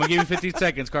 All right, I'm gonna give you 15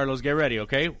 seconds, Carlos. Get ready.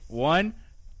 Okay, 1,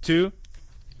 2,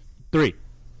 3.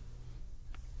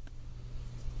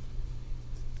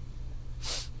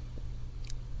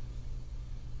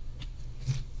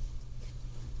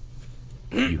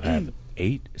 You have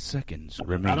 8 seconds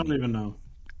remaining. I don't even know.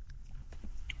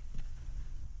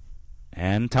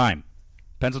 And time.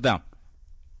 Pencil down.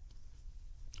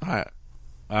 All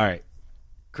right.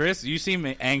 Chris, you seem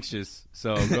anxious,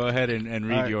 so go ahead and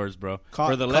read Right. yours, bro. Co-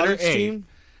 For the letter college A. team?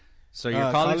 So your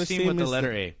college college team team with the is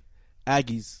letter the- A.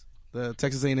 Aggies, the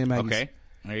Texas A&M Aggies. Okay,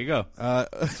 there you go.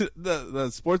 The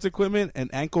sports equipment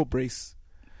and ankle brace.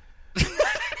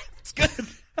 That's good.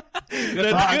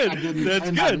 That's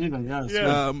good. Yes.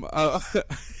 Yeah.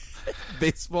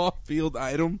 Baseball field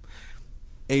item,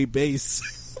 a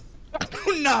base.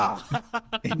 No.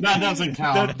 That doesn't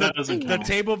count. That doesn't The count.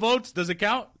 table votes, does it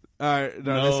count? All right,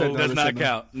 No, they said does they not said no.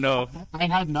 count. No. I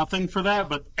had nothing for that,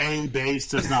 but A base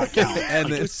does not count. And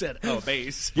You then, said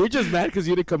base. you're just mad because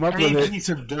you didn't come up with A it. piece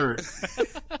of dirt.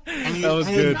 That was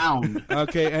good. Mound.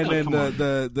 Okay, and then Come on.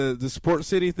 the Sport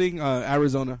City thing,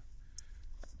 Arizona.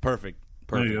 Perfect.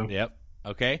 There you go. Yep.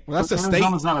 Okay. Well, that's a state.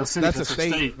 Arizona's not a city. That's a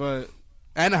state, but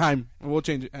Anaheim. We'll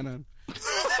change it. Anaheim.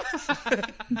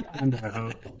 And,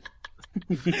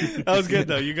 That was good,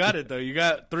 though. You got it, though. You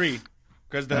got 3.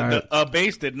 Because the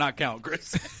base did not count,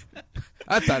 Chris.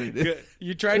 I thought he did.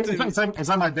 You tried to. it's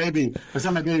like my baby. It's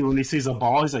like my baby when he sees a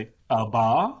ball. He's like, a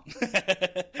ball,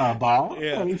 a ball.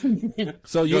 Yeah.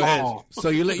 So you, ahead. so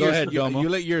you let Go your ahead, Domo. you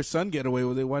let your son get away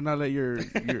with it. Why not let your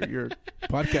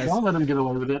podcast? Don't let him get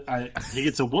away with it. He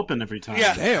gets a whooping every time.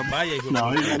 Yeah. Damn, No,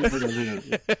 he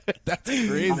that's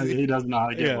crazy. he does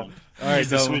not get Yeah. one. All right, He's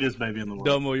the Domo. sweetest baby in the world.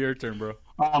 Domo, your turn, bro.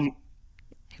 I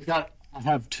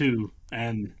have 2.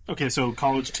 And okay, so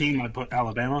college team, I put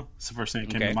Alabama. It's the first thing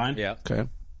that came to mind. Yeah. Okay.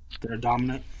 They're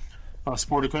dominant.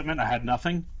 Sport equipment, I had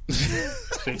nothing.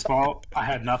 Baseball, I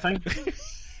had nothing.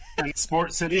 And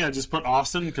Sport City, I just put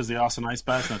Austin because the Austin Ice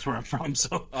Baths, that's where I'm from.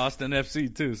 So Austin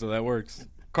FC, too, so that works.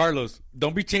 Carlos,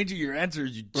 don't be changing your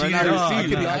answers. You Right cheater. now, I See,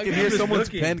 can dog. hear just someone's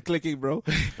looking. pen clicking, bro.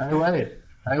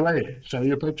 Hey, wait. Show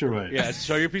your picture, wait. Yeah,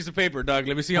 show your piece of paper, dog.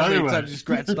 Let me see how many Anyway. times you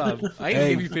scratched off. I ain't Hey,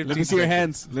 give you 15 let me see your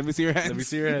seconds. hands. Let me see your hands. Let me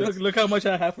see your hands. Look how much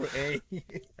I have for A.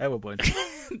 I have a bunch.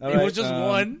 It was just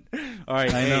one. All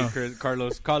right, I hey, know.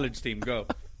 Carlos, college team, go.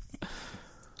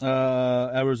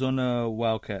 Arizona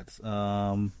Wildcats.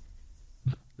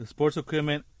 The sports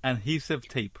equipment, adhesive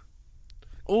tape.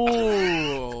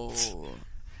 Oh.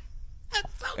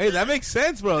 Hey, that makes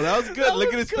sense, bro. That was good.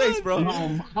 Look at his face, bro.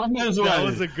 No, Mama's way. That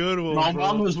was a good one, No, bro.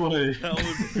 Mama's way. That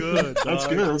was good. That's dog.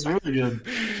 good. That's really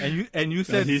good. And you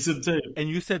said Adhesive tape. and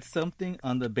you said something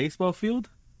on the baseball field.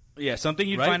 Yeah, something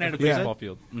you'd Right? find at a Yeah. baseball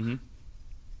field. Mm-hmm.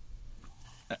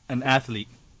 An athlete.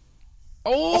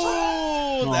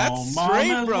 Oh, No, that's Mama's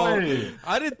straight, bro. way.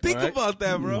 I didn't think Alright. about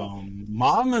that, bro. No,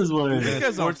 Mama's way. This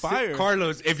guy's on Sports fire.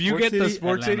 Carlos, if you Sports get the City,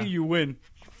 Sports Atlanta. City, you win.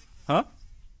 Huh?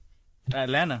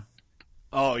 Atlanta.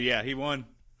 Oh, yeah, he won.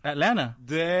 Atlanta.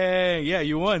 Dang, yeah,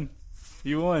 you won.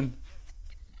 You won.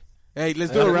 Hey,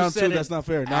 let's do a Who round said 2. it? That's not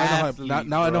fair. Now I know how. Athlete,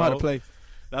 Now I know how to bro. play.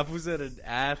 That was at an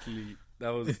athlete. That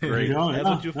was There great. you go. That's Yeah,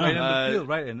 what you find yeah. on the field,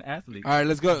 right? An athlete. All right,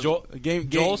 let's go. Joel- game.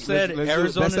 Joel said let's do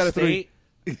Arizona best out of 3.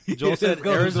 State. Joel said Let's go.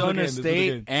 Let's do it Arizona again. Let's do it State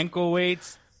again. ankle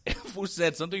weights. Who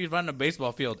said something you find on a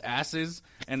baseball field? Asses,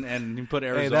 and he put Hey,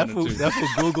 Arizona that fool too.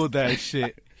 Googled that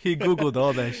shit. He Googled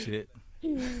all that shit.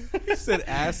 He said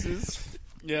asses.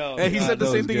 Yeah, Hey, he said the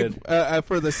same thing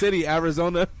for the city,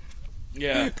 Arizona.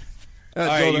 Yeah. All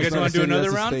right, you guys wanna do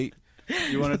another round?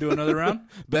 You want to do another round?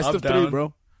 Best I'm of 3, down.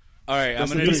 bro. All right, I'm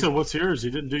That's gonna. He Do, said, "What's yours?" He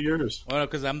didn't do yours. well,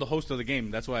 because I'm the host of the game.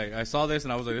 That's why I saw this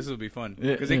and I was like, "This will be fun."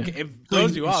 Yeah, Because yeah. it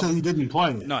throws you off. So you didn't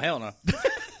play. No, hell no.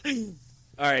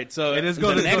 All right, so Hey, let's go.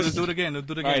 the Let's go. next- Let's do it again. Let's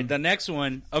do it All right, again. the next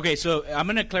one. Okay, so I'm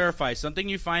gonna clarify. Something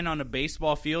you find on a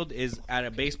baseball field is at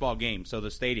a baseball game. So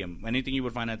the stadium, anything you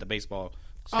would find at the baseball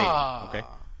stadium. Okay.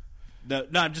 No,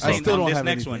 I'm just I saying still on don't this have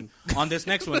next anything. one. On this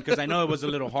next one, because I know it was a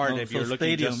little hard Oh, if so you're looking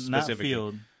stadium, just not specifically.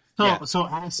 field. So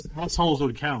assholes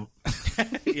would count.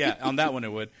 Yeah, on that one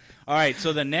it would. All right,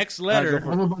 so the next letter.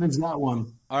 Everybody's got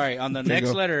one. All right, on the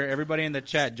next letter, everybody in the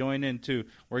chat join in too.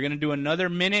 We're going to do another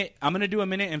minute. I'm going to do a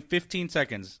minute and 15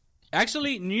 seconds.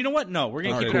 Actually, you know what? No, we're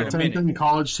going to keep it at a minute. Same thing,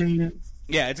 college team.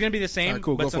 Yeah, it's going to be the same,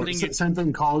 but something same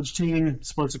thing, college team,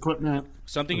 sports equipment.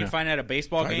 Something you find at a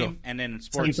baseball game, and then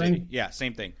sports city. Yeah,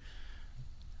 same thing.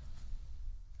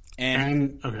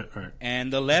 And all right.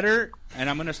 And the letter, and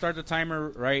I'm going to start the timer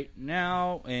right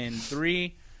now in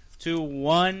 3, 2,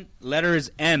 1. Letter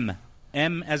is M.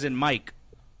 M as in Mike.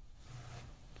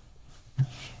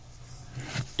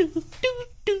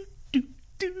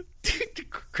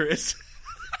 Chris.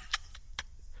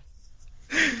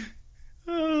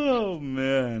 Oh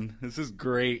man, this is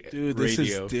great, dude. This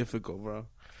is difficult, bro.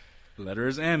 Letter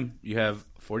is M. You have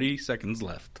 40 seconds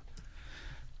left.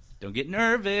 Don't get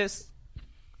nervous.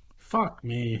 Fuck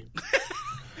me.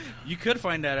 You could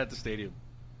find that at the stadium,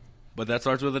 but that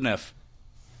starts with an F.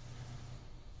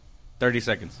 30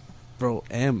 seconds. Bro,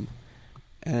 M.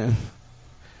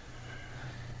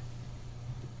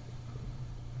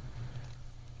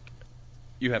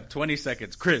 You have 20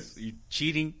 seconds. Chris, you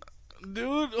cheating?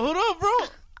 Dude, hold up, bro.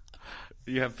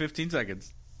 You have 15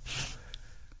 seconds.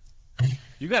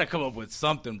 You got to come up with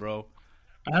something, bro.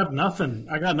 I have nothing.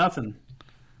 I got nothing.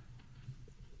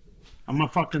 I'm a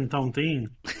fucking tontine.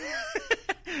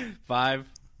 5,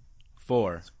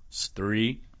 4,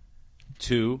 3,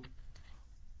 2,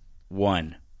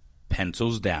 1.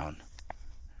 Pencils down.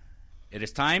 It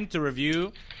is time to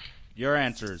review your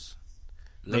answers.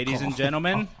 Ladies and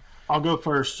gentlemen. I'll go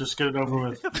first. Just get it over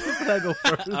with. I go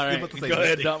first. All right, go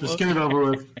ahead, Dumbo. Just get it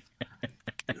over with.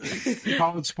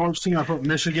 College sports team, I put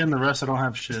Michigan. The rest, I don't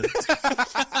have shit.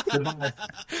 Goodbye.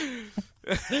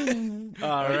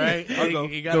 All right.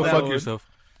 Go fuck yourself.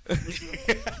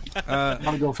 I'm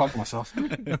going to go fuck myself. All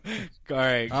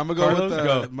right. I'm going to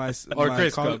go with my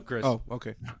Chris, go. Chris. Oh,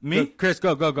 okay. Me? Chris, go.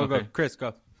 Okay. Chris,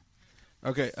 go.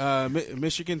 Okay.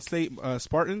 Michigan State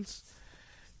Spartans.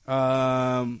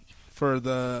 For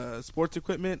the sports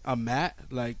equipment, a mat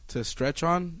like to stretch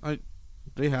on.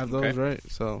 They have those, right?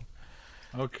 So,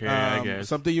 okay, I guess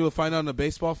something you will find on a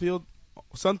baseball field.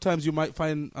 Sometimes you might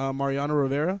find Mariano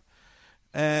Rivera,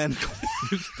 and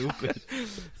you stupid.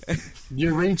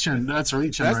 You're reaching. That's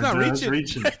reaching. That's right not there.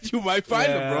 reaching. That's reaching. You might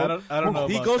find him, bro. I don't know.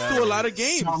 He goes to a lot of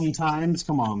games. Sometimes,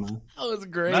 come on, man. That was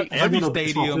great. Not every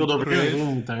stadium. Over here, he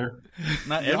ain't there.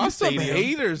 Not Y'all every some stadium.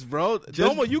 haters, bro.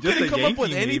 Domo, you couldn't come up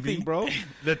with anything, maybe. bro.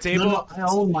 The table. No, I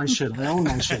own my shit. I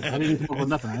didn't come up with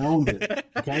nothing. I owned it.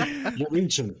 Okay, you're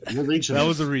reaching. That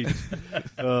was a reach.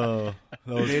 Oh,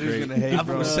 that was haters great. gonna hate,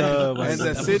 bro. And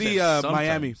the city,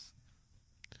 Miami.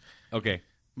 Okay.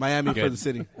 Miami for the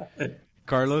city.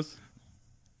 Carlos?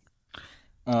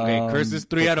 Okay, Chris is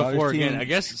 3 out of 4 again. team. I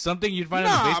guess something you'd find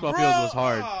on the baseball field was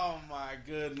hard. Oh, my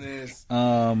goodness.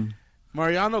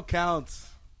 Mariano counts.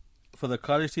 For the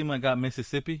college team, I got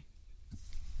Mississippi.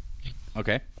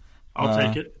 Okay. I'll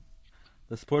take it.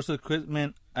 The sports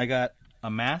equipment, I got a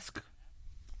mask.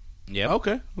 Yeah.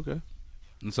 Okay.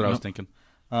 That's what I was thinking.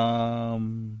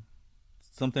 Something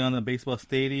on the baseball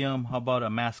stadium. How about a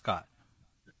mascot?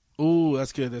 Ooh,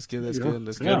 that's good. That's good one.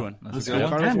 That's a good one.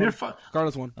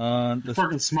 Carlos one. The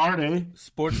fucking smart, eh?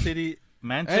 Sports City,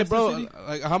 Manchester Hey, bro, City?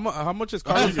 like how much is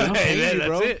Carlos gonna pay you,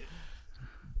 bro? That's it.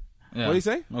 Yeah. What do you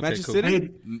say? Okay, Manchester cool. City? Hey,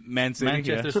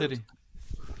 Manchester City.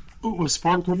 Ooh, with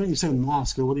sport equipment, you say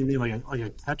mask. Or what do you mean, like a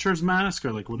catcher's mask,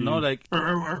 or like what do you? No, mean? like-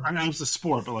 or I know it's a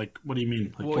sport, but like, what do you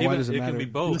mean? Like, Well, why even, does it it matter? can be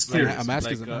both. Let's hear it. A mask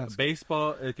like, is a mask.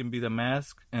 Baseball, it can be the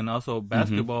mask, and also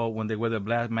basketball when they wear the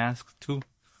black mask too.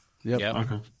 Yep. Yeah.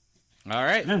 okay. All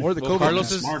right. Yeah. Or the COVID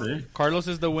Carlos mask. is Smart, eh? Carlos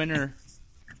is the winner.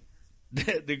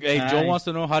 Hey, Joel wants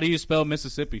to know, how do you spell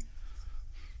Mississippi?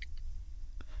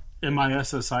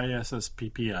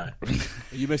 MISSISSPPI.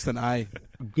 You missed an I.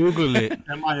 Google it.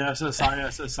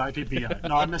 MISSISSIPPI.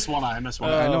 No, I missed one I. I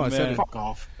know. I said man. it. Fuck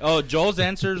off. Oh, Joel's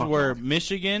answers Fuck were off.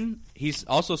 Michigan. He's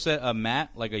also said a mat,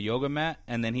 like a yoga mat,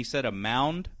 and then he said a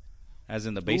mound, as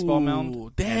in the baseball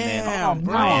mound. Damn, and then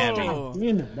bro.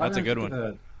 Miami. That's a good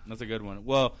one. That's a good one.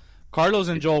 Well, Carlos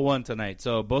and Joel won tonight,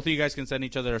 so both of you guys can send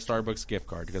each other a Starbucks gift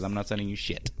card because I'm not sending you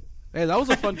shit. Hey, that was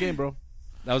a fun game, bro.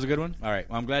 That was a good one. All right,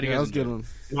 well, I'm glad you Yeah, guys that was a good enjoyed.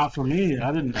 one. Not for me.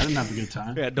 I didn't have a good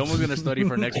time. Yeah, Domo's gonna study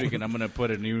for next week, and I'm gonna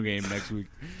put a new game next week.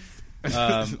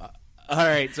 All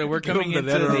right, so we're coming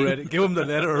into already. Give him the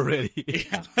letter already.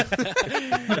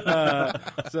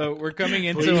 So we're coming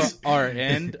into our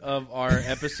end of our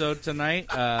episode tonight.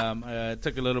 It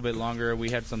took a little bit longer.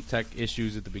 We had some tech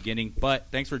issues at the beginning,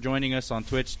 but thanks for joining us on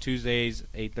Twitch Tuesdays,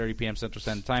 8:30 p.m. Central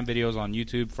Standard Time. Videos on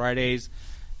YouTube Fridays.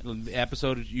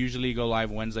 Episodes usually go live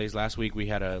Wednesdays. Last week we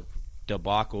had a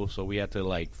debacle, so we had to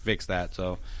like fix that.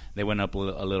 So they went up a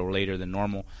little later than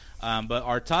normal. But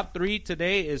our top 3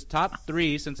 today is top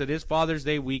 3. Since it is Father's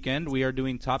Day weekend, we are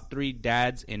doing top 3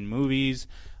 dads in movies,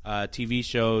 TV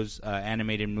shows,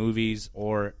 animated movies,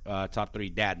 or top 3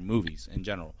 dad movies in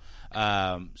general.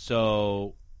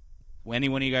 So any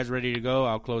one of you guys ready to go?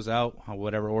 I'll close out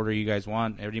whatever order you guys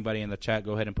want. Everybody in the chat,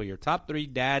 go ahead and put your top 3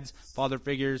 dads, father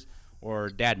figures, or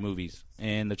dad movies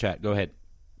in the chat. Go ahead.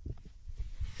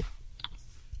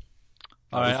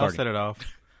 All right, I'll set it off.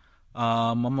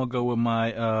 I'm gonna go with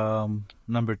my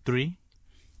number 3.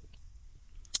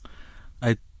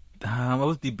 I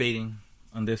was debating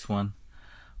on this one,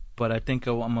 but I think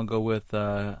I'm gonna go with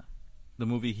the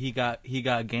movie He Got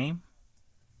Game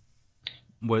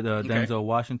with Denzel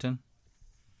Washington.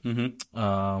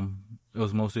 Mm-hmm. It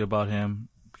was mostly about him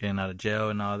getting out of jail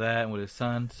and all that, and with his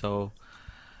son. So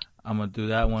I'm gonna do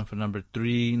that one for number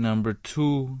 3. Number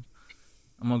 2,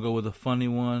 I'm gonna go with a funny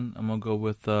one. I'm gonna go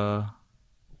with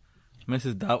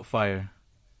Mrs. Doubtfire.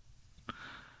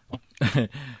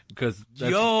 Because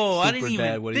I didn't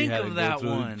even think of that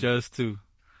one. Just to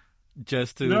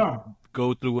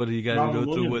go through what he got to go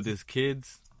through with his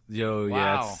kids.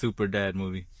 Yeah, it's a super dad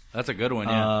movie. That's a good one.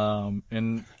 Yeah.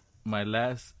 And my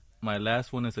last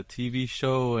one is a TV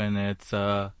show, and it's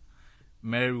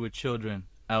Married with Children.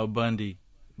 Al Bundy,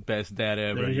 best dad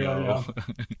ever. Yeah.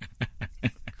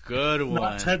 Good one.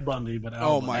 Not Ted Bundy, but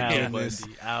Al Bundy. My goodness.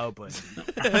 Al Bundy.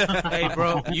 Hey,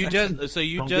 bro, you just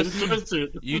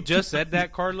said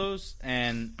that, Carlos,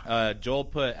 and Joel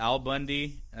put Al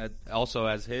Bundy also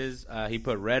as his. He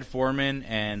put Red Foreman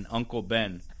and Uncle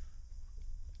Ben.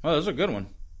 Oh, that's a good one.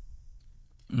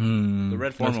 The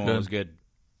Red Foreman one was good.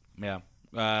 Yeah.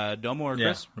 Domo or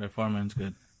Chris? Yeah, Red Foreman's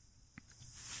good.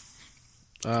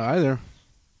 Either.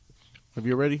 Have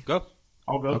you ready? Go.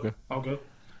 I'll go. Okay. I'll go.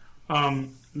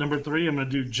 Number 3, I'm going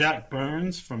to do Jack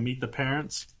Burns from Meet the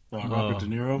Parents. Robert De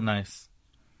Niro. Nice.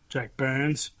 Jack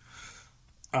Burns.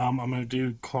 I'm going to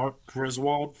do Clark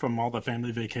Griswold from All the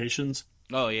Family Vacations.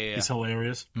 Oh, yeah. He's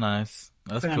hilarious. Nice.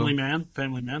 That's Family cool.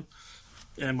 Man.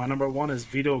 And my number 1 is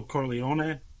Vito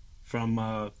Corleone from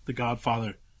The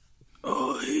Godfather.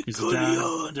 He's a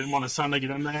dad. Didn't want his son to get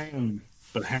in there,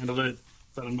 but handled it.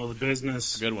 Let him know the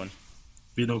business. Good one.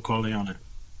 Vito Corleone.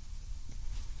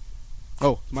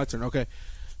 Oh, my turn. Okay.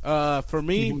 For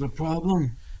me, the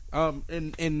problem.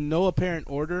 In no apparent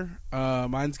order,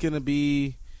 mine's gonna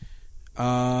be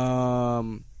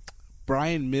Brian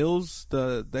Mills.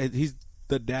 He's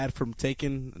the dad from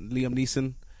Taken, Liam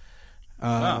Neeson.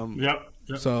 Yep.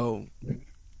 So,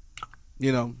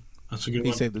 that's a good he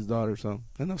one. saved his daughter. So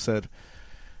enough said.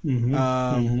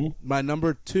 Mm-hmm. My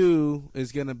number 2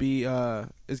 is gonna be a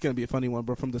funny one,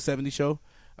 but from the '70s show,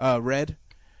 Red.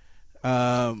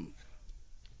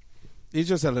 He's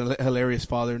just a hilarious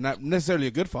father. Not necessarily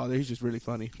a good father. He's just really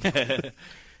funny.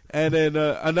 And then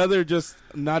another, just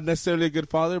not necessarily a good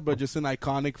father, but just an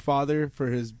iconic father for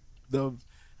the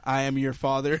 "I am your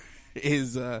father"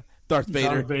 is Darth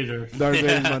Vader. Darth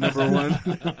Vader's my number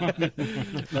 1.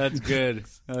 That's good.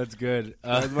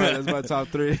 That's my top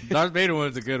 3. Darth Vader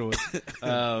one's a good one.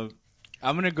 I'm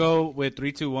gonna go with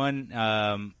 3, 2,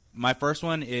 1. My first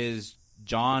one is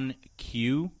John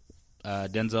Q.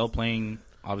 Denzel playing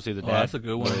obviously the dad. That's a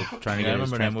good one. Trying to get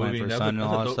his transplant for his son and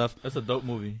all that stuff. That's a dope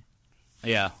movie.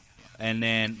 Yeah. And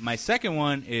then my second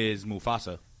one is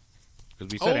Mufasa.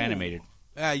 Because we said animated.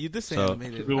 Yeah, you did say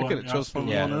animated. I could have chose from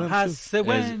one of them too.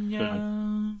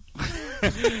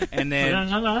 And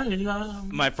then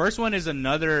my first one is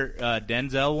another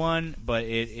Denzel one, but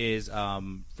it is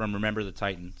from Remember the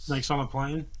Titans. Snakes on a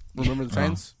Plane? Remember the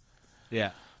Titans? Yeah,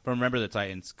 from Remember the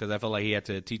Titans, because I felt like he had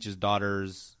to teach his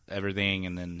daughters everything,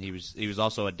 and then he was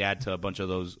also a dad to a bunch of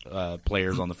those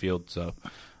players on the field. So,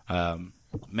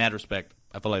 mad respect.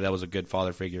 I feel like that was a good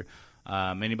father figure.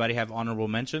 Anybody have honorable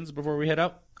mentions before we head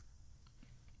out?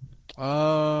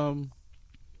 No.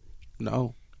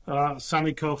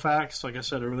 Sonny Koufax, like I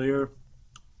said earlier,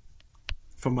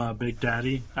 from Big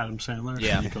Daddy, Adam Sandler.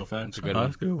 Yeah, Sonny Koufax. That's a good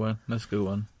one. That's a good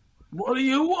one. What do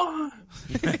you want?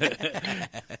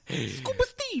 Scuba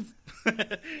Steve.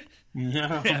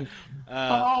 Yeah.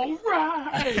 All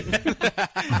right.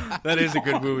 That is a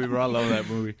good movie, bro. I love that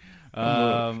movie.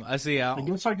 I see. It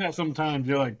gets like that sometimes.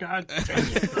 You're like, God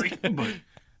damn it.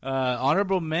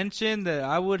 Honorable mention that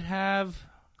I would have.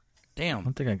 Damn. I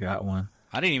don't think I got one.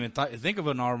 I didn't even think of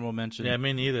an honorable mention. Yeah,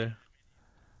 me neither.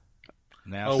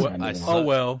 Now,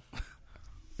 well.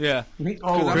 Yeah.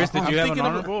 Chris, did you have an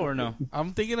honorable or no?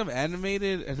 I'm thinking of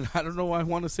animated, and I don't know why I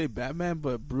want to say Batman,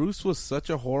 but Bruce was such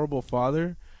a horrible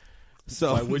father.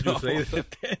 So why would you say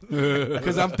that?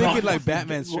 Because I'm thinking like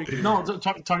Batman. No,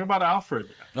 talking about Alfred.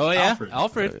 Oh yeah,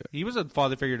 Alfred. He was a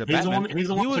father figure to Batman. He's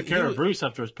the one who took care of Bruce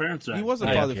after his parents died. He was a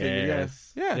father figure.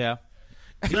 Yeah.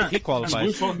 He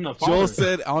qualifies. Joel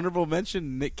said honorable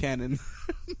mention Nick Cannon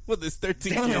with his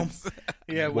 13 kids.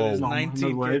 Yeah, with his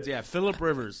 19 kids. Yeah, Philip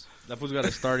Rivers. That fool's got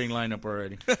a starting lineup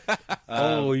already.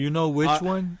 You know which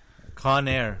one? Con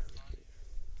Air.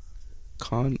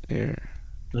 Con Air.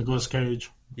 Nicolas Cage.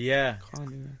 Yeah.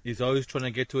 He's always trying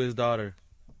to get to his daughter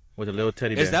with a little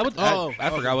teddy bear. Is that what?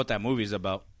 I forgot what that movie's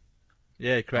about.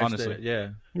 Yeah, he crashed it. Yeah.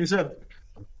 He said.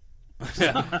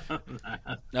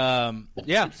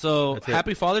 So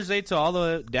happy Father's Day to all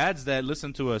the dads that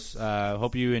listen to us.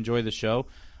 Hope you enjoy the show.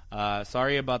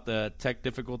 Sorry about the tech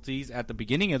difficulties at the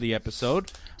beginning of the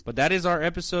episode, but that is our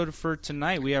episode for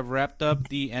tonight. We have wrapped up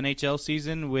the NHL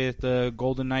season with the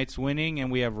Golden Knights winning,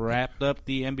 and we have wrapped up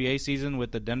the NBA season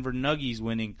with the Denver Nuggets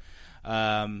winning.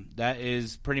 That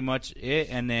is pretty much it.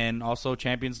 And then also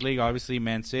Champions League, obviously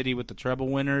Man City with the treble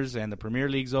winners, and the Premier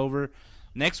League's over.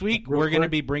 Next week, we're going to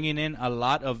be bringing in a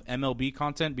lot of MLB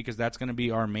content because that's going to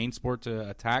be our main sport to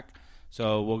attack.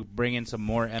 So we'll bring in some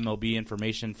more MLB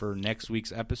information for next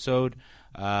week's episode.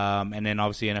 And then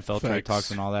obviously NFL trade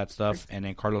talks and all that stuff. And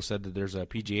then Carlos said that there's a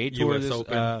PGA Tour,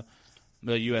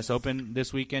 the U.S. Open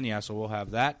this weekend. Yeah, so we'll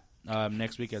have that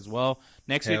next week as well.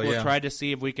 Next week, we'll try to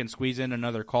see if we can squeeze in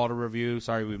another call to review.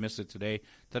 Sorry we missed it today.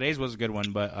 Today's was a good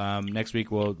one, but next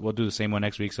week we'll do the same one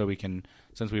next week so we can,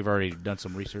 since we've already done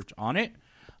some research on it.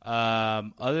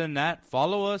 Other than that,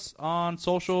 follow us on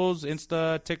socials,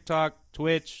 Insta, TikTok,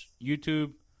 Twitch,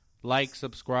 YouTube, like,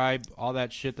 subscribe, all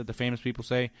that shit that the famous people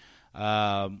say.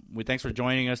 Thanks for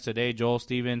joining us today, Joel,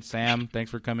 Steven, Sam.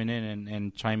 Thanks for coming in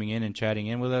and chiming in and chatting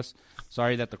in with us.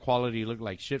 Sorry that the quality looked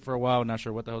like shit for a while. Not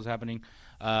sure what the hell's happening.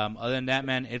 Other than that,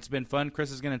 man, it's been fun.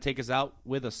 Chris is going to take us out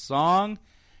with a song,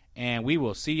 and we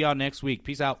will see y'all next week.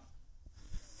 Peace out.